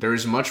direction. There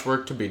is much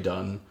work to be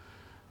done,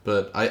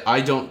 but I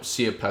don't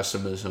see a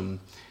pessimism.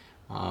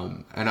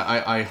 And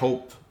I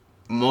hope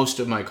most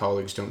of my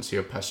colleagues don't see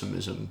a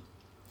pessimism.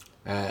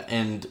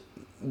 And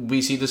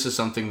we see this as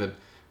something that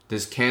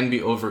this can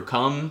be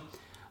overcome.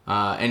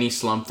 Any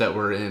slump that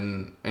we're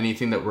in,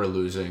 anything that we're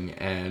losing,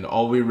 and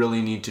all we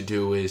really need to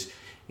do is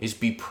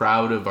be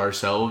proud of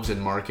ourselves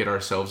and market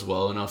ourselves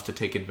well enough to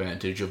take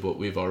advantage of what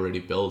we've already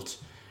built,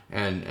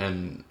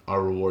 and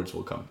our rewards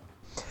will come.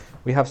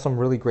 We have some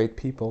really great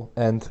people,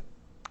 and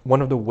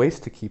one of the ways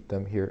to keep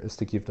them here is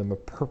to give them a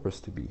purpose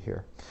to be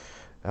here.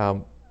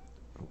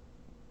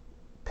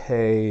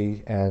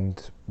 Pay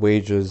and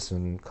wages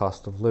and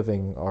cost of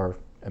living are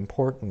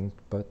important,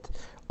 but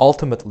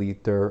ultimately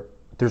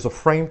there's a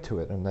frame to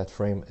it, and that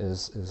frame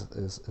is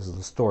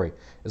the story,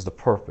 is the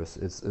purpose,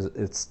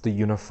 it's the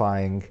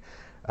unifying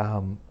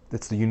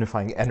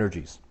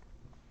energies.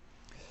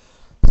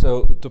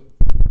 So the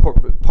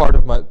part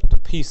of the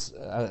piece,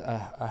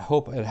 I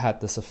hope it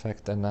had this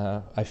effect, and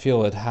I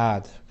feel it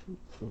had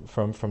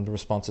from the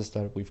responses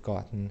that we've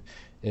gotten,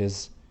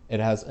 is it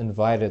has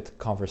invited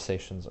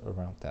conversations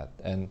around that.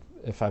 And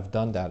if I've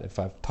done that, if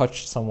I've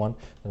touched someone,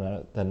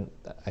 then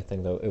I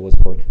think that it was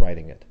worth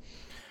writing it.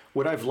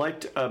 What I've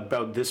liked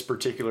about this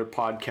particular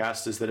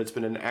podcast is that it's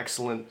been an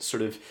excellent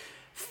sort of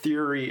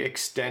theory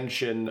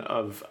extension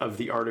of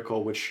the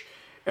article, which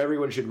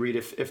everyone should read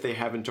if they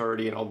haven't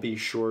already, and I'll be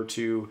sure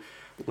to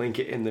link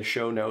it in the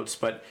show notes.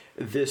 But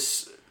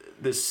this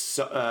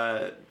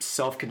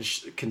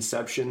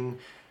self-conception,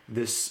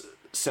 this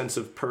sense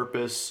of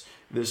purpose,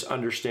 this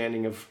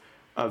understanding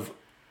of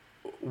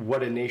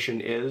what a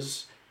nation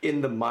is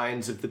in the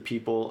minds of the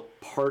people,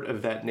 part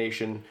of that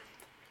nation,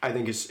 I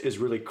think is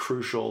really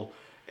crucial.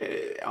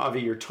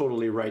 Avi, you're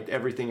totally right.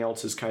 Everything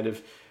else is kind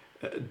of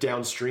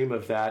downstream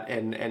of that,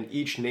 and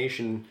each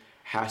nation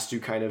has to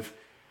kind of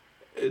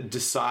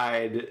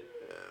decide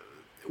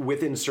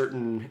within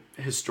certain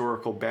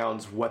historical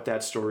bounds what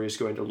that story is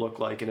going to look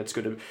like, and it's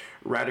going to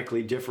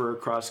radically differ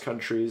across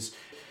countries.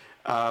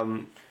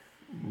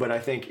 But I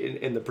think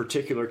in the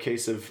particular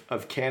case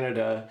of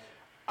Canada,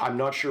 I'm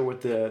not sure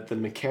what the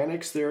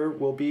mechanics there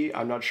will be.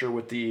 I'm not sure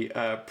what the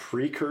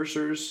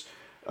precursors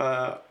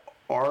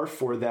are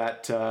for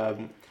that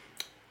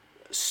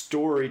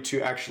story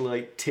to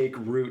actually take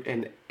root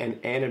and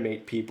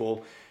animate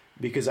people,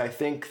 because I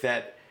think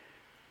that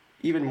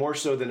even more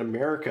so than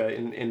America,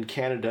 in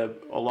Canada,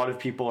 a lot of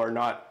people are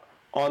not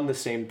on the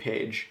same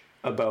page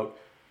about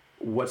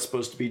what's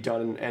supposed to be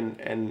done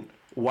and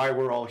why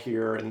we're all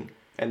here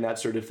and that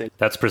sort of thing.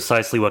 That's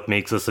precisely what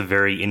makes this a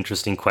very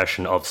interesting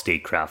question of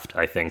statecraft,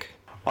 I think.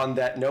 On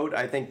that note,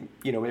 I think,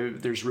 maybe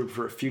there's room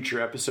for a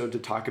future episode to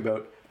talk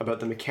about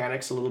the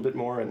mechanics a little bit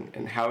more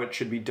and how it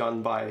should be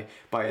done by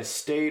a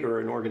state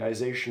or an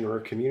organization or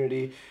a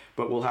community,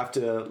 but we'll have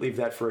to leave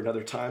that for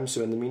another time.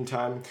 So in the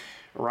meantime,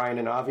 Ryan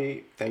and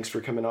Avi, thanks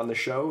for coming on the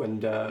show,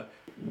 and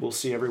we'll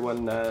see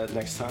everyone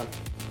next time.